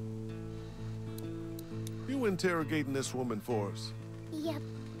 You interrogating this woman for us? Yep.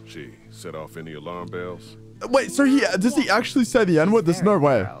 She set off any alarm bells? Wait, so does he actually say the N-word? There's no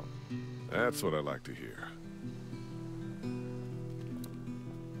way. That's what I like to hear.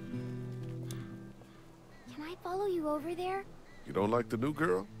 Can I follow you over there? You don't like the new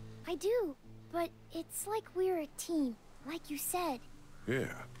girl? I do, but it's like we're a team, like you said.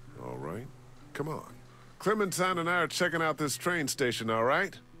 Yeah, all right. Come on. Clementine and I are checking out this train station, all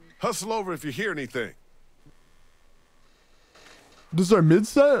right? Hustle over if you hear anything. Does our mid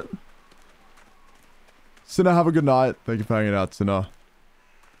set? Sinner, have a good night. Thank you for hanging out, Sinner.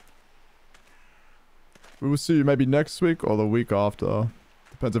 We will see you maybe next week or the week after.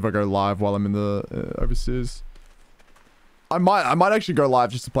 Depends if I go live while I'm in the overseas. I might actually go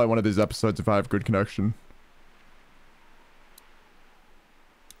live just to play one of these episodes if I have good connection.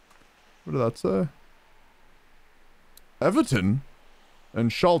 What did that say? Everton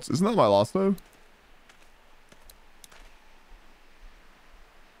and Schultz. Isn't that my last name?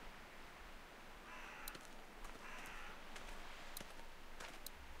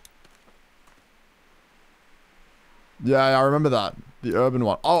 Yeah, I remember that. The urban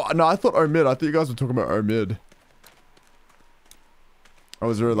one. Oh, no, I thought Omid. I thought you guys were talking about Omid. Oh,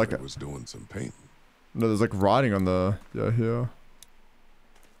 was there like a... was doing some painting. No, there's like writing on the... Yeah, here.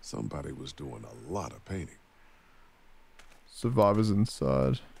 Somebody was doing a lot of painting. Survivors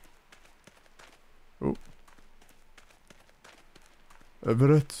inside. Oh.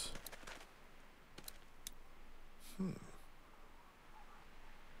 Everett.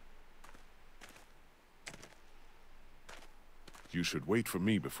 You should wait for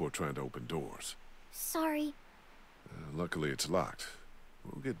me before trying to open doors. Sorry. Luckily, it's locked.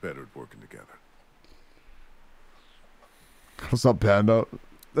 We'll get better at working together. What's up, Panda?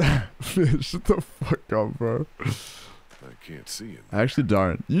 Shut the fuck up, bro. I can't see it. I actually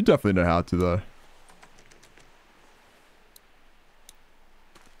don't. You definitely know how to, though.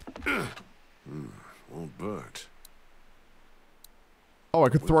 Won't budge. Oh, I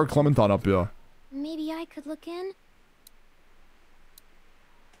could throw Clementine up here. Maybe I could look in?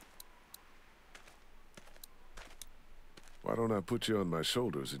 Why don't I put you on my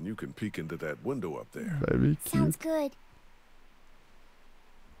shoulders and you can peek into that window up there? Baby, Sounds good.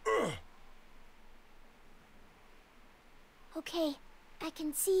 Okay, I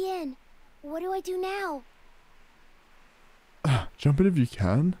can see in. What do I do now? Jump in if you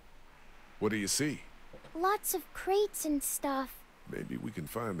can. What do you see? Lots of crates and stuff. Maybe we can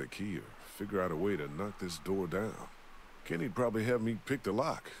find the key or figure out a way to knock this door down. Kenny'd probably have me pick the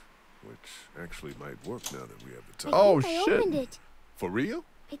lock, which actually might work now that we have the time. Oh, I shit. opened it. For real?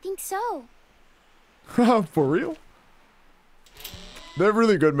 I think so. For real? They're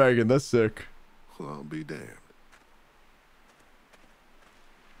really good, Megan. That's sick. Well, I'll be damned.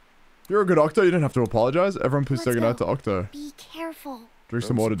 You're a good Octo. You don't have to apologize. Everyone please say Let's goodnight to go. Octo. Be careful. Drink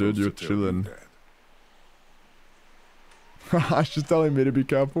some water, dude. You're chilling. She's telling me to be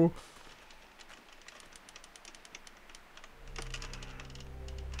careful.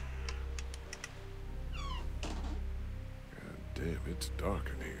 God damn, it's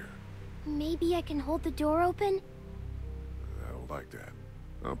dark in here. Maybe I can hold the door open? I don't like that.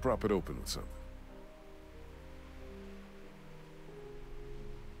 I'll prop it open with something.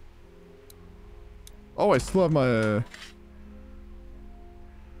 Oh, I still have my...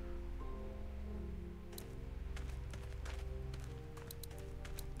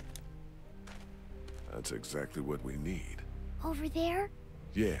 That's exactly what we need. Over there?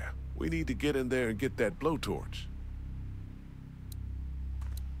 Yeah, we need to get in there and get that blowtorch.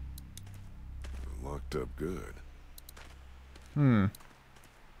 Locked up good.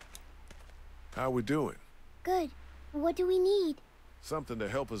 How we doing? Good. What do we need? Something to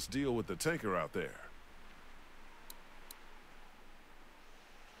help us deal with the tanker out there.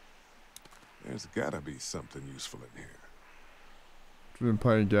 There's gotta be something useful in here. Been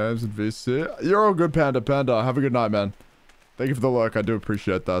playing games at VC. You're all good, Panda. Panda, have a good night, man. Thank you for the lurk. I do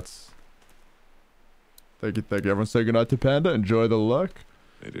appreciate that. Thank you, thank you. Everyone say goodnight to Panda. Enjoy the lurk.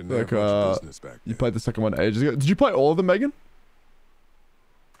 They didn't have much business back You played the second one ages ago. Did you play all of them, Megan?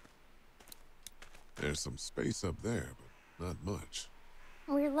 There's some space up there, but not much.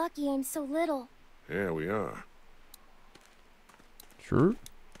 We're lucky I'm so little. Yeah, we are. True.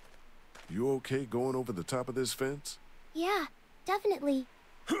 You okay going over the top of this fence? Yeah, definitely.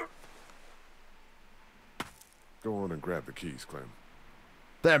 Go on and grab the keys, Clem.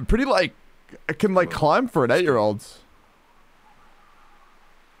 Damn, pretty like... I can like climb for an 8-year-old.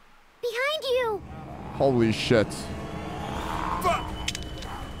 Behind you! Holy shit.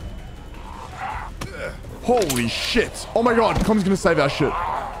 Holy shit. Oh my god, Clem's gonna save our shit.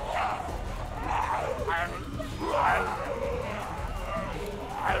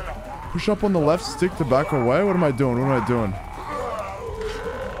 Push up on the left stick to back away? What am I doing? What am I doing?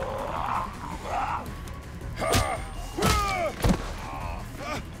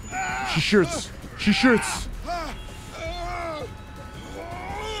 She shoots. She shoots.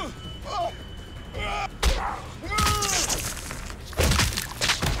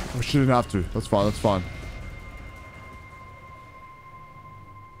 Oh, she didn't have to. That's fine. That's fine.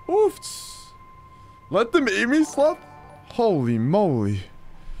 Oofs. Let them eat me, slut? Holy moly.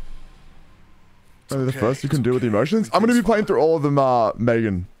 Only the first you can do with the emotions? I'm going to be playing through all of them,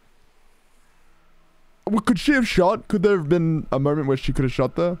 Megan. Well, could she have shot? Could there have been a moment where she could have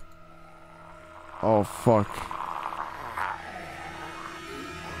shot there? Oh, fuck.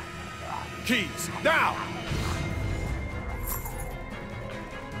 Keys, now!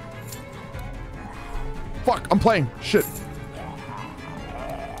 Fuck, I'm playing. Shit.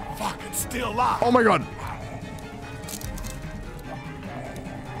 Fuck, it's still locked. Oh my god.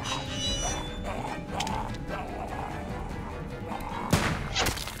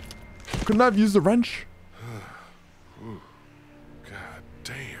 Couldn't I have used the wrench? God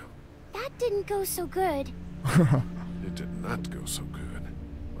damn. That didn't go so good. It did not go so good,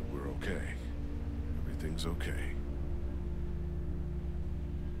 but we're okay. Everything's okay.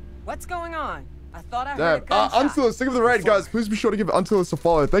 What's going on? I thought I heard a Damn. gunshot. Until think of the raid, guys. Please be sure to give Until a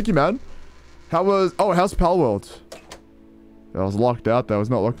follow. Thank you, man. How was... Oh, how's Pal World? I was locked out there. I was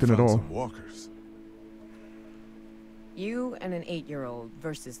not locked in at all. Some walkers. You and an 8-year-old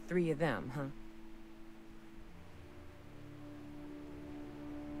versus 3 of them, huh?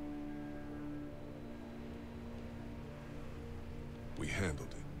 We handled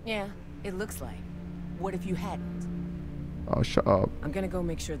it. Yeah, it looks like. What if you hadn't? Oh, shut up. I'm gonna go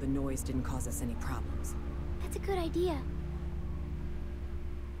make sure the noise didn't cause us any problems. That's a good idea.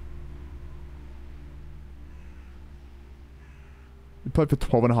 You played for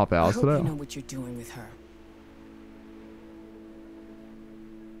 12.5 hours I hope today? you know what you're doing with her.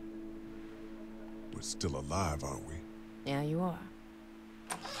 We're still alive, aren't we? Yeah, you are.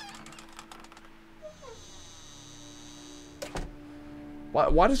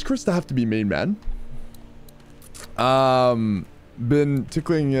 Why does Krista have to be mean, man? Been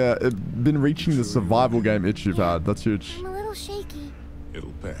tickling, been reaching the survival game itch you've had. That's huge. I'm a little shaky.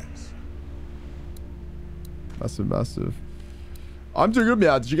 It'll pass. Massive, massive. I'm doing good,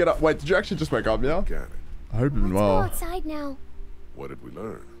 Meow. Did you get up? Wait, did you actually just wake up, Meow? Got it. I hope you've been Let's go well. outside now. What did we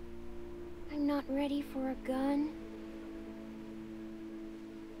learn? I'm not ready for a gun.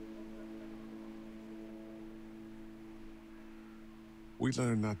 We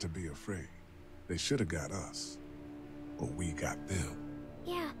learned not to be afraid. They should have got us. Or we got them.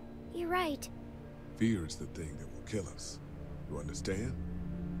 Yeah, you're right. Fear is the thing that will kill us. You understand?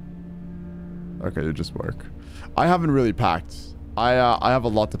 Okay, you just work. I haven't really packed. I have a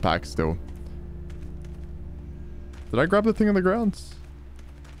lot to pack still. Did I grab the thing on the ground?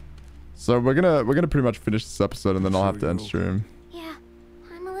 So we're gonna pretty much finish this episode and then I'll have to end stream. Yeah,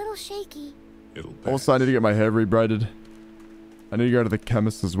 I'm a little shaky. It'll pass. Also, I need to get my hair rebraided. I need to go to the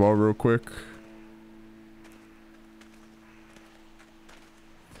chemist as well real quick.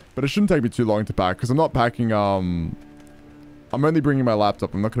 But it shouldn't take me too long to pack, because I'm not packing, I'm only bringing my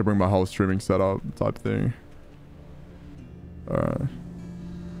laptop. I'm not going to bring my whole streaming setup type thing. Alright.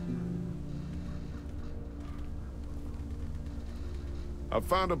 I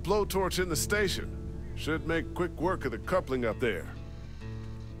found a blowtorch in the station. Should make quick work of the coupling up there.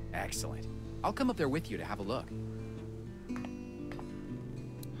 Excellent. I'll come up there with you to have a look.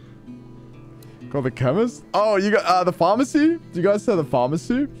 Call the chemist? Oh, you got the pharmacy? Do you guys say the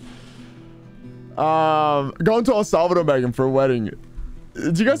pharmacy? Going to El Salvador, Megan, for a wedding.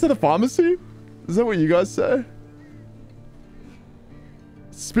 Do you guys say the pharmacy? Is that what you guys say?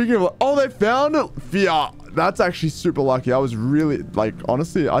 Speaking of, oh, they found it. Yeah, that's actually super lucky. I was really, like,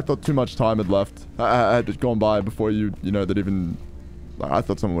 honestly, I thought too much time had left. I had gone by before you know, that even, like, I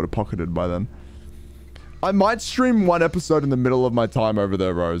thought someone would have pocketed by then. I might stream one episode in the middle of my time over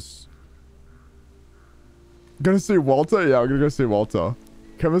there, Rose. Gonna see Walter? Yeah, I'm gonna go see Walter.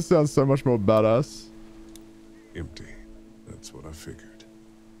 Kevin sounds so much more badass. Empty. That's what I figured.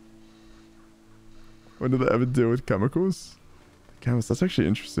 When did they ever deal with chemicals? Chemist, that's actually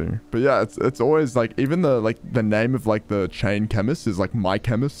interesting. But yeah, it's always like, even the name of like the chain chemist is like My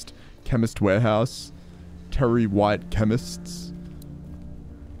Chemist, Chemist Warehouse, Terry White Chemists.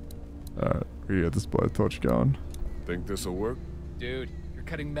 Alright, we get this blowtorch going. Think this'll work? Dude, you're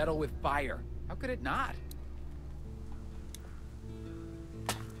cutting metal with fire. How could it not?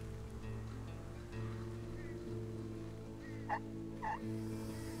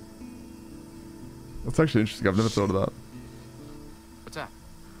 That's actually interesting. I've never thought of that. What's up?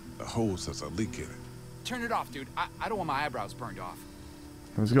 The hose has a leak in it. Turn it off, dude. I don't want my eyebrows burned off.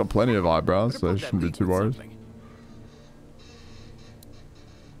 He's got plenty of eyebrows, so he shouldn't be too worried.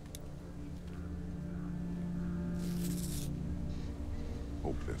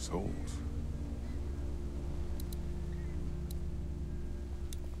 Hope this holds.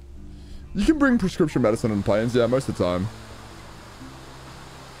 You can bring prescription medicine on planes, yeah, most of the time.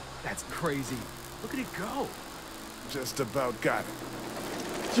 That's crazy. Look at it go. Just about got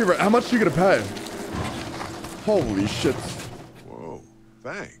it. Gee, how much are you gonna pay? Holy shit. Whoa,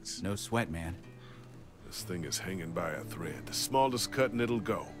 thanks. No sweat, man. This thing is hanging by a thread. The smallest cut and it'll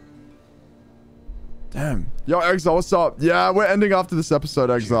go. Damn. Yo, Exile, what's up? Yeah, we're ending after this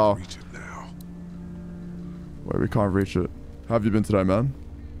episode, Exile. Can't reach it now. Wait, we can't reach it. How have you been today, man?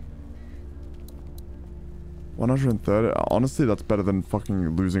 130. Honestly, that's better than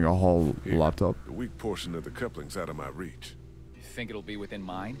fucking losing a whole laptop. The weak portion of the coupling's out of my reach. You think it'll be within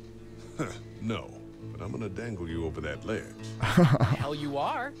mine? No, but I'm gonna dangle you over that ledge. Hell you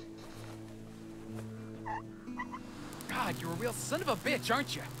are. God, you're a real son of a bitch,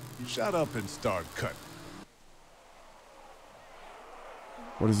 aren't you? Shut up and start cutting.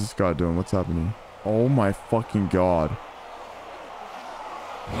 What is this guy doing? What's happening? Oh my fucking god.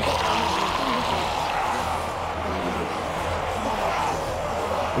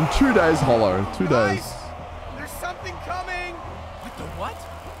 In 2 days, Hollow. 2 days. There's something coming! What the what?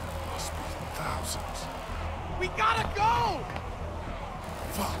 Must be thousands. We gotta go!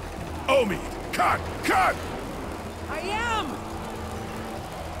 Fuck. Omi! Cut! Cut! I am!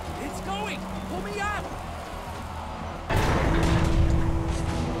 It's going! Pull me up!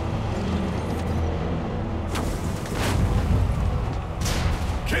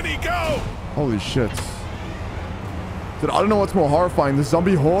 Can he go? Holy shit. Dude, I don't know what's more horrifying, the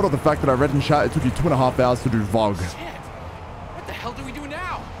zombie horde or the fact that I read in chat it took you 2.5 hours to do VOG. Shit! What the hell do we do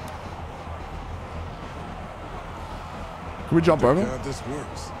now? Can we jump over? God, this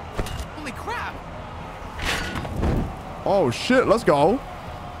works. Holy crap! Oh shit, let's go.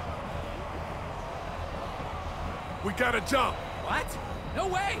 We gotta jump. What? No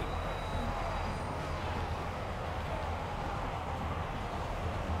way!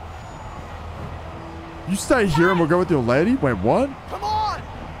 You stay here and we'll go with your lady? Wait, what? Come on!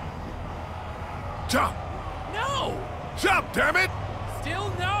 Jump! No! Jump, damn it! Still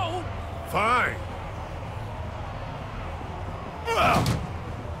no! Fine. Ugh.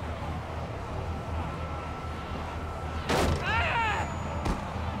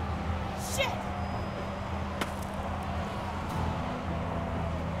 Shit!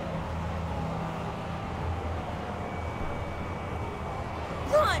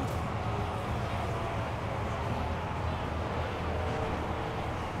 Run!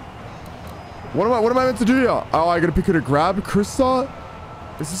 What am I meant to do here? Oh, I gotta pick her to grab Krista?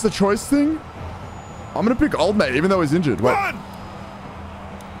 Is this a choice thing? I'm gonna pick Old Mate, even though he's injured. Wait. Run!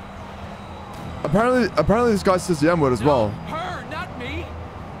 Apparently this guy says the M-word as well. Her, not me!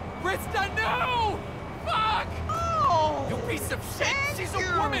 Krista, no! Fuck! Oh! You piece of shit! She's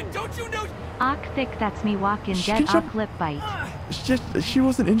a woman! Don't you know? Ock thick, that's me walking dead ock lip bite. She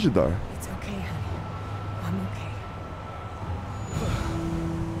wasn't injured though. It's okay, honey. I'm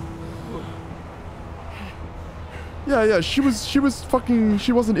okay. Yeah, she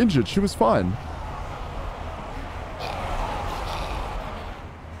wasn't injured. She was fine.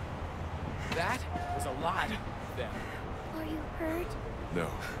 That was a lot. Then. Are you hurt? No,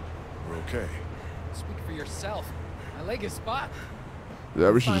 we're okay. Speak for yourself. My leg is spot.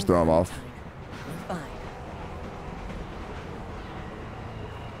 Yeah, we should just throw him off. Fine.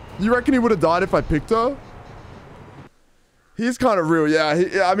 You reckon he would have died if I picked her? He's kind of real,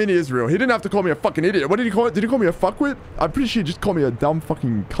 yeah. I mean, he is real. He didn't have to call me a fucking idiot. What did he call it? Did he call me a fuckwit? I'm pretty sure he just called me a dumb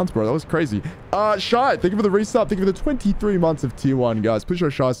fucking cunt, bro. That was crazy. Shy, thank you for the resub. Thank you for the 23 months of tier 1, guys. Please show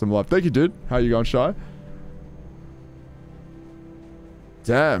Shy some love. Thank you, dude. How you going, Shy?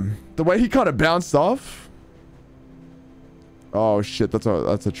 Damn. The way he kind of bounced off. Oh, shit. That's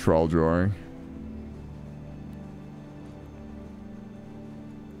a troll drawing.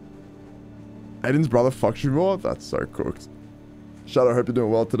 Aiden's brother fucks you more? That's so cooked. Shadow, I hope you're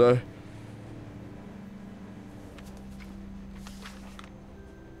doing well today.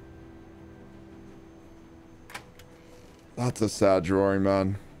 That's a sad drawing,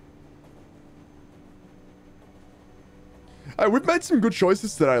 man. Hey, we've made some good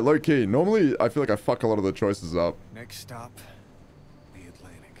choices today, low-key. Normally, I feel like I fuck a lot of the choices up. Next stop, the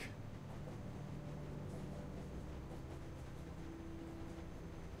Atlantic.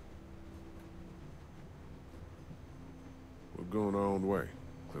 We're going our own way,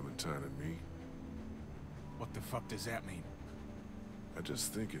 Clementine and me. What the fuck does that mean? I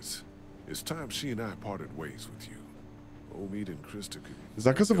just think it's time she and I parted ways with you. Omid and Krista could... Is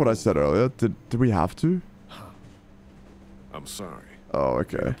that because of what I said earlier? Did we have to? I'm sorry. Oh,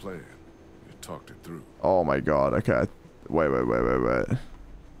 okay. You planned. You talked it through. Oh my god, okay. Wait.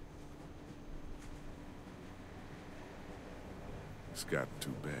 It's gotten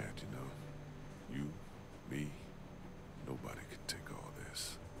too bad, you know. You, me, nobody can take all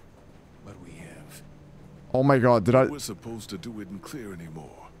this. But we have. Oh my god, did I... We're supposed to do it in clear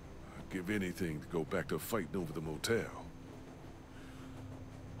anymore. I'd give anything to go back to fighting over the motel.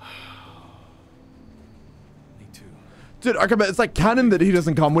 Me too. Dude, okay, but it's like canon that he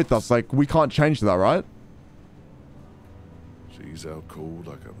doesn't come with us. Like, we can't change that, right? She's out cold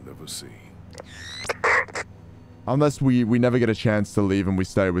like I've never seen. Unless we never get a chance to leave and we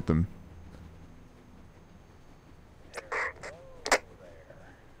stay with them.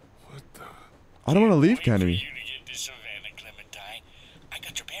 What the? I don't want to leave, Kenny. I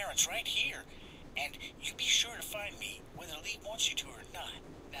got your parents right here, and you be sure to find me, whether Lee wants you to or not.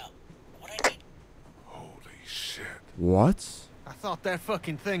 Now, what I need... Holy shit. What? I thought that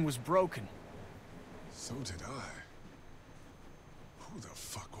fucking thing was broken. So did I. Who the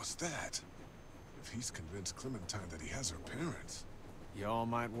fuck was that? If he's convinced Clementine that he has her parents... Y'all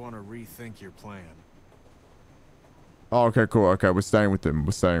might want to rethink your plan. Oh, okay, cool. Okay, we're staying with them.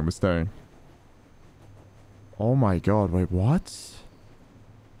 We're staying. Oh my god, wait, what?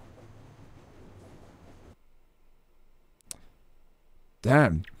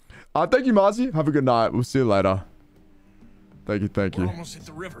 Damn. Thank you, Marzi. Have a good night. We'll see you later. Thank you. We're almost hit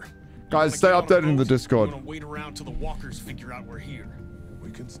the river. Guys, stay updated in the Discord. We're gonna wait around till the walkers figure out we're here.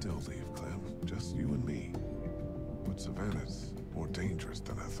 We can still leave, Clem. Just you and me. But Savannah's more dangerous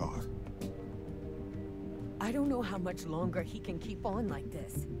than I thought. I don't know how much longer he can keep on like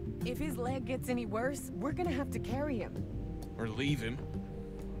this. If his leg gets any worse, we're gonna have to carry him. Or leave him.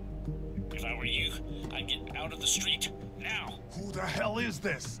 If I were you, I'd get out of the street, now. Who the hell is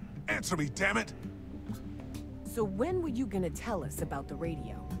this? Answer me, damn it! So when were you gonna tell us about the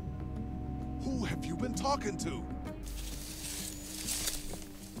radio? Who have you been talking to?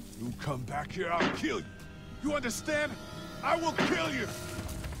 You come back here, I'll kill you. You understand? I will kill you!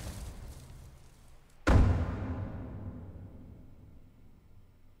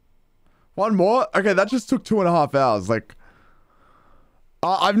 One more? Okay, that just took 2.5 hours. Like,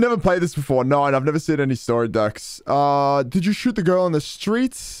 I've never played this before. No, and I've never seen any story decks. Did you shoot the girl on the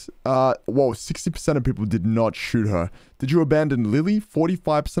streets? Whoa, 60% of people did not shoot her. Did you abandon Lily?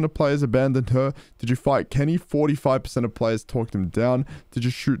 45% of players abandoned her. Did you fight Kenny? 45% of players talked him down. Did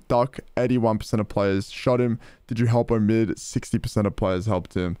you shoot Duck? 81% of players shot him. Did you help Omid? 60% of players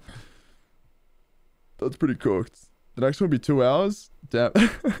helped him. That's pretty cooked. The next one will be 2 hours? Damn.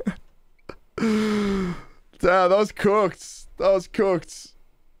 Damn, that was cooked.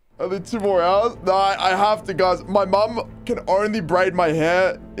 Only 2 more hours? No, I have to, guys. My mum can only braid my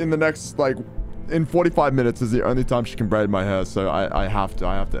hair in the next, like, in 45 minutes is the only time she can braid my hair. So I have to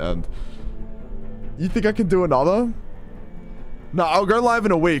end. You think I can do another? No, I'll go live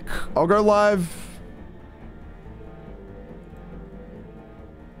in a week. I'll go live.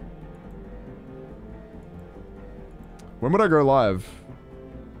 When would I go live?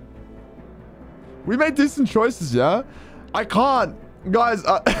 We made decent choices, yeah? I can't. Guys,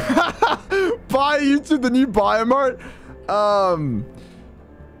 buy YouTube the new buy emote. I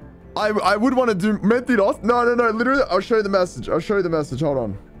would want to do mentiros. No, literally, I'll show you the message. Hold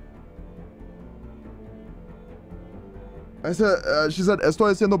on. I said, she said,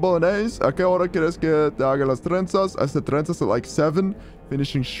 estoy haciendo bolognese. ¿A qué hora quieres que te haga las trenzas? I said trenzas at like 7,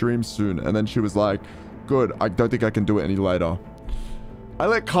 finishing stream soon. And then she was like, good, I don't think I can do it any later. I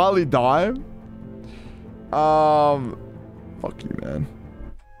let Carly die. Fuck you, man.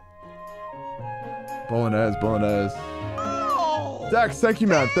 Bolognese. Dax, thank you,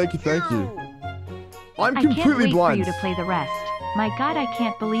 man. Thank you. I'm completely blind. I can't wait for you to play the rest. My god, I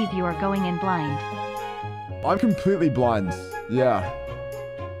can't believe you are going in blind. I'm completely blind. Yeah.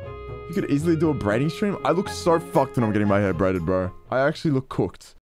 You could easily do a braiding stream. I look so fucked when I'm getting my hair braided, bro. I actually look cooked.